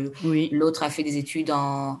puis oui, l'autre a fait des études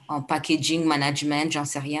en packaging management, j'en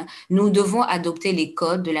sais rien. Nous devons adopter les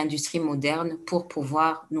codes de l'industrie moderne pour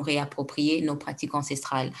pouvoir nous réapproprier nos pratiques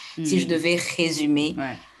ancestrales. Si je mhm, devais résumer,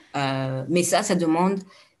 ouais, mais ça demande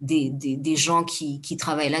des gens qui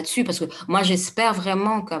travaillent là-dessus parce que moi, j'espère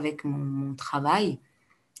vraiment qu'avec mon travail,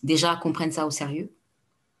 déjà qu'on prenne ça au sérieux.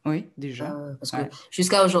 oui, déjà, Parce que ouais.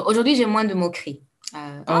 jusqu'à aujourd'hui, j'ai moins de moqueries.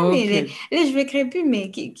 Mais Ok. les cheveux crépus, mais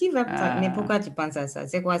qui va... Mais Ah, pourquoi tu penses à ça?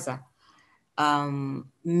 C'est quoi ça?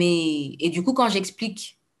 Et du coup, quand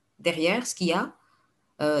j'explique derrière ce qu'il y a,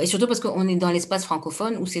 et surtout parce qu'on est dans l'espace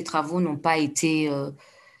francophone où ces travaux n'ont pas été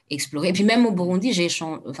explorés. Et puis même au Burundi,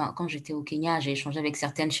 enfin, quand j'étais au Kenya, j'ai échangé avec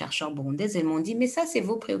certaines chercheurs burundaises. Elles m'ont dit, mais ça, c'est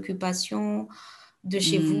vos préoccupations de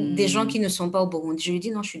chez vous, des gens qui hmm, ne sont pas au Burundi. Je lui ai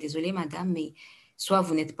dit, non, je suis désolée, madame, mais soit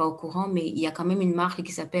vous n'êtes pas au courant, mais il y a quand même une marque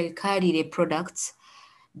qui s'appelle Karire Products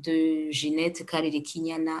de Ginette Karire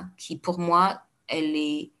Kinyana, qui pour moi, elle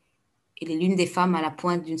est l'une des femmes à la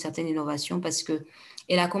pointe d'une certaine innovation parce que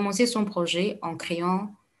elle a commencé son projet en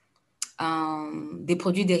créant des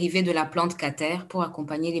produits dérivés de la plante Cater pour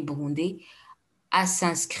accompagner les Burundais à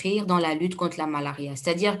s'inscrire dans la lutte contre la malaria.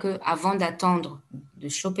 C'est-à-dire qu'avant d'attendre de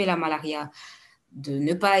choper la malaria, de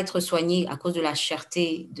ne pas être soigné à cause de la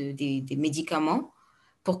cherté des médicaments,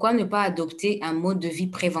 pourquoi ne pas adopter un mode de vie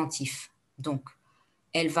préventif? Donc,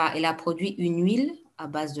 elle a produit une huile à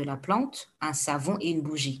base de la plante, un savon et une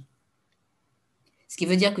bougie. Ce qui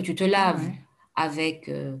veut dire que tu te ah laves ouais.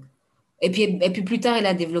 avec... et puis plus tard, elle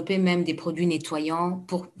a développé même des produits nettoyants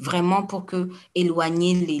pour vraiment pour que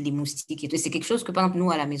éloigner les moustiques. Et c'est quelque chose que, par exemple,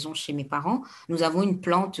 nous, à la maison, chez mes parents, nous avons une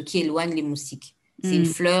plante qui éloigne les moustiques. C'est une Hmm,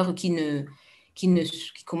 fleur qui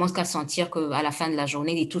commence qu'à sentir qu'à la fin de la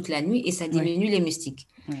journée et toute la nuit, et ça ouais, diminue les moustiques.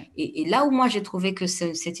 ouais. Et là où moi, j'ai trouvé que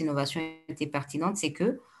cette innovation était pertinente, c'est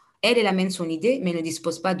que elle amène son idée, mais elle ne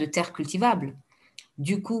dispose pas de terre cultivable.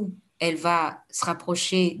 Du coup, elle va se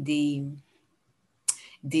rapprocher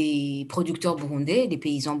des producteurs burundais, des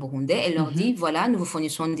paysans burundais. Elle leur dit, Mhm. voilà, nous vous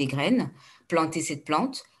fournissons des graines, plantez cette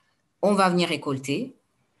plante, on va venir récolter,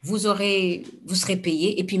 vous serez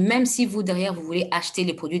payé, et puis même si vous, derrière, vous voulez acheter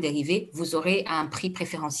les produits dérivés, vous aurez un prix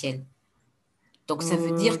préférentiel. Donc, ça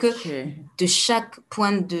veut dire que Ok. de chaque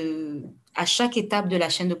à chaque étape de la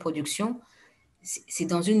chaîne de production, c'est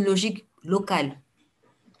dans une logique locale.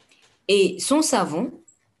 Et son savon,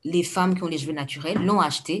 les femmes qui ont les cheveux naturels l'ont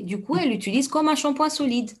acheté. Du coup, elles l'utilisent comme un shampoing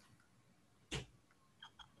solide.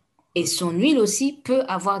 Et son huile aussi peut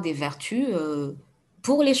avoir des vertus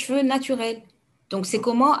pour les cheveux naturels. Donc, c'est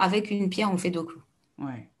comment, avec une pierre, on fait deux coups.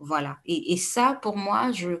 Ouais. Voilà. Et ça, pour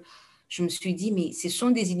moi, je me suis dit, mais ce sont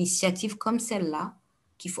des initiatives comme celle-là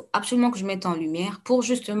qu'il faut absolument que je mette en lumière pour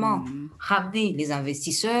justement Mhm. ramener les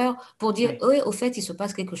investisseurs, pour dire, Ouais. oui, au fait, il se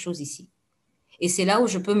passe quelque chose ici. Et c'est là où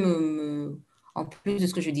je peux en plus de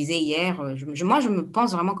ce que je disais hier, moi, je me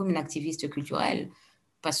pense vraiment comme une activiste culturelle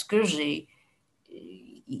parce que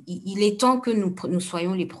il est temps que nous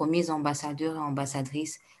soyons les premiers ambassadeurs et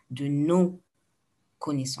ambassadrices de nos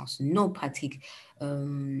connaissances, nos pratiques.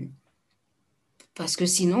 Euh, Parce que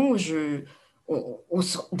sinon,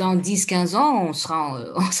 dans 10 15 ans, on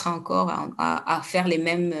sera encore à faire les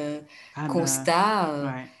mêmes Ah bah, constats.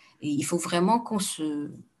 ouais, Et il faut vraiment qu'on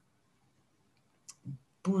se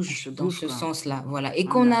on se bouge dans bouge, ce quoi. sens-là, voilà, et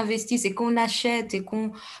qu'on Voilà. investisse et qu'on achète et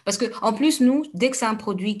qu'on... Parce que en plus, nous, dès que c'est un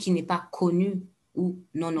produit qui n'est pas connu ou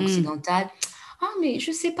non Mm. occidental, ah, mais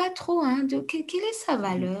je sais pas trop, hein, quelle est sa Mhm.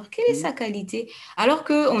 valeur, quelle est Mhm. sa qualité, alors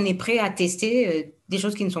qu'on est prêt à tester des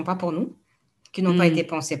choses qui ne sont pas pour nous, qui n'ont pas été Mm.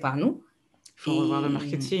 pensées par nous. Il faut revoir le Et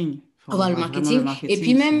marketing. Il faut on va le revoir vraiment le marketing. Et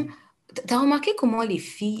puis marketing. même, tu as remarqué comment les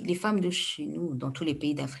filles, les femmes de chez nous, dans tous les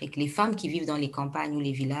pays d'Afrique, les femmes qui vivent dans les campagnes ou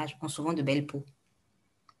les villages ont souvent de belles peaux,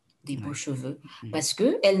 des beaux Ouais. cheveux, Mhm. parce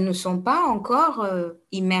qu'elles ne sont pas encore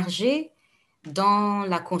immergées dans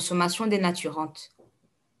la consommation dénaturante.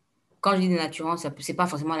 Quand je dis dénaturante, ce n'est pas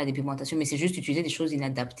forcément la dépigmentation, mais c'est juste utiliser des choses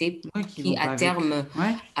inadaptées Ouais, qui qui, vont à pas avec. terme,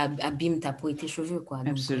 Ouais. abîment ta peau et tes cheveux, quoi. Donc,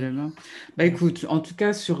 Absolument. Bah voilà. écoute, en tout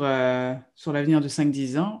cas, sur l'avenir de 5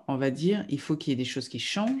 10 ans, on va dire, il faut qu'il y ait des choses qui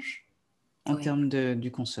changent en Oui. termes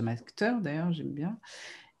du consommateur, d'ailleurs, j'aime bien.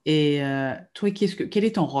 Et toi, quel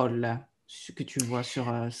est ton rôle là, ce que tu vois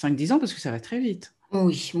sur 5 10 ans, parce que ça va très vite.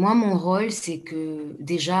 Oui, moi, mon rôle, c'est que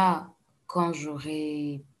déjà, quand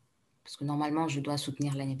j'aurai, parce que normalement, je dois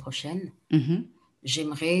soutenir l'année prochaine, Mhm.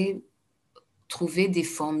 j'aimerais trouver des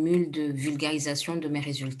formules de vulgarisation de mes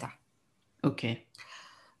résultats, Ok.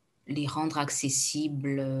 les rendre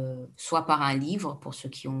accessibles, soit par un livre pour ceux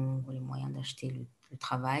qui ont les moyens d'acheter le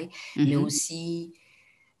travail, mais Mhm. aussi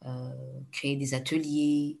euh, créer des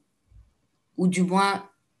ateliers, ou du moins,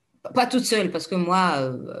 pas toute seule, parce que moi,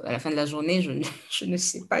 à la fin de la journée, je ne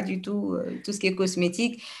sais pas du tout tout ce qui est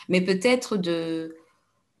cosmétique, mais peut-être de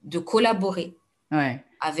collaborer Ouais.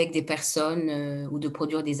 avec des personnes ou de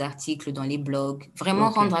produire des articles dans les blogs. Vraiment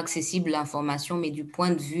Ok. rendre accessible l'information, mais du point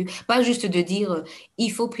de vue, pas juste de dire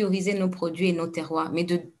il faut prioriser nos produits et nos terroirs, mais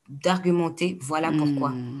d'argumenter, voilà pourquoi.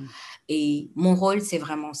 Hmm. Et mon rôle, c'est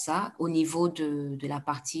vraiment ça au niveau de la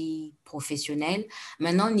partie professionnelle.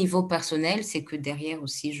 Maintenant, au niveau personnel, c'est que derrière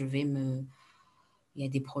aussi, il y a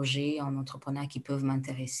des projets en entrepreneur qui peuvent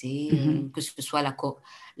m'intéresser, Mhm. que ce soit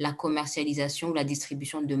la commercialisation ou la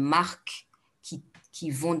distribution de marques qui, qui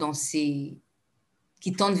vont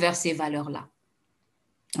qui tendent vers ces valeurs-là.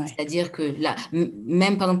 Ouais. C'est-à-dire que là,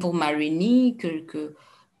 même par exemple pour Marini,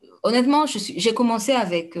 honnêtement, j'ai commencé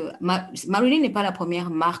avec. Marilyn n'est pas la première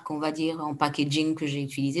marque, on va dire, en packaging que j'ai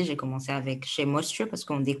utilisée. J'ai commencé avec Shea Moisture parce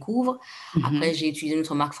qu'on découvre. Après, Mhm. j'ai utilisé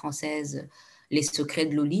notre marque française, Les Secrets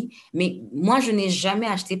de Loli. Mais moi, je n'ai jamais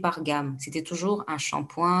acheté par gamme. C'était toujours un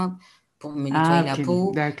shampoing pour me nettoyer Ah, la ok.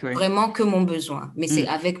 peau, D'accord. Ouais. vraiment que mon besoin. Mais c'est Hmm.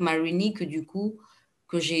 avec Marini que du coup,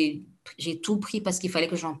 que j'ai tout pris parce qu'il fallait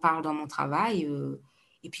que j'en parle dans mon travail.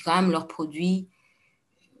 Et puis quand même, leurs produits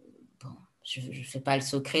bon, je ne fais pas le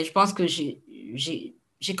secret. Je pense que j'ai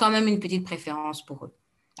quand même une petite préférence pour eux.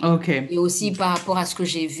 Ok. Et aussi par rapport à ce que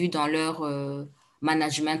j'ai vu dans leur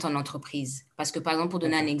management en entreprise. Parce que, par exemple, pour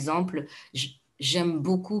donner un D'accord. exemple, j'aime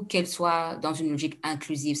beaucoup qu'elle soit dans une logique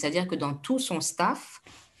inclusive. C'est-à-dire que dans tout son staff,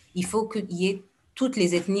 il faut qu'il y ait toutes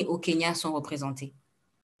les ethnies au Kenya sont représentées.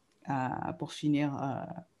 Pour finir,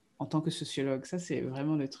 en tant que sociologue, ça c'est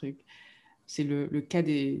vraiment le truc. C'est le cas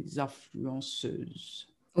des influenceuses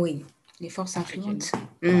Oui, les forces africaines. influentes.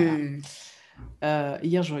 Voilà. Hmm.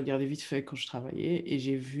 Hier, je regardais vite fait quand je travaillais et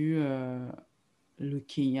j'ai vu le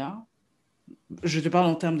Kenya. Je te parle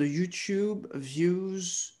en termes de YouTube, views,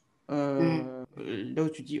 Hmm. là où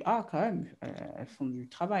tu dis, ah, quand même, elles font du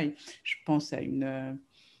travail. Je pense à une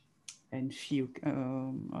fille oh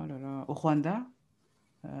là là, au Rwanda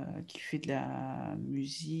qui fait de la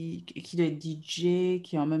musique et qui doit être DJ,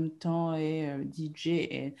 qui en même temps est DJ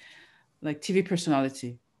et like TV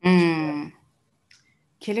personality. Hmm.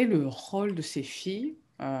 Quel est le rôle de ces filles?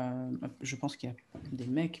 Je pense qu'il y a des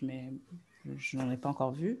mecs, mais je n'en ai pas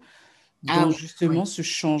encore vu, Ah dans oui, justement oui. ce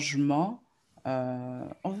changement, on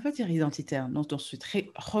ne veut pas dire identitaire, non, dans cette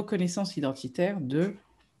reconnaissance identitaire de...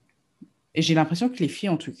 Et j'ai l'impression que les filles,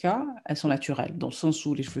 en tout cas, elles sont naturelles, dans le sens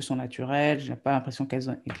où les cheveux sont naturels, je n'ai pas l'impression qu'elles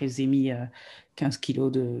aient mis 15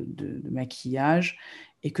 kilos de maquillage,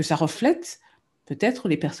 et que ça reflète peut-être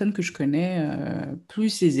les personnes que je connais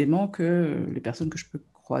plus aisément que les personnes que je peux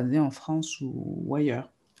croiser en France ou ailleurs.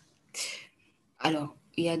 Alors,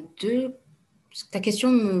 il y a deux. Ta question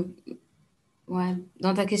me, ouais,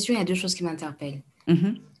 dans ta question, il y a deux choses qui m'interpellent.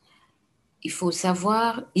 Mhm. Il faut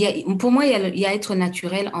savoir, pour moi, il y a être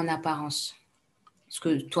naturel en apparence. Ce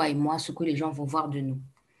que toi et moi, ce que les gens vont voir de nous.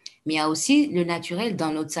 Mais il y a aussi le naturel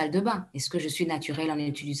dans notre salle de bain. Est-ce que je suis naturelle en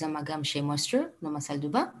utilisant ma gamme Shea Moisture dans ma salle de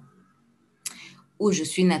bain ou je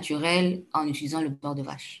suis naturelle en utilisant le beurre de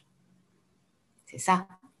vache? C'est ça.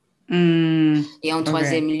 Et en Ok.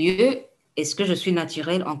 troisième lieu, est-ce que je suis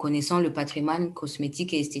naturelle en connaissant le patrimoine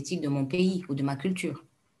cosmétique et esthétique de mon pays ou de ma culture?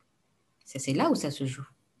 C'est là où ça se joue.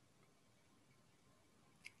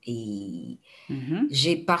 Et Mhm.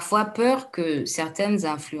 j'ai parfois peur que certaines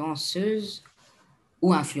influenceuses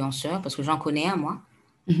ou influenceurs, parce que j'en connais un, moi,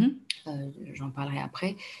 Mhm. j'en parlerai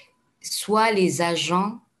après, soient les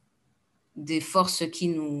agents des forces qui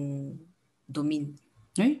nous dominent,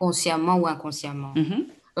 Oui. consciemment ou inconsciemment. Mhm.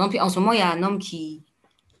 Par exemple, en ce moment, il y a un homme qui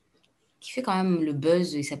fait quand même le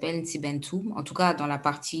buzz, il s'appelle Nti Bentoum. En tout cas, dans la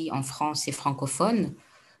partie en France, c'est francophone.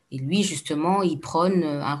 Et lui, justement, il prône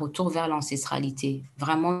un retour vers l'ancestralité,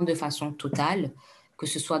 vraiment de façon totale, que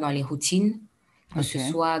ce soit dans les routines, que Ok. ce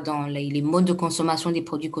soit dans les modes de consommation des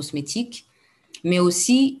produits cosmétiques, mais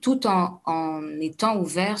aussi tout en étant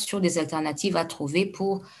ouvert sur des alternatives à trouver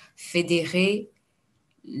pour fédérer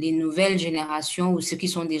les nouvelles générations ou ceux qui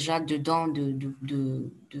sont déjà dedans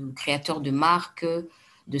de créateurs de marques,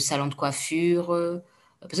 de salons de coiffure.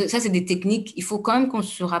 Parce que ça, c'est des techniques. Il faut quand même qu'on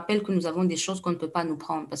se rappelle que nous avons des choses qu'on ne peut pas nous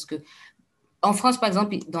prendre. Parce que en France, par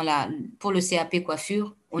exemple, pour le CAP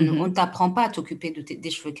coiffure, on ne Mhm. t'apprend pas à t'occuper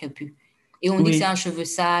des cheveux crépus. Et on dit que c'est Oui. un cheveu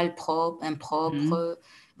sale, propre, impropre, Mhm.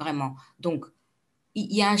 vraiment. Donc,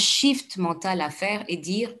 il y a un shift mental à faire et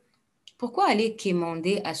dire pourquoi aller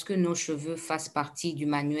quémander à ce que nos cheveux fassent partie du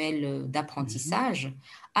manuel Mhm. d'apprentissage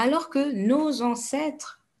alors que nos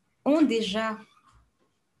ancêtres ont déjà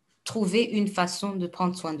trouvé une façon de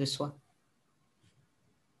prendre soin de soi?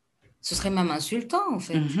 Ce serait même insultant, en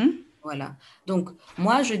fait. Mhm. Voilà. Donc,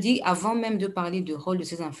 moi, je dis, avant même de parler du rôle de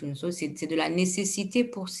ces influenceurs, c'est de la nécessité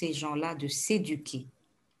pour ces gens-là de s'éduquer,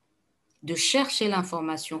 de chercher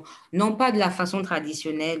l'information, non pas de la façon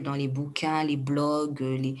traditionnelle dans les bouquins, les blogs,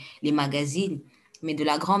 les magazines, mais de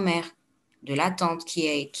la grand-mère, de la tante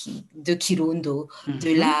de Kirundo, de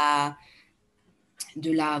Mhm.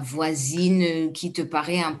 la voisine qui te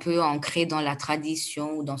paraît un peu ancrée dans la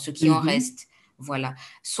tradition ou dans ce qui en Mhm. reste. Voilà.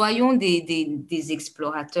 Soyons des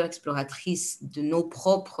explorateurs, exploratrices de nos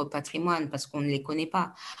propres patrimoines parce qu'on ne les connaît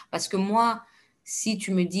pas. Parce que moi, si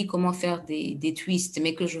tu me dis comment faire des twists,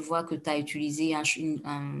 mais que je vois que tu as utilisé un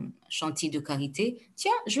chantilly de karité,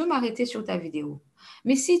 tiens, je vais m'arrêter sur ta vidéo.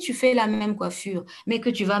 Mais si tu fais la même coiffure, mais que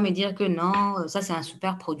tu vas me dire que non, ça c'est un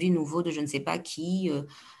super produit nouveau de je ne sais pas qui,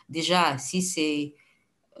 déjà, si c'est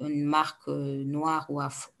une marque noire ou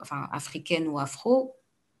enfin, africaine ou afro,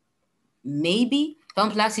 maybe. Par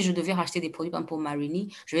exemple, là, si je devais racheter des produits, par exemple, pour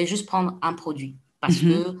Marini, je vais juste prendre un produit parce Mhm.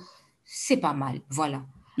 que c'est pas mal, voilà.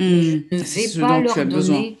 Mais je ne C'est vais ce pas dont tu leur as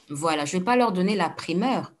besoin. donner, voilà, je vais pas leur donner la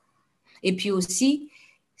primeur. Et puis aussi,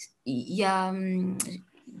 il y a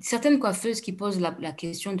certaines coiffeuses qui posent la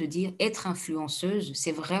question de dire être influenceuse,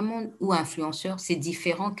 c'est vraiment, ou influenceur, c'est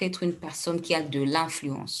différent qu'être une personne qui a de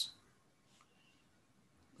l'influence.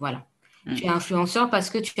 Voilà. Tu es Mhm. influenceur parce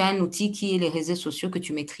que tu as un outil qui est les réseaux sociaux que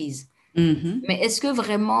tu maîtrises. Mhm. Mais est-ce que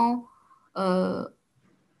vraiment euh,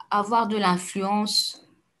 avoir de l'influence,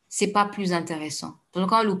 c'est pas plus intéressant? Donc,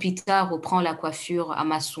 quand Lupita reprend la coiffure à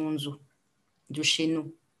Masunzu de chez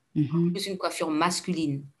nous, Mhm. plus une coiffure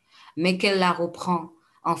masculine, mais qu'elle la reprend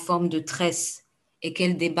en forme de tresse et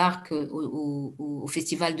qu'elle débarque au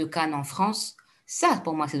Festival de Cannes en France, ça,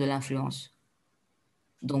 pour moi, c'est de l'influence.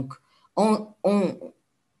 Donc, on, on,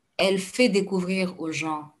 elle fait découvrir aux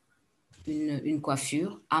gens une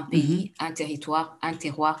coiffure, un Mhm. pays, un territoire, un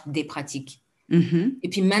terroir, des pratiques. Mhm. Et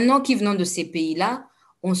puis maintenant qu'ils venons de ces pays-là,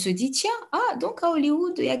 on se dit, tiens, ah, donc à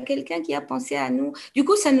Hollywood, il y a quelqu'un qui a pensé à nous. Du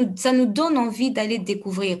coup, ça nous donne envie d'aller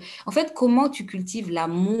découvrir. En fait, comment tu cultives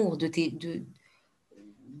l'amour des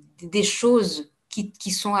choses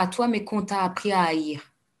qui sont à toi, mais qu'on t'a appris à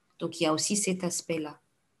haïr. Donc, il y a aussi cet aspect-là.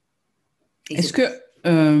 Et c'est Est-ce pour que, ça.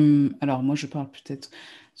 alors moi je parle peut-être,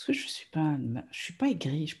 parce que je suis pas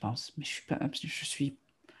aigrie, je pense, mais je suis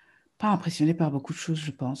pas impressionnée par beaucoup de choses,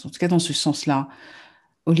 je pense. En tout cas, dans ce sens-là,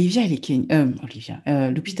 Olivia, elle est Lupita,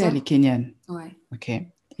 elle est Putain, kenyane. ouais. Ok.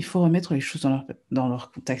 Il faut remettre les choses dans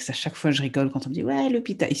leur contexte. À chaque fois, je rigole quand on me dit, ouais,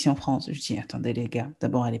 Lupita, ici en France. Je dis, attendez les gars,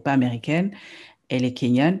 d'abord, elle n'est pas américaine, elle est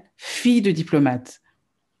kenyane, fille de diplomate.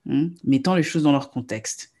 Mettons les choses dans leur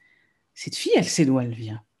contexte. Cette fille, elle sait d'où elle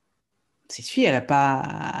vient. Cette fille, elle a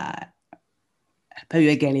pas eu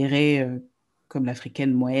à galérer comme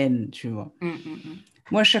l'africaine moyenne, tu vois. Mm.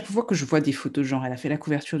 Moi, à chaque fois que je vois des photos, genre, elle a fait la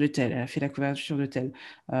couverture de tel, elle a fait la couverture de tel,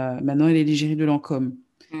 maintenant elle est l'égérie de Lancôme.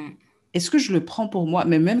 Mm. Est-ce que je le prends pour moi?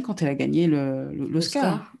 Mais même quand elle a gagné l'Oscar,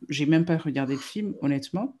 L'Oscar, j'ai même pas regardé le film,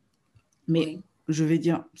 honnêtement, mais oui. je vais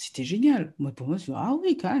dire, c'était génial. Moi, pour moi, je dis, ah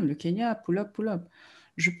oui, quand même, le Kenya, pull up, pull up.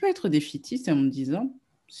 Je peux être défaitiste en me disant,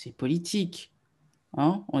 c'est politique.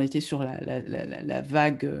 Hein. On était sur la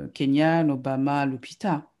vague kenyane, Obama,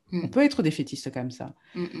 Lupita. On Mm, peut être défaitiste comme ça.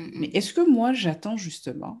 mm, mm, Mais mm. est-ce que moi, j'attends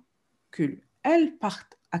justement que elle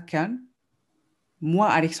parte à Cannes, moi,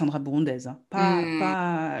 Alexandra Burundez, hein, Mm,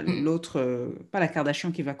 pas mm. l'autre, pas la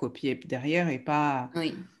Kardashian qui va copier derrière et pas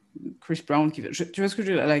Oui. Chris Brown qui va. Tu vois ce que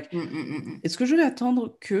je veux dire? Like, Mm, mm, mm, mm. est-ce que je vais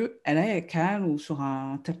attendre qu'elle aille à Cannes ou sur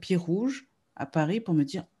un tapis rouge à Paris pour me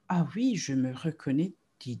dire, ah oui, je me reconnais,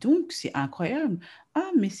 dis donc, c'est incroyable. Ah,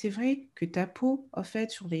 mais c'est vrai que ta peau, en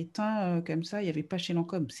fait, sur les teints comme ça, il n'y avait pas chez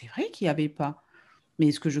Lancôme. C'est vrai qu'il n'y avait pas. Mais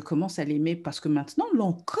est-ce que je commence à l'aimer parce que maintenant,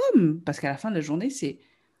 Lancôme, parce qu'à la fin de la journée, c'est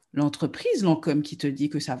l'entreprise Lancôme qui te dit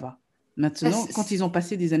que ça va. Ça, Maintenant, quand ils ont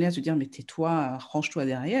passé des années à se dire, mais tais-toi, range-toi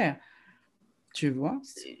derrière, tu vois?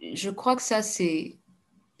 je crois que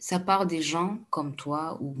ça part des gens comme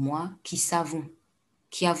toi ou moi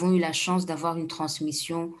qui avons eu la chance d'avoir une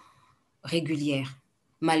transmission régulière,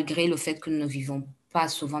 malgré le fait que nous ne vivons pas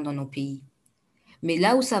souvent dans nos pays. Mais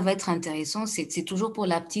là où ça va être intéressant, c'est toujours pour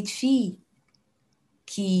la petite fille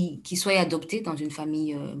qui soit adoptée dans une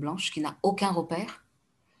famille blanche, qui n'a aucun repère.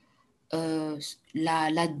 Euh,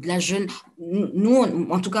 la jeune, nous,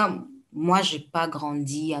 en tout cas, moi, j'ai pas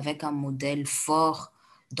grandi avec un modèle fort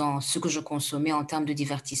dans ce que je consommais en termes de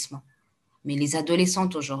divertissement. Mais les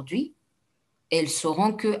adolescentes aujourd'hui, elles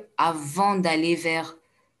sauront que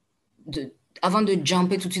de, avant de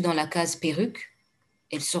jumper tout de suite dans la case perruque,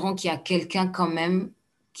 elles sauront qu'il y a quelqu'un quand même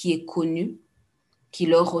qui est connu, qui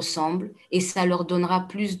leur ressemble, et ça leur donnera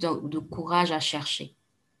plus de courage à chercher.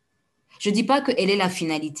 Je ne dis pas qu'elle est la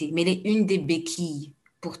finalité, mais elle est une des béquilles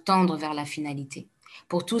pour tendre vers la finalité.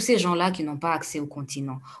 Pour tous ces gens-là qui n'ont pas accès au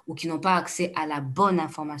continent ou qui n'ont pas accès à la bonne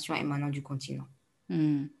information émanant du continent.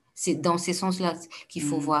 Hmm, C'est dans ces sens-là qu'il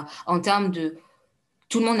faut hmm, voir. En termes de...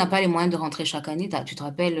 Tout le monde n'a pas les moyens de rentrer chaque année. Tu te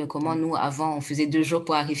rappelles comment non. nous, avant, on faisait 2 jours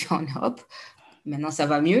pour arriver en Europe. Maintenant, ça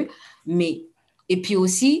va mieux. Mais... Et puis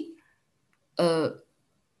aussi, euh,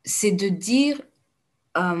 c'est de dire,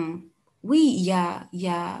 euh, oui,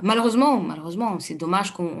 malheureusement, c'est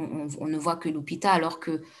dommage qu'on ne voit que l'hôpital, alors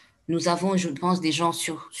que nous avons, je pense, des gens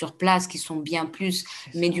sur place qui sont bien plus.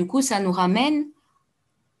 C'est Mais ça. du coup, ça nous ramène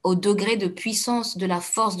au degré de puissance de la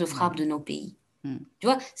force de frappe Hmm, de nos pays. hmm, Tu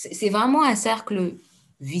vois, c'est vraiment un cercle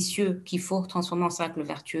vicieux qu'il faut transformer en cercle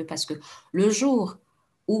vertueux parce que le jour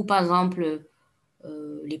où, par exemple,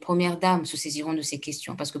 les premières dames se saisiront de ces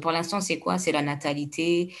questions. Parce que pour l'instant, c'est quoi? C'est la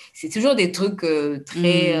natalité. C'est toujours des trucs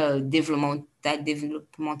très hmm,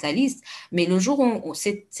 développementalistes. Mais le jour où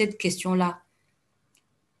cette question-là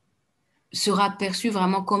sera perçue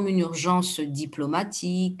vraiment comme une urgence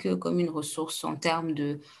diplomatique, comme une ressource en termes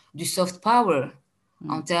du soft power,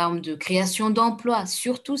 en hmm. termes de création d'emplois,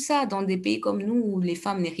 surtout ça dans des pays comme nous où les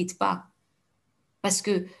femmes n'héritent pas. Parce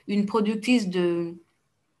que une productrice de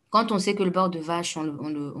quand on sait que le beurre de vache, on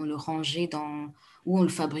le rangeait ou on le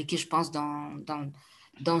fabriquait, je pense, dans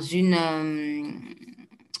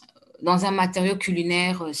dans un matériau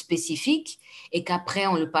culinaire spécifique et qu'après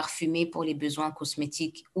on le parfumait pour les besoins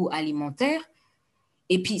cosmétiques ou alimentaires.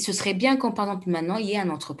 Et puis, ce serait bien quand, par exemple, maintenant, il y ait un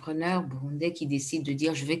entrepreneur burundais qui décide de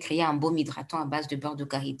dire, je vais créer un baume hydratant à base de beurre de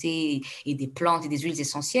karité et des plantes et des huiles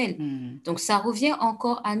essentielles. Hmm. Donc, ça revient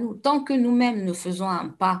encore à nous. Tant que nous-mêmes ne faisons un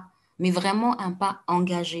pas, mais vraiment un pas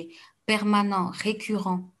engagé, permanent,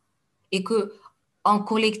 récurrent, et que, en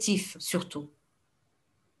collectif surtout,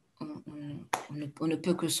 on ne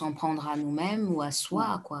peut que s'en prendre à nous-mêmes ou à Ouais,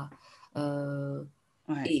 soi, quoi. Euh,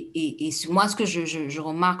 ouais. et moi, ce que je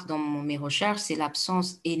remarque dans mes recherches, c'est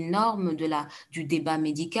l'absence énorme du débat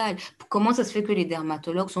médical. Comment ça se fait que les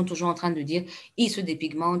dermatologues sont toujours en train de dire, ils se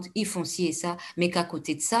dépigmentent, ils font ci et ça, mais qu'à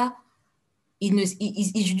côté de ça, ils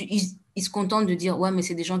se contentent de dire, ouais, mais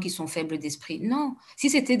c'est des gens qui sont faibles d'esprit. Non, si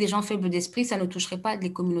c'était des gens faibles d'esprit, ça ne toucherait pas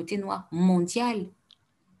les communautés noires mondiales.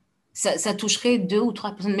 Ça toucherait 2 ou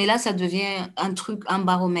 3 personnes. Mais là, ça devient un truc, un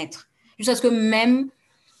baromètre. Jusqu'à ce que même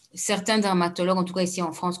certains dermatologues, en tout cas ici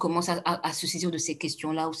en France, commencent à se saisir de ces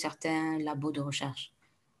questions-là ou certains labos de recherche.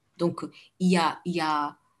 Donc, il y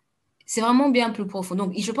a, c'est vraiment bien plus profond.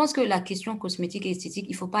 Donc, je pense que la question cosmétique et esthétique,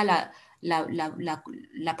 il ne faut pas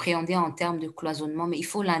l'appréhender en termes de cloisonnement, mais il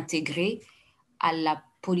faut l'intégrer à la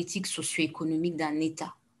politique socio-économique d'un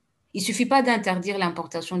État. Il ne suffit pas d'interdire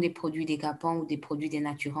l'importation des produits décapants ou des produits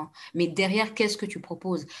dénaturants, mais derrière, qu'est-ce que tu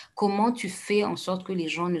proposes? Comment tu fais en sorte que les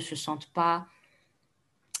gens ne se sentent pas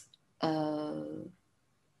euh,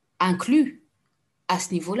 inclus à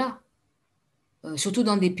ce niveau-là? Surtout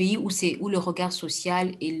dans des pays où le regard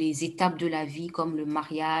social et les étapes de la vie, comme le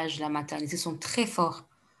mariage, la maternité, sont très forts.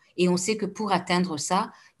 Et on sait que pour atteindre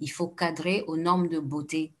ça, il faut cadrer aux normes de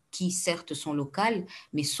beauté qui, certes, sont locales,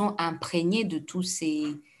 mais sont imprégnées de tous ces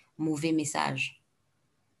mauvais messages.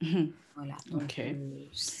 Mhm. Voilà, donc Ok.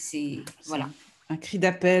 C'est voilà. un cri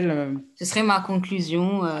d'appel. Ce serait ma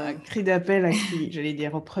conclusion. Un cri d'appel à qui, j'allais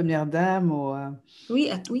dire, aux premières dames, Oui,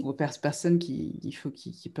 oui. aux personnes qui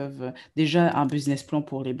peuvent déjà un business plan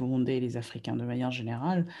pour les Burundais et les Africains de manière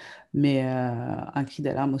générale, mais un cri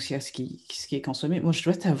d'alarme aussi à ce qui est consommé. Moi, je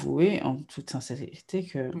dois t'avouer, en toute sincérité,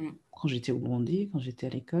 que Mm, quand j'étais au Burundi, quand j'étais à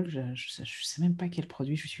l'école, je ne sais même pas quel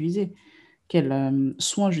produit j'utilisais, quel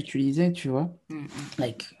soin j'utilisais, tu vois. mm,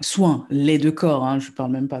 Like, soin, lait de corps, hein, je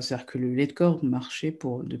parle même pas. C'est-à-dire que le lait de corps marchait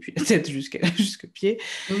depuis la tête jusqu'au pied.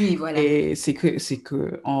 oui, voilà. Et c'est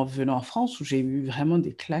que en venant en France, où j'ai eu vraiment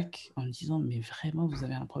des claques en me disant, mais vraiment, vous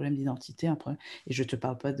avez un problème d'identité, un problème. Et je te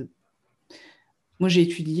parle pas de. Moi, j'ai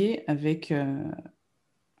étudié avec,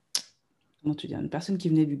 comment te dire, une personne qui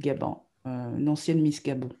venait du Gabon, une ancienne Miss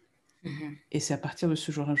Gabon. Mhm, Et c'est à partir de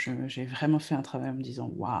ce jour-là que j'ai vraiment fait un travail en me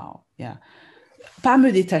disant, waouh, pas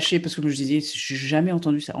me détacher, parce que comme je disais, j'ai jamais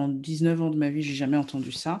entendu ça. En 19 ans de ma vie, j'ai jamais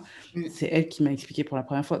entendu ça. mm, C'est elle qui m'a expliqué pour la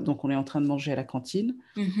première fois. Donc, on est en train de manger à la cantine.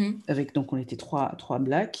 mhm. Donc on était trois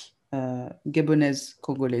blacks, gabonaises,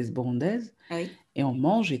 congolaises, burundaises, Oui. et on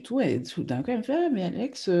mange et tout d'un coup, elle me fait, ah, mais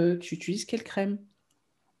Alex, tu utilises quelle crème?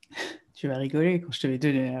 Tu vas rigoler quand je te vais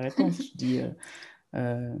donner la réponse. Je dis,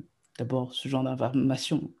 euh, d'abord, ce genre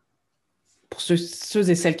d'information, pour ceux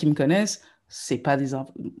et celles qui me connaissent, c'est pas des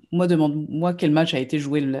moi, demande-moi quel match a été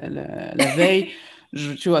joué la veille,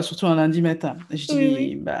 tu vois, surtout un lundi matin. Je Oui, dis,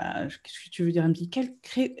 oui. bah, qu'est-ce que tu veux dire? Elle me dit, quelle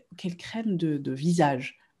crème de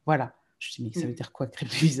visage? Voilà. Je dis, mais ça veut Mm. dire quoi, crème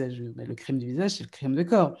de visage? Bah, le crème de visage, c'est le crème de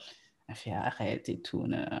corps. Elle fait, arrête et tout.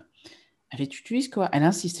 Elle fait, tu utilises quoi? Elle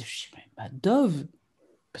insiste. Je dis, mais bah, Dove,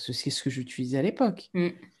 parce que c'est ce que j'utilisais à l'époque. Mm.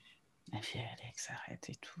 Elle fait, Alex, arrête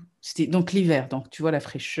et tout. C'était donc l'hiver, donc tu vois la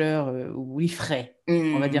fraîcheur, ou il frais.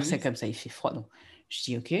 On va dire ça Mm. comme ça, il fait froid. Donc je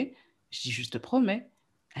dis, ok. Je dis, je te promets.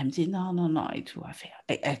 Elle me dit, non, non, non, et tout.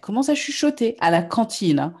 Elle commence à chuchoter à la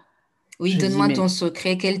cantine, hein. Oui, Je dis, donne-moi ton mais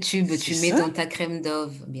secret. Quel tube c'est tu mets ça? dans ta crème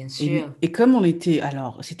Dove, bien sûr. Et comme on était,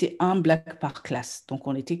 alors, c'était un black par classe, donc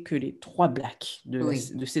on n'était que les trois blacks Oui,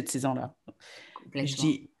 de cette saison-là. Je complètement.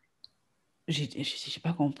 dis, j'ai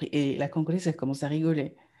pas compris. Et la Congolaise, elle commence à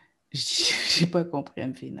rigoler. Je dis, j'ai pas compris. Elle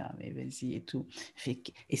me fait, non, mais vas-y et tout.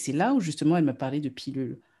 Et c'est là où justement elle m'a parlé de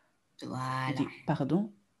pilules. Je Voilà. dis,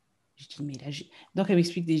 pardon? Je dis, mais là, donc elle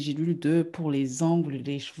m'explique des gélules pour les ongles,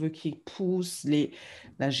 les cheveux qui poussent.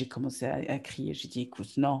 Là, j'ai commencé à crier. J'ai dit,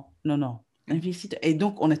 écoute, non, non, non. Elle me Mm. fait, et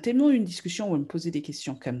donc, on a tellement eu une discussion où elle me posait des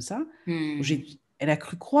questions comme ça, où Mm. elle a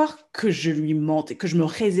cru croire que je lui mentais, que je me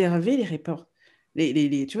réservais les réponses.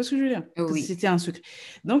 Tu vois ce que je veux dire? Que Oui. c'était un secret.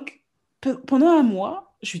 Donc, pendant un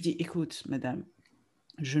mois, je lui dis, écoute, madame,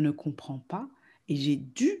 je ne comprends pas. Et j'ai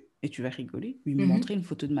dû, et tu vas rigoler, lui Mhm. montrer une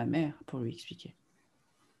photo de ma mère pour lui expliquer.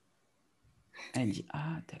 Elle dit,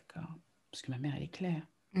 ah, d'accord. Parce que ma mère, elle est claire.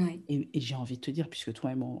 Oui. Et j'ai envie de te dire, puisque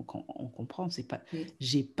toi et moi, on comprend, c'est pas, Oui.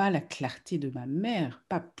 j'ai pas la clarté de ma mère,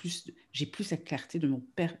 pas plus, j'ai plus la clarté de mon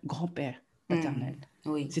père, grand-père paternel. Mm.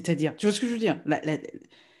 Oui. C'est-à-dire, tu vois ce que je veux dire?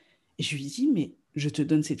 Et je lui dis, mais je te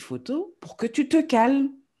donne cette photo pour que tu te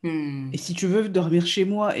calmes. Et Mm. si tu veux dormir chez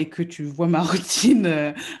moi et que tu vois ma routine,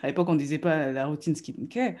 à l'époque, on disait pas la routine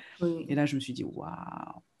skincare. Et Oui. là, je me suis dit, waouh,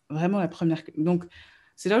 vraiment la première. Donc,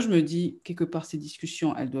 c'est là où je me dis, quelque part, ces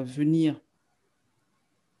discussions, elles doivent venir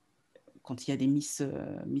quand il y a des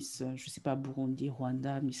je sais pas, Burundi,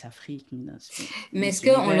 Rwanda, Miss Afrique, Mais est-ce Miss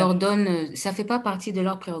qu'on Univers. leur donne, ça fait pas partie de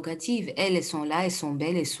leurs prérogatives. Elles sont là, elles sont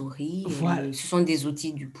belles, elles sourient, Voilà. ce sont des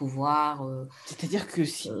outils du pouvoir C'est-à-dire que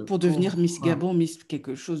si, pour devenir pour. Miss Gabon, Miss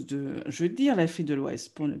quelque chose de, je veux dire l'Afrique de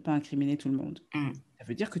l'Ouest, pour ne pas incriminer tout le monde, Mm. ça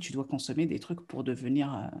veut dire que tu dois consommer des trucs pour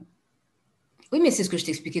devenir. Oui, mais c'est ce que je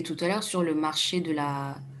t'expliquais tout à l'heure sur le marché de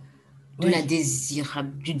la Oui, du voilà.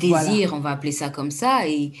 désir, on va appeler ça comme ça.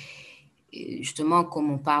 Et justement, comme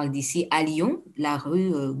on parle d'ici, à Lyon, la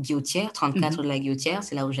rue Guillotière, 34 Mhm. de la Guillotière,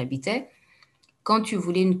 c'est là où j'habitais. Quand tu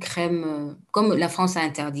voulais une crème, comme la France a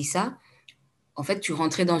interdit ça, en fait, tu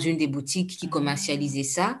rentrais dans une des boutiques qui Ah, commercialisait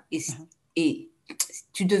ça ah. et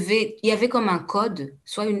tu devais, il y avait comme un code,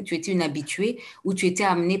 soit tu étais une habituée ou tu étais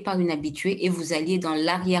amené par une habituée et vous alliez dans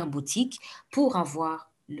l'arrière-boutique pour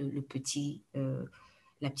avoir le petit,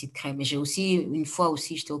 la petite crème. Et j'ai aussi, une fois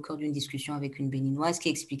aussi, j'étais au cœur d'une discussion avec une béninoise qui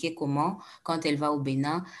expliquait comment, quand elle va au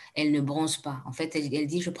Bénin, elle ne bronze pas. En fait, elle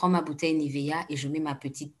dit, je prends ma bouteille Nivea et je mets ma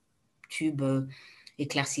petite tube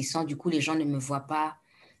éclaircissant. Du coup, les gens ne me voient pas.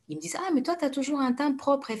 Ils me disent, ah, mais toi, tu as toujours un teint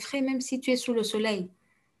propre et frais, même si tu es sous le soleil.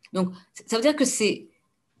 Donc, ça veut dire que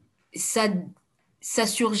ça, ça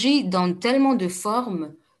surgit dans tellement de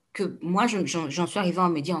formes que moi, j'en suis arrivée à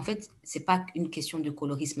me dire, en fait, c'est pas une question de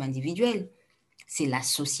colorisme individuel, c'est la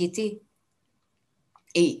société.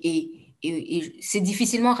 Et c'est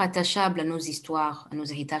difficilement rattachable à nos histoires, à nos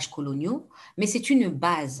héritages coloniaux, mais c'est une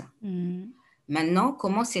base. Mm. Maintenant,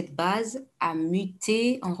 comment cette base a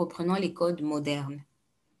muté en reprenant les codes modernes.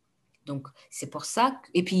 Donc, c'est pour ça.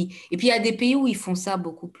 Et puis, il y a des pays où ils font ça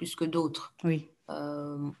beaucoup plus que d'autres. Oui.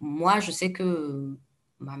 Moi, je sais que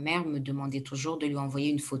ma mère me demandait toujours de lui envoyer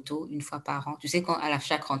une photo une fois par an. Tu sais,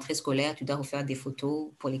 chaque rentrée scolaire, tu dois refaire des photos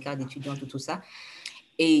pour les cartes d'étudiants, tout ça.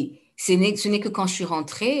 Et ce n'est que quand je suis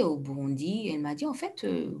rentrée au Burundi, elle m'a dit, en fait,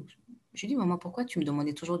 je lui ai dit, maman, pourquoi tu me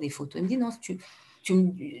demandais toujours des photos? Elle me dit, non, tu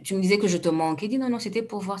me disais que je te manquais. Elle dit, non, non, c'était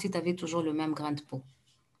pour voir si tu avais toujours le même grain de peau.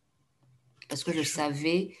 Parce que je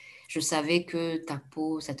savais que ta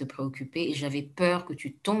peau, ça te préoccupait et j'avais peur que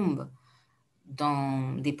tu tombes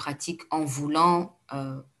dans des pratiques en voulant C'est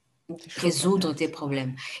chaud quand résoudre même. tes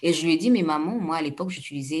problèmes. Et je lui ai dit, mais maman, moi à l'époque,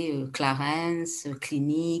 j'utilisais Clarins,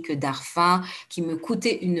 Clinique, Darphin, qui me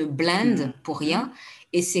coûtaient une blinde pour Mhm. rien.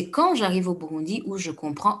 Et c'est quand j'arrive au Burundi où je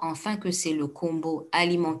comprends enfin que c'est le combo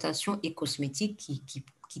alimentation et cosmétique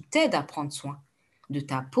qui t'aide à prendre soin de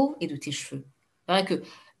ta peau et de tes cheveux. C'est vrai que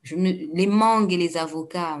les mangues et les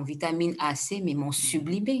avocats en vitamine A, C, mais m'ont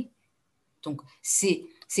sublimé. Donc, c'est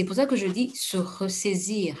pour ça que je dis se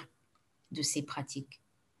ressaisir de ces pratiques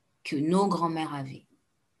que nos grands-mères avaient.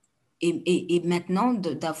 Et maintenant,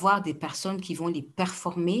 d'avoir des personnes qui vont les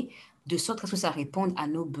performer de sorte à ce que ça réponde à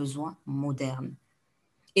nos besoins modernes.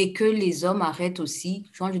 Et que les hommes arrêtent aussi,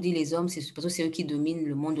 quand je dis les hommes, c'est parce que c'est eux qui dominent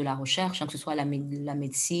le monde de la recherche, hein, que ce soit la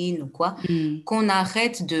médecine ou quoi, Mm. qu'on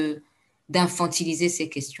arrête d'infantiliser ces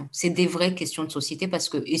questions. C'est des vraies questions de société parce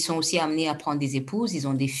qu'ils sont aussi amenés à prendre des épouses, ils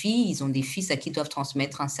ont des filles, ils ont des fils à qui doivent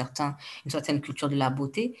transmettre une certaine culture de la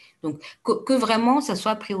beauté. Donc, que vraiment ça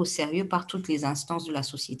soit pris au sérieux par toutes les instances de la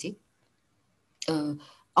société euh,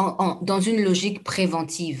 dans une logique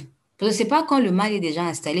préventive. Parce que ce n'est pas quand le mal est déjà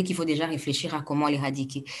installé qu'il faut déjà réfléchir à comment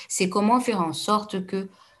l'éradiquer. C'est comment faire en sorte que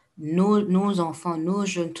nos enfants, nos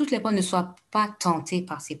jeunes, toutes les personnes ne soient pas tentés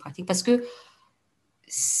par ces pratiques. Parce que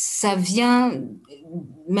ça vient,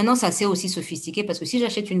 maintenant ça s'est aussi sophistiqué parce que si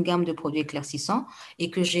j'achète une gamme de produits éclaircissants et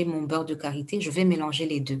que j'ai mon beurre de karité, je vais mélanger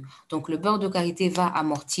les deux. Donc le beurre de karité va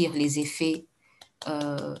amortir les effets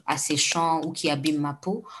asséchants ou qui abîment ma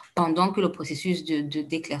peau pendant que le processus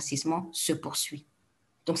d'éclaircissement se poursuit.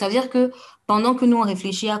 Donc ça veut dire que pendant que nous on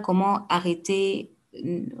réfléchit à comment arrêter,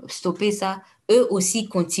 stopper ça, eux aussi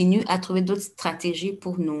continuent à trouver d'autres stratégies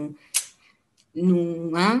pour hein,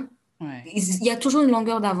 Ouais. il y a toujours une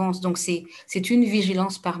longueur d'avance. Donc, c'est une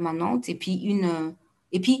vigilance permanente et puis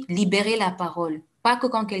libérer la parole. Pas que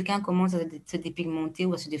quand quelqu'un commence à se dépigmenter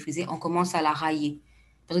ou à se défriser, on commence à la railler.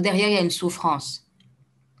 Parce que derrière, il y a une souffrance.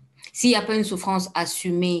 S'il n'y a pas une souffrance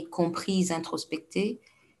assumée, comprise, introspectée,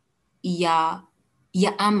 il y a, il y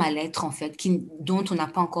a un mal-être, en fait, dont on n'a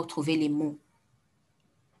pas encore trouvé les mots.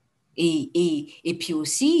 Et puis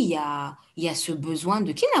aussi, il y a ce besoin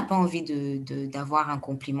de qui n'a pas envie d'avoir un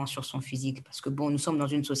compliment sur son physique? Parce que bon, nous sommes dans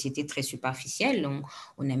une société très superficielle,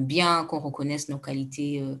 on aime bien qu'on reconnaisse nos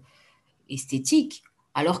qualités esthétiques,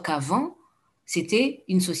 alors qu'avant, c'était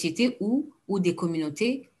une société ou des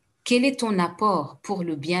communautés. Quel est ton apport pour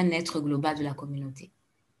le bien-être global de la communauté?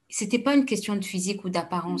 C'était pas une question de physique ou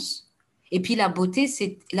d'apparence. Et puis la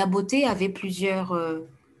beauté avait plusieurs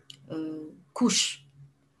couches.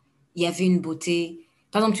 Il y avait une beauté.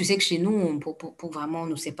 Par exemple, tu sais que chez nous, pour vraiment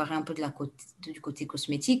nous séparer un peu du côté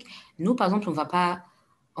cosmétique, nous, par exemple, on va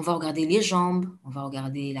regarder les jambes, on va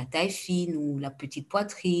regarder la taille fine ou la petite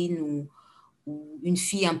poitrine ou une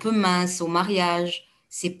fille un peu mince au mariage.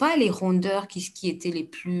 C'est pas les rondeurs qui étaient les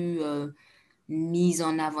plus mise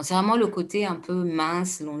en avant. C'est vraiment le côté un peu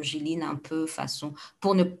mince, longiligne, un peu façon,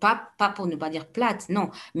 pas pour ne pas dire plate, non,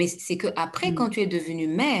 mais c'est que après, quand Mm. tu es devenue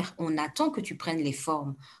mère, on attend que tu prennes les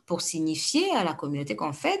formes pour signifier à la communauté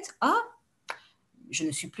qu'en fait, ah, je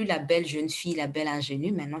ne suis plus la belle jeune fille, la belle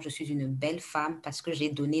ingénue, maintenant je suis une belle femme parce que j'ai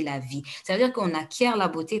donné la vie. Ça veut dire qu'on acquiert la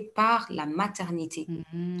beauté par la maternité.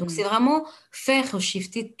 Donc c'est Mhm. vraiment faire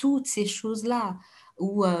shifter toutes ces choses-là,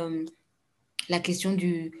 ou la question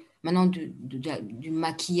maintenant du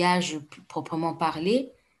maquillage proprement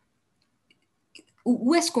parlé,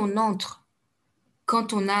 où est-ce qu'on entre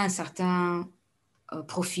quand on a un certain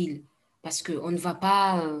profil? Parce qu'on ne va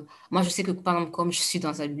pas... moi, je sais que, par exemple, comme je suis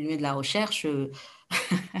dans un milieu de la recherche,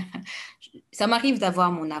 ça m'arrive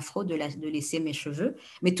d'avoir mon afro, de laisser mes cheveux,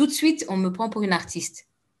 mais tout de suite, on me prend pour une artiste.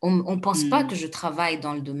 On ne pense pas que Mm. je travaille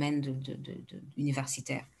dans le domaine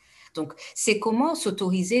universitaire. Donc, c'est comment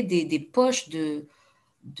s'autoriser des poches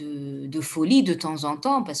de folie de temps en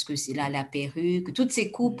temps, parce que c'est là la perruque, toutes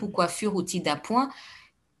ces coupes ou coiffures outils d'appoint,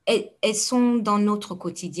 elles sont dans notre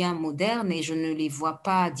quotidien moderne et je ne les vois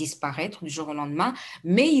pas disparaître du jour au lendemain.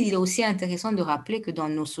 Mais il est aussi intéressant de rappeler que dans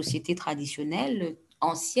nos sociétés traditionnelles,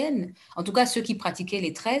 anciennes, en tout cas ceux qui pratiquaient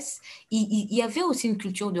les tresses, il y avait aussi une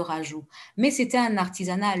culture de rajout. Mais c'était un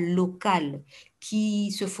artisanat local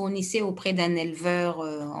qui se fournissait auprès d'un éleveur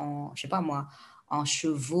en, je sais pas moi, en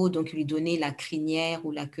chevaux. Donc, il lui donnait la crinière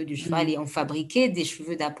ou la queue du cheval et on fabriquait des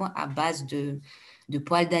cheveux d'appoint à base de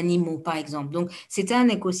poils d'animaux, par exemple. Donc, c'était un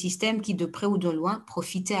écosystème qui, de près ou de loin,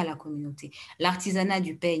 profitait à la communauté. L'artisanat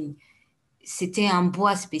du peigne, c'était un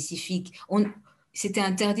bois spécifique. C'était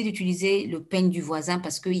interdit d'utiliser le peigne du voisin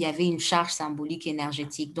parce qu'il y avait une charge symbolique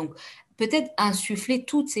énergétique. Donc, peut-être insuffler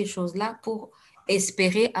toutes ces choses-là pour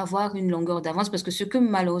espérer avoir une longueur d'avance, parce que ce que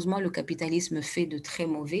malheureusement le capitalisme fait de très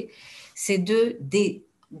mauvais, c'est de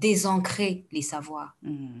désancrer les savoirs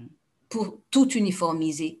pour tout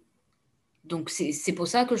uniformiser. Donc, c'est pour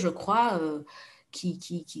ça que je crois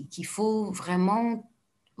qu'il faut vraiment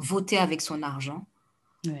voter avec son argent,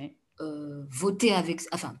 Ouais. voter avec,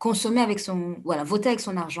 enfin, consommer avec son, voilà, voter avec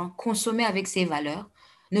son argent, consommer avec ses valeurs,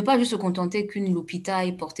 ne pas juste se contenter qu'une Lupita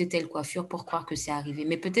ait porté telle coiffure pour croire que c'est arrivé,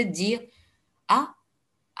 mais peut-être dire, ah,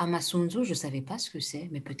 Amasunzo, je ne savais pas ce que c'est,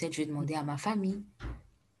 mais peut-être je vais demander à ma famille,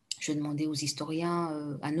 je vais demander aux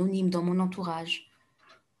historiens anonymes dans mon entourage.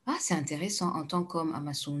 Ah, c'est intéressant en tant qu'homme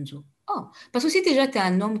Amasunzo. Oh, parce que si déjà tu es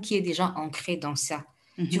un homme qui est déjà ancré dans ça,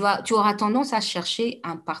 tu auras tendance à chercher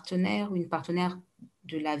un partenaire ou une partenaire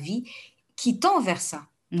de la vie qui tend vers ça.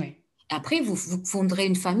 Ouais. Après, vous fonderez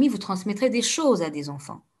une famille, vous transmettrez des choses à des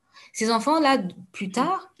enfants. Ces enfants-là, plus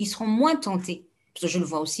tard, ils seront moins tentés. Parce que je le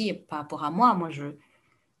vois aussi par rapport à moi. Moi, je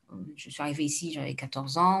suis arrivée ici, j'avais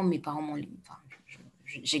 14 ans, mes parents m'ont... Enfin,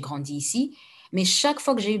 j'ai grandi ici. Mais chaque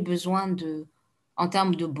fois que j'ai eu besoin de... En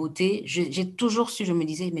termes de beauté, j'ai toujours su, je me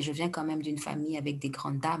disais, mais je viens quand même d'une famille avec des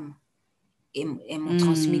grandes dames. Et elles m'ont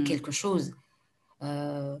transmis quelque chose.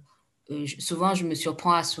 Euh, souvent, je me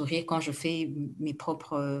surprends à sourire quand je fais mes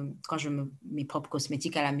propres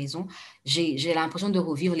cosmétiques à la maison. J'ai l'impression de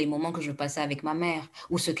revivre les moments que je passais avec ma mère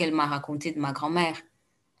ou ce qu'elle m'a raconté de ma grand-mère,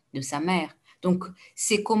 de sa mère. Donc,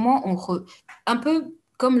 c'est comment un peu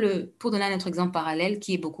comme pour donner un autre exemple parallèle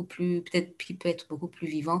qui est beaucoup plus, peut-être, qui peut être beaucoup plus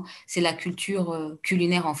vivant, c'est la culture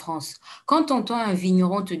culinaire en France. Quand on entend un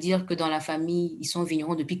vigneron te dire que dans la famille, ils sont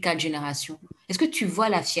vignerons depuis 4 générations, est-ce que tu vois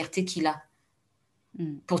la fierté qu'il a?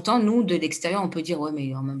 Pourtant, nous, de l'extérieur, on peut dire, ouais,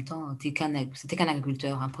 mais en même temps, c'était qu'un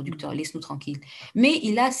agriculteur, un producteur, laisse-nous tranquille. Mais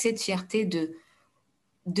il a cette fierté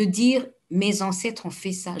de dire, mes ancêtres ont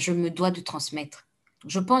fait ça, je me dois de transmettre.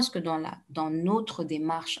 Je pense que dans notre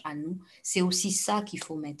démarche à nous, c'est aussi ça qu'il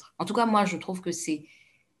faut mettre. En tout cas, moi, je trouve que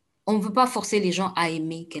on ne veut pas forcer les gens à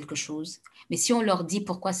aimer quelque chose, mais si on leur dit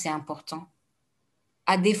pourquoi c'est important,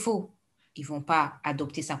 à défaut, ils vont pas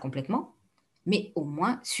adopter ça complètement, mais au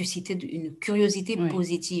moins susciter une curiosité Ouais.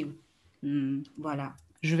 positive. Voilà,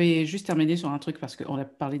 Je vais juste terminer sur un truc parce qu'on a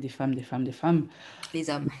parlé des femmes, des femmes, des femmes. les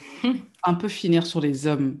hommes. Un peu finir sur les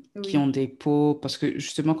hommes qui ont Oui. des peaux, parce que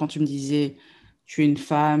justement, quand tu me disais, tu es une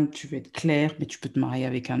femme, tu veux être claire, mais tu peux te marier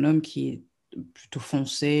avec un homme qui est plutôt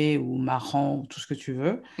foncé ou marrant, ou tout ce que tu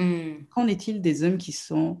veux. Hmm. Qu'en est-il des hommes qui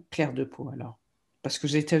sont clairs de peau alors? Parce que aux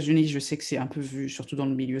États-Unis, je sais que c'est un peu vu, surtout dans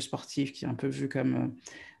le milieu sportif, qui est un peu vu comme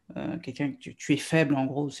quelqu'un que tu es faible, en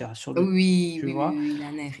gros, c'est sur le, Oui, tu oui, oui, vois. oui, il a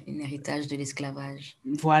un héritage de l'esclavage.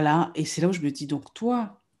 Voilà, et c'est là où je me dis, donc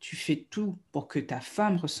toi, tu fais tout pour que ta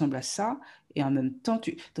femme ressemble à ça, et en même temps, donc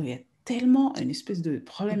il y a tellement une espèce de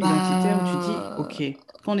problème identitaire où tu dis, ok,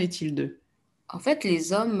 Bah, qu'en est-il d'eux? en fait,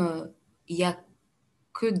 les hommes, il y a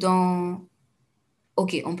que dans...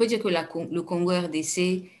 Ok, on peut dire que le Congo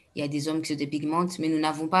RDC, il y a des hommes qui se dépigmentent, mais nous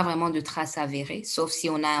n'avons pas vraiment de traces avérées, sauf si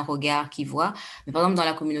on a un regard qui voit. Mais par exemple, dans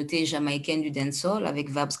la communauté jamaïcaine du dancehall, avec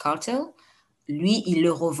Vybz Kartel, lui, il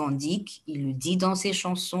le revendique, il le dit dans ses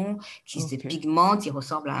chansons, qu'il se Ok. dépigmente, il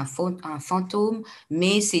ressemble à un fantôme,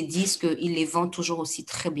 mais ses disques, il les vend toujours aussi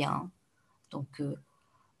très bien. Donc,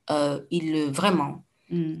 vraiment.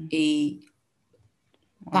 Hmm. Et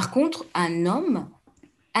Ouais. par contre, un homme,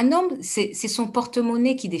 c'est son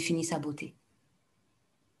porte-monnaie qui définit sa beauté.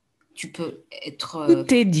 Tu peux être...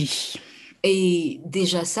 Tout est dit. et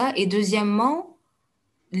déjà ça. Et deuxièmement,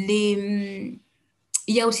 il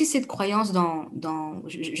y a aussi cette croyance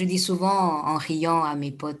je dis souvent en riant à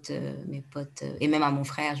mes potes, et même à mon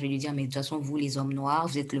frère, je vais lui dire, mais de toute façon, vous, les hommes noirs,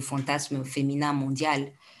 vous êtes le fantasme féminin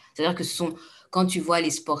mondial. C'est-à-dire que quand tu vois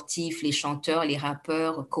les sportifs, les chanteurs, les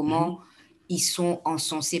rappeurs, comment Mhm. ils sont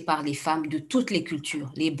encensés par les femmes de toutes les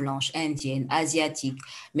cultures, les blanches, indiennes, asiatiques.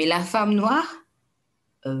 Mais la femme noire,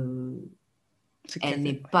 euh, C'est Elle clair.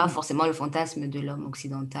 n'est pas forcément le fantasme de l'homme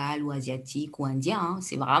occidental ou asiatique ou indien, hein.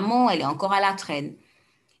 C'est vraiment, elle est encore à la traîne.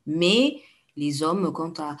 Mais les hommes,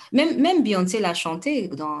 même Beyoncé l'a chanté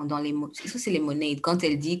dans les... Est-ce que c'est Lemonade? Quand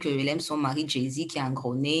elle dit qu'elle aime son mari Jay-Z qui a un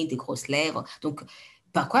gros nez, des grosses lèvres. Donc,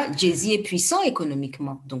 par quoi? Jay-Z est puissant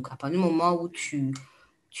économiquement. Donc, à partir du moment où tu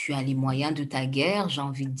as les moyens de ta guerre, j'ai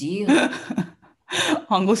envie de dire...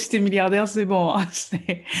 En gros, si t'es milliardaire, c'est bon.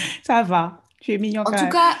 Ça va. Tu es mignon En quand tout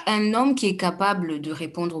même. cas, un homme qui est capable de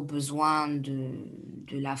répondre aux besoins de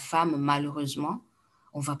la femme, malheureusement,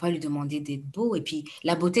 on va pas lui demander d'être beau. Et puis,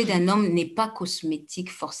 la beauté d'un homme n'est pas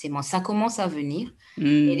cosmétique forcément. Ça commence à venir.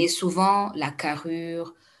 Elle est Mm. souvent la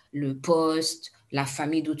carrure, le poste, la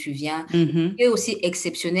famille d'où tu viens. Mhm. Et aussi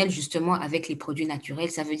exceptionnel justement avec les produits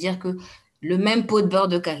naturels. Ça veut dire que le même pot de beurre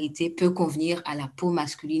de karité peut convenir à la peau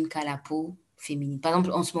masculine qu'à la peau féminine. Par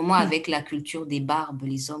exemple, en ce moment, avec la culture des barbes,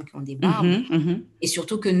 les hommes qui ont des barbes, Mhm. Mhm. et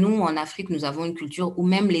surtout que nous, en Afrique, nous avons une culture où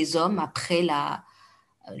même les hommes, après la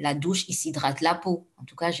douche, ils s'hydratent la peau. En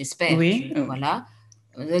tout cas, j'espère. Oui, Voilà.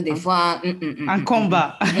 Des un, fois, un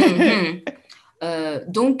combat. hum.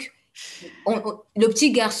 Donc, le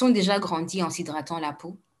petit garçon déjà grandit en s'hydratant la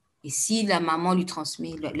peau. Et si la maman lui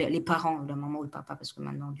transmet, les parents, la maman ou le papa, parce que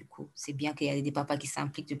maintenant, du coup, c'est bien qu'il y ait des papas qui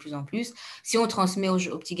s'impliquent de plus en plus. Si on transmet au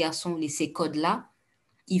petit garçon ces codes-là,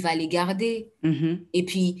 il va les garder. Mhm. Et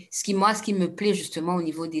puis, ce qui me plaît justement au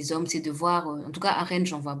niveau des hommes, c'est de voir, en tout cas à Rennes,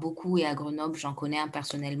 j'en vois beaucoup et à Grenoble, j'en connais un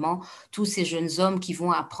personnellement, tous ces jeunes hommes qui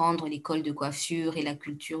vont apprendre l'école de coiffure et la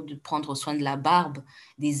culture de prendre soin de la barbe,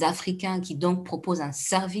 des Africains qui donc proposent un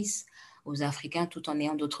service aux Africains tout en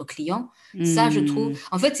ayant d'autres clients. Ça, je trouve, Mm.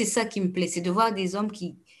 en fait, c'est ça qui me plaît, c'est de voir des hommes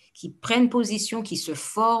qui prennent position, qui se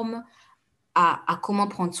forment à comment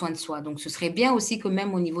prendre soin de soi. Donc, ce serait bien aussi que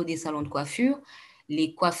même au niveau des salons de coiffure,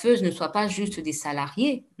 les coiffeuses ne soient pas juste des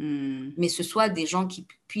salariés, Mm. mais ce soit des gens qui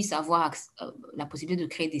puissent avoir la possibilité de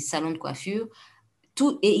créer des salons de coiffure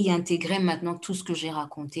et y intégrer maintenant tout ce que j'ai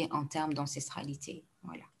raconté en termes d'ancestralité.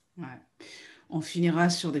 Voilà. Ouais. On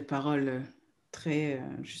finira sur des paroles très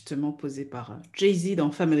justement posées par Jay-Z dans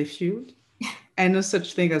Family Feud. And no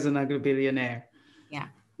such thing as an ugly billionaire. Yeah.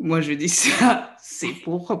 Moi, je dis ça, c'est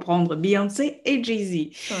pour reprendre Beyoncé et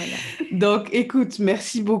Jay-Z. Voilà. Donc, écoute,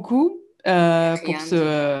 merci beaucoup pour Rien de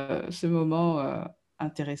rien. ce moment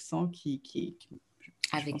intéressant je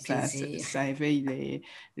Avec pense, plaisir. ça éveille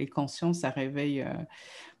les consciences, ça réveille,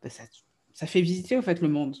 ben, ça fait visiter au fait le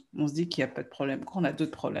monde. On se dit qu'il n'y a pas de problème, qu'on a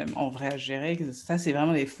d'autres problèmes en vrai à gérer. Ça, c'est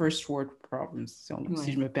vraiment les first world problems, si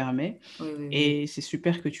je Ouais. me permets. Oui, oui, oui. Et c'est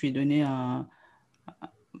super que tu aies donné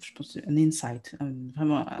je pense, un insight,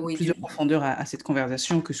 vraiment Oui, plus de profondeur à cette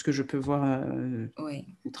conversation que ce que je peux voir oui.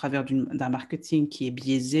 au travers d'un marketing qui est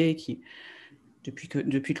biaisé,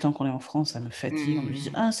 depuis le temps qu'on est en France, ça me fatigue. On me dit,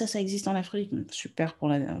 Mhm. ah, ça existe en Afrique. Super pour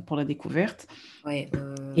la découverte. Oui,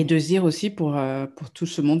 Et de se dire aussi pour tout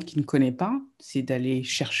ce monde qui ne connaît pas, c'est d'aller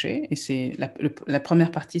chercher. Et c'est la première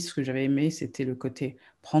partie, ce que j'avais aimé, c'était le côté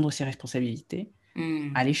prendre ses responsabilités,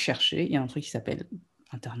 aller chercher. Il y a un truc qui s'appelle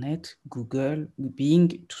Internet, Google,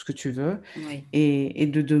 Bing, tout ce que tu veux. oui. Et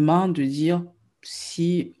de demain, de dire,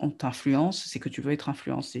 si on t'influence, c'est que tu veux être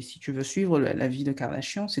influencé. Si tu veux suivre la vie de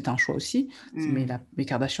Kardashian, c'est un choix aussi. Mais les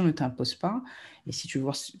Kardashian ne t'imposent pas. Et si tu veux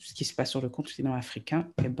voir ce qui se passe sur le continent africain,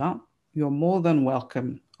 eh ben, you're more than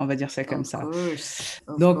welcome. On va dire ça comme Of ça. course.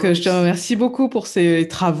 Of Donc, je te course. remercie beaucoup pour ces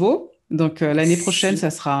travaux. Donc, l'année prochaine, ça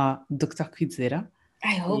Merci. sera Dr. Quizera.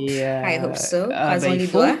 I hope. Et I hope so. bah, Croisons les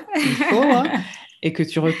doigts. il faut, hein. Et que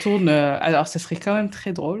tu retournes. Alors, ça serait quand même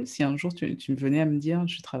très drôle si un jour tu venais à me dire,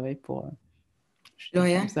 je travaille pour, je dis comme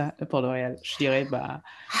L'Oréal. ça, pour L'Oréal. Je dirais, bah,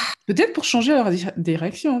 peut-être pour changer leur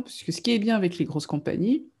direction, hein, parce que ce qui est bien avec les grosses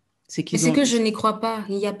compagnies, c'est Mais qu'ils c'est ont, que je n'y crois pas.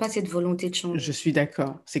 Il n'y a pas cette volonté de je changer. suis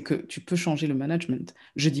d'accord, c'est que tu peux changer le management.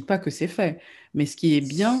 Je dis pas que c'est fait, mais ce qui est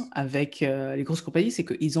bien avec les grosses compagnies, c'est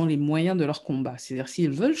qu'ils ont les moyens de leur combat. C'est-à-dire,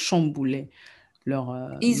 s'ils veulent chambouler leur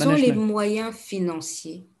Ils ont les management, moyens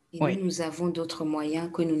financiers et nous, oui, nous avons d'autres moyens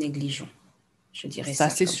que nous négligeons. Je dirais ça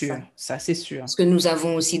ça c'est comme ça. sûr, ça c'est sûr. Parce que nous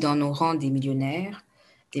avons aussi dans nos rangs des millionnaires,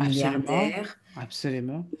 des Absolument, milliardaires,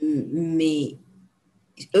 absolument. mais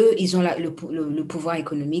eux, ils ont le pouvoir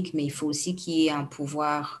économique, mais il faut aussi qu'il y ait un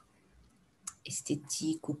pouvoir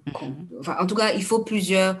esthétique Mhm. enfin, en tout cas, il faut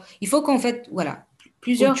qu'en fait, voilà, Ou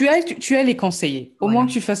plusieurs, tu as les conseillers. Au moins voilà.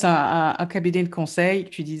 que tu fasses un cabinet de conseil, que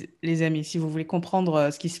tu dises, les amis, si vous voulez comprendre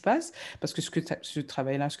ce qui se passe, parce que ce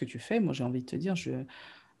travail-là, ce que tu fais, moi j'ai envie de te dire, je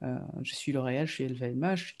suis L'Oréal, je suis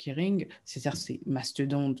LVMH, je suis Kering, c'est-à-dire ces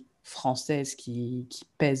mastodontes françaises qui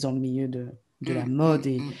pèsent dans le milieu de la mode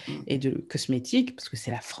et de cosmétique, parce que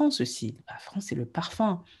c'est la France aussi. La France, c'est le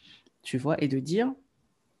parfum, tu vois, et de dire,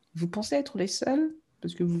 vous pensez être les seuls?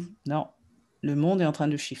 Parce que vous... Non. le monde est en train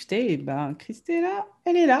de shifter, et ben Christella,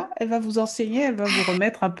 elle est là, elle va vous enseigner, elle va vous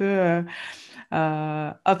remettre un peu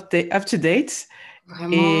up to date.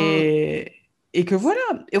 Vraiment, Et, et que voilà.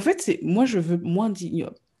 Et en fait, moi, je veux moins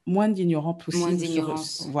d'ignorants moins possible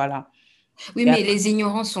d'ignorance. voilà. Oui, Et mais après, les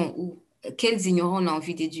ignorants sont où? Quels ignorants on a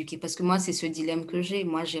envie d'éduquer? Parce que moi, c'est ce dilemme que j'ai.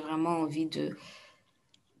 Moi, j'ai vraiment envie de...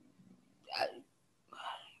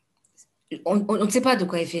 On ne sait pas de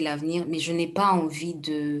quoi est fait l'avenir, mais je n'ai pas envie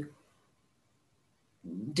de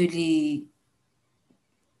les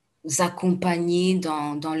accompagner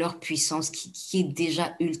dans leur puissance qui est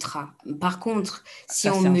déjà ultra. Par contre, si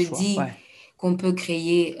ça, on c'est un me choix. dit Ouais. qu'on peut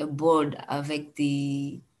créer un board avec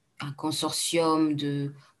un consortium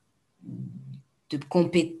de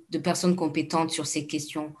personnes compétentes sur ces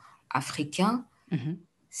questions africaines, Mhm.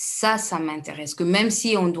 ça m'intéresse. Que même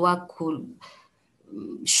si on doit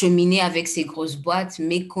cheminer avec ces grosses boîtes,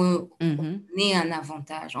 mais qu'on Mhm. ait un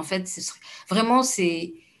avantage. En fait, vraiment,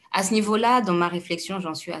 c'est à ce niveau-là, dans ma réflexion,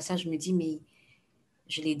 j'en suis à ça, je me dis, mais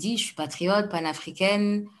je l'ai dit, je suis patriote,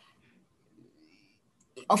 panafricaine.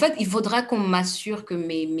 En fait, il faudra qu'on m'assure que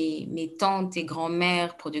mes tantes et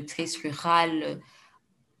grand-mères productrices rurales,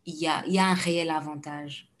 il y a un réel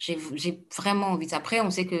avantage. J'ai vraiment envie de ça. Après, on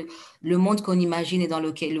sait que le monde qu'on imagine et dans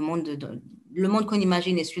lequel le monde qu'on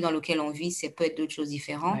imagine et celui dans lequel on vit, c'est peut être d'autres choses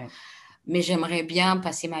différentes. Ouais. Mais j'aimerais bien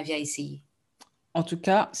passer ma vie à essayer. En tout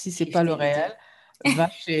cas, si c'est pas le Shifter réel,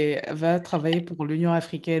 l'idée. va travailler pour l'Union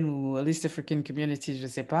africaine ou l'East African Community, je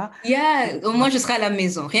sais pas. Au moins, je serai à la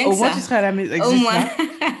maison. Rien que Au moins, tu ça. seras à la maison, Au c'est moins.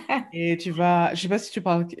 ça. Et je sais pas si tu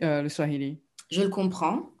parles le Swahili. Je le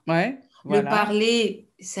comprends. Ouais, Le voilà. parler,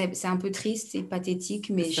 c'est un peu triste et pathétique,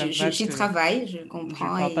 mais Ça va j'y te... travaille, je le Je comprends.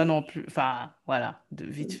 parle pas Et... non plus, enfin voilà, de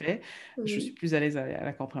vite Oui, fait. Je suis oui, plus à l'aise à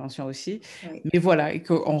la compréhension aussi. oui, Mais voilà, et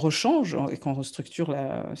qu'on rechange et qu'on restructure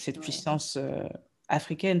cette oui. puissance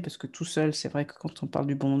africaine, parce que tout seul, c'est vrai que quand on parle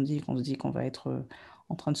du Burundi, qu'on se dit qu'on va être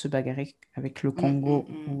en train de se bagarrer avec le Congo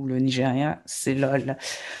ou le Nigeria, c'est lol.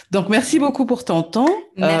 Donc merci Ouais. beaucoup pour ton temps.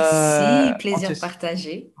 Merci, On te... plaisir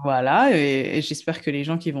partagé. Voilà, et j'espère que les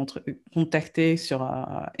gens qui vont te contacter sur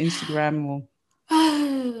Instagram ou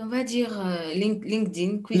On va dire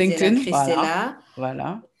LinkedIn, Quizella LinkedIn, voilà, Christella,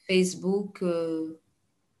 voilà. Facebook,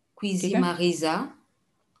 Quizy Quelqu'un? Marisa,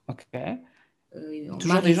 Ok.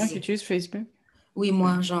 Toujours des gens qui Marise. utilisent Facebook? Oui, Ok.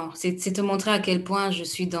 moi, genre, c'est te montrer à quel point je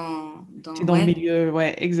suis Tu es dans le ouais, milieu,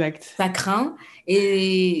 ouais, exact. ça craint.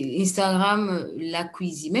 Et Instagram, la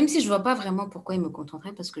cuisine. Même si je vois pas vraiment pourquoi ils me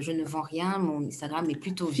contenteraient parce que je ne vends rien, mon Instagram est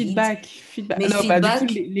plutôt vide. Feedback. Mes Non, bah du coup,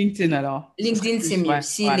 feedbacks, LinkedIn alors. Ce serait LinkedIn, c'est plus, mieux, ouais,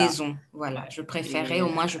 s'ils voilà. les ont. Voilà, Ouais. je préférais, Et au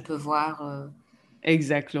moins je peux voir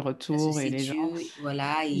exact, le ça se retour et les gens. situe.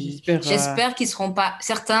 Voilà, et J'espère. j'espère qu'ils seront pas,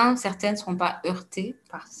 certaines ne seront pas heurtées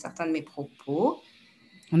par certains de mes propos.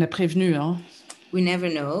 On a prévenu, hein. We never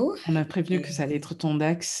know. On a prévenu que ça allait Et être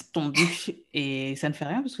tendu, et ça ne fait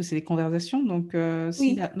rien parce que c'est des conversations. Donc, si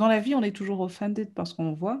oui, dans la vie on est toujours offended par ce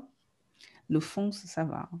qu'on voit, le fond, ça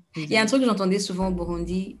va, hein, il les y a un amis. truc que j'entendais souvent au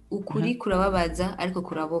Burundi, ukuri Mhm. kurababaza ariko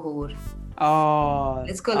kurabohora. Oh,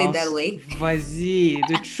 Let's call it that way. vas-y,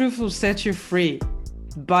 the truth will set you free.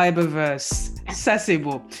 Bible verse. Ça, c'est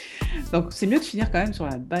beau. Donc, c'est mieux de finir quand même sur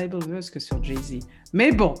la Bible verse que sur Jay-Z.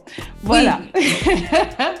 Mais bon, voilà. Oui,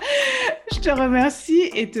 Je te remercie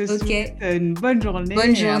et te souhaite ok. une bonne Bonne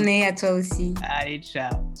journée. journée à toi aussi. Allez,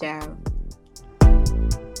 ciao. Ciao.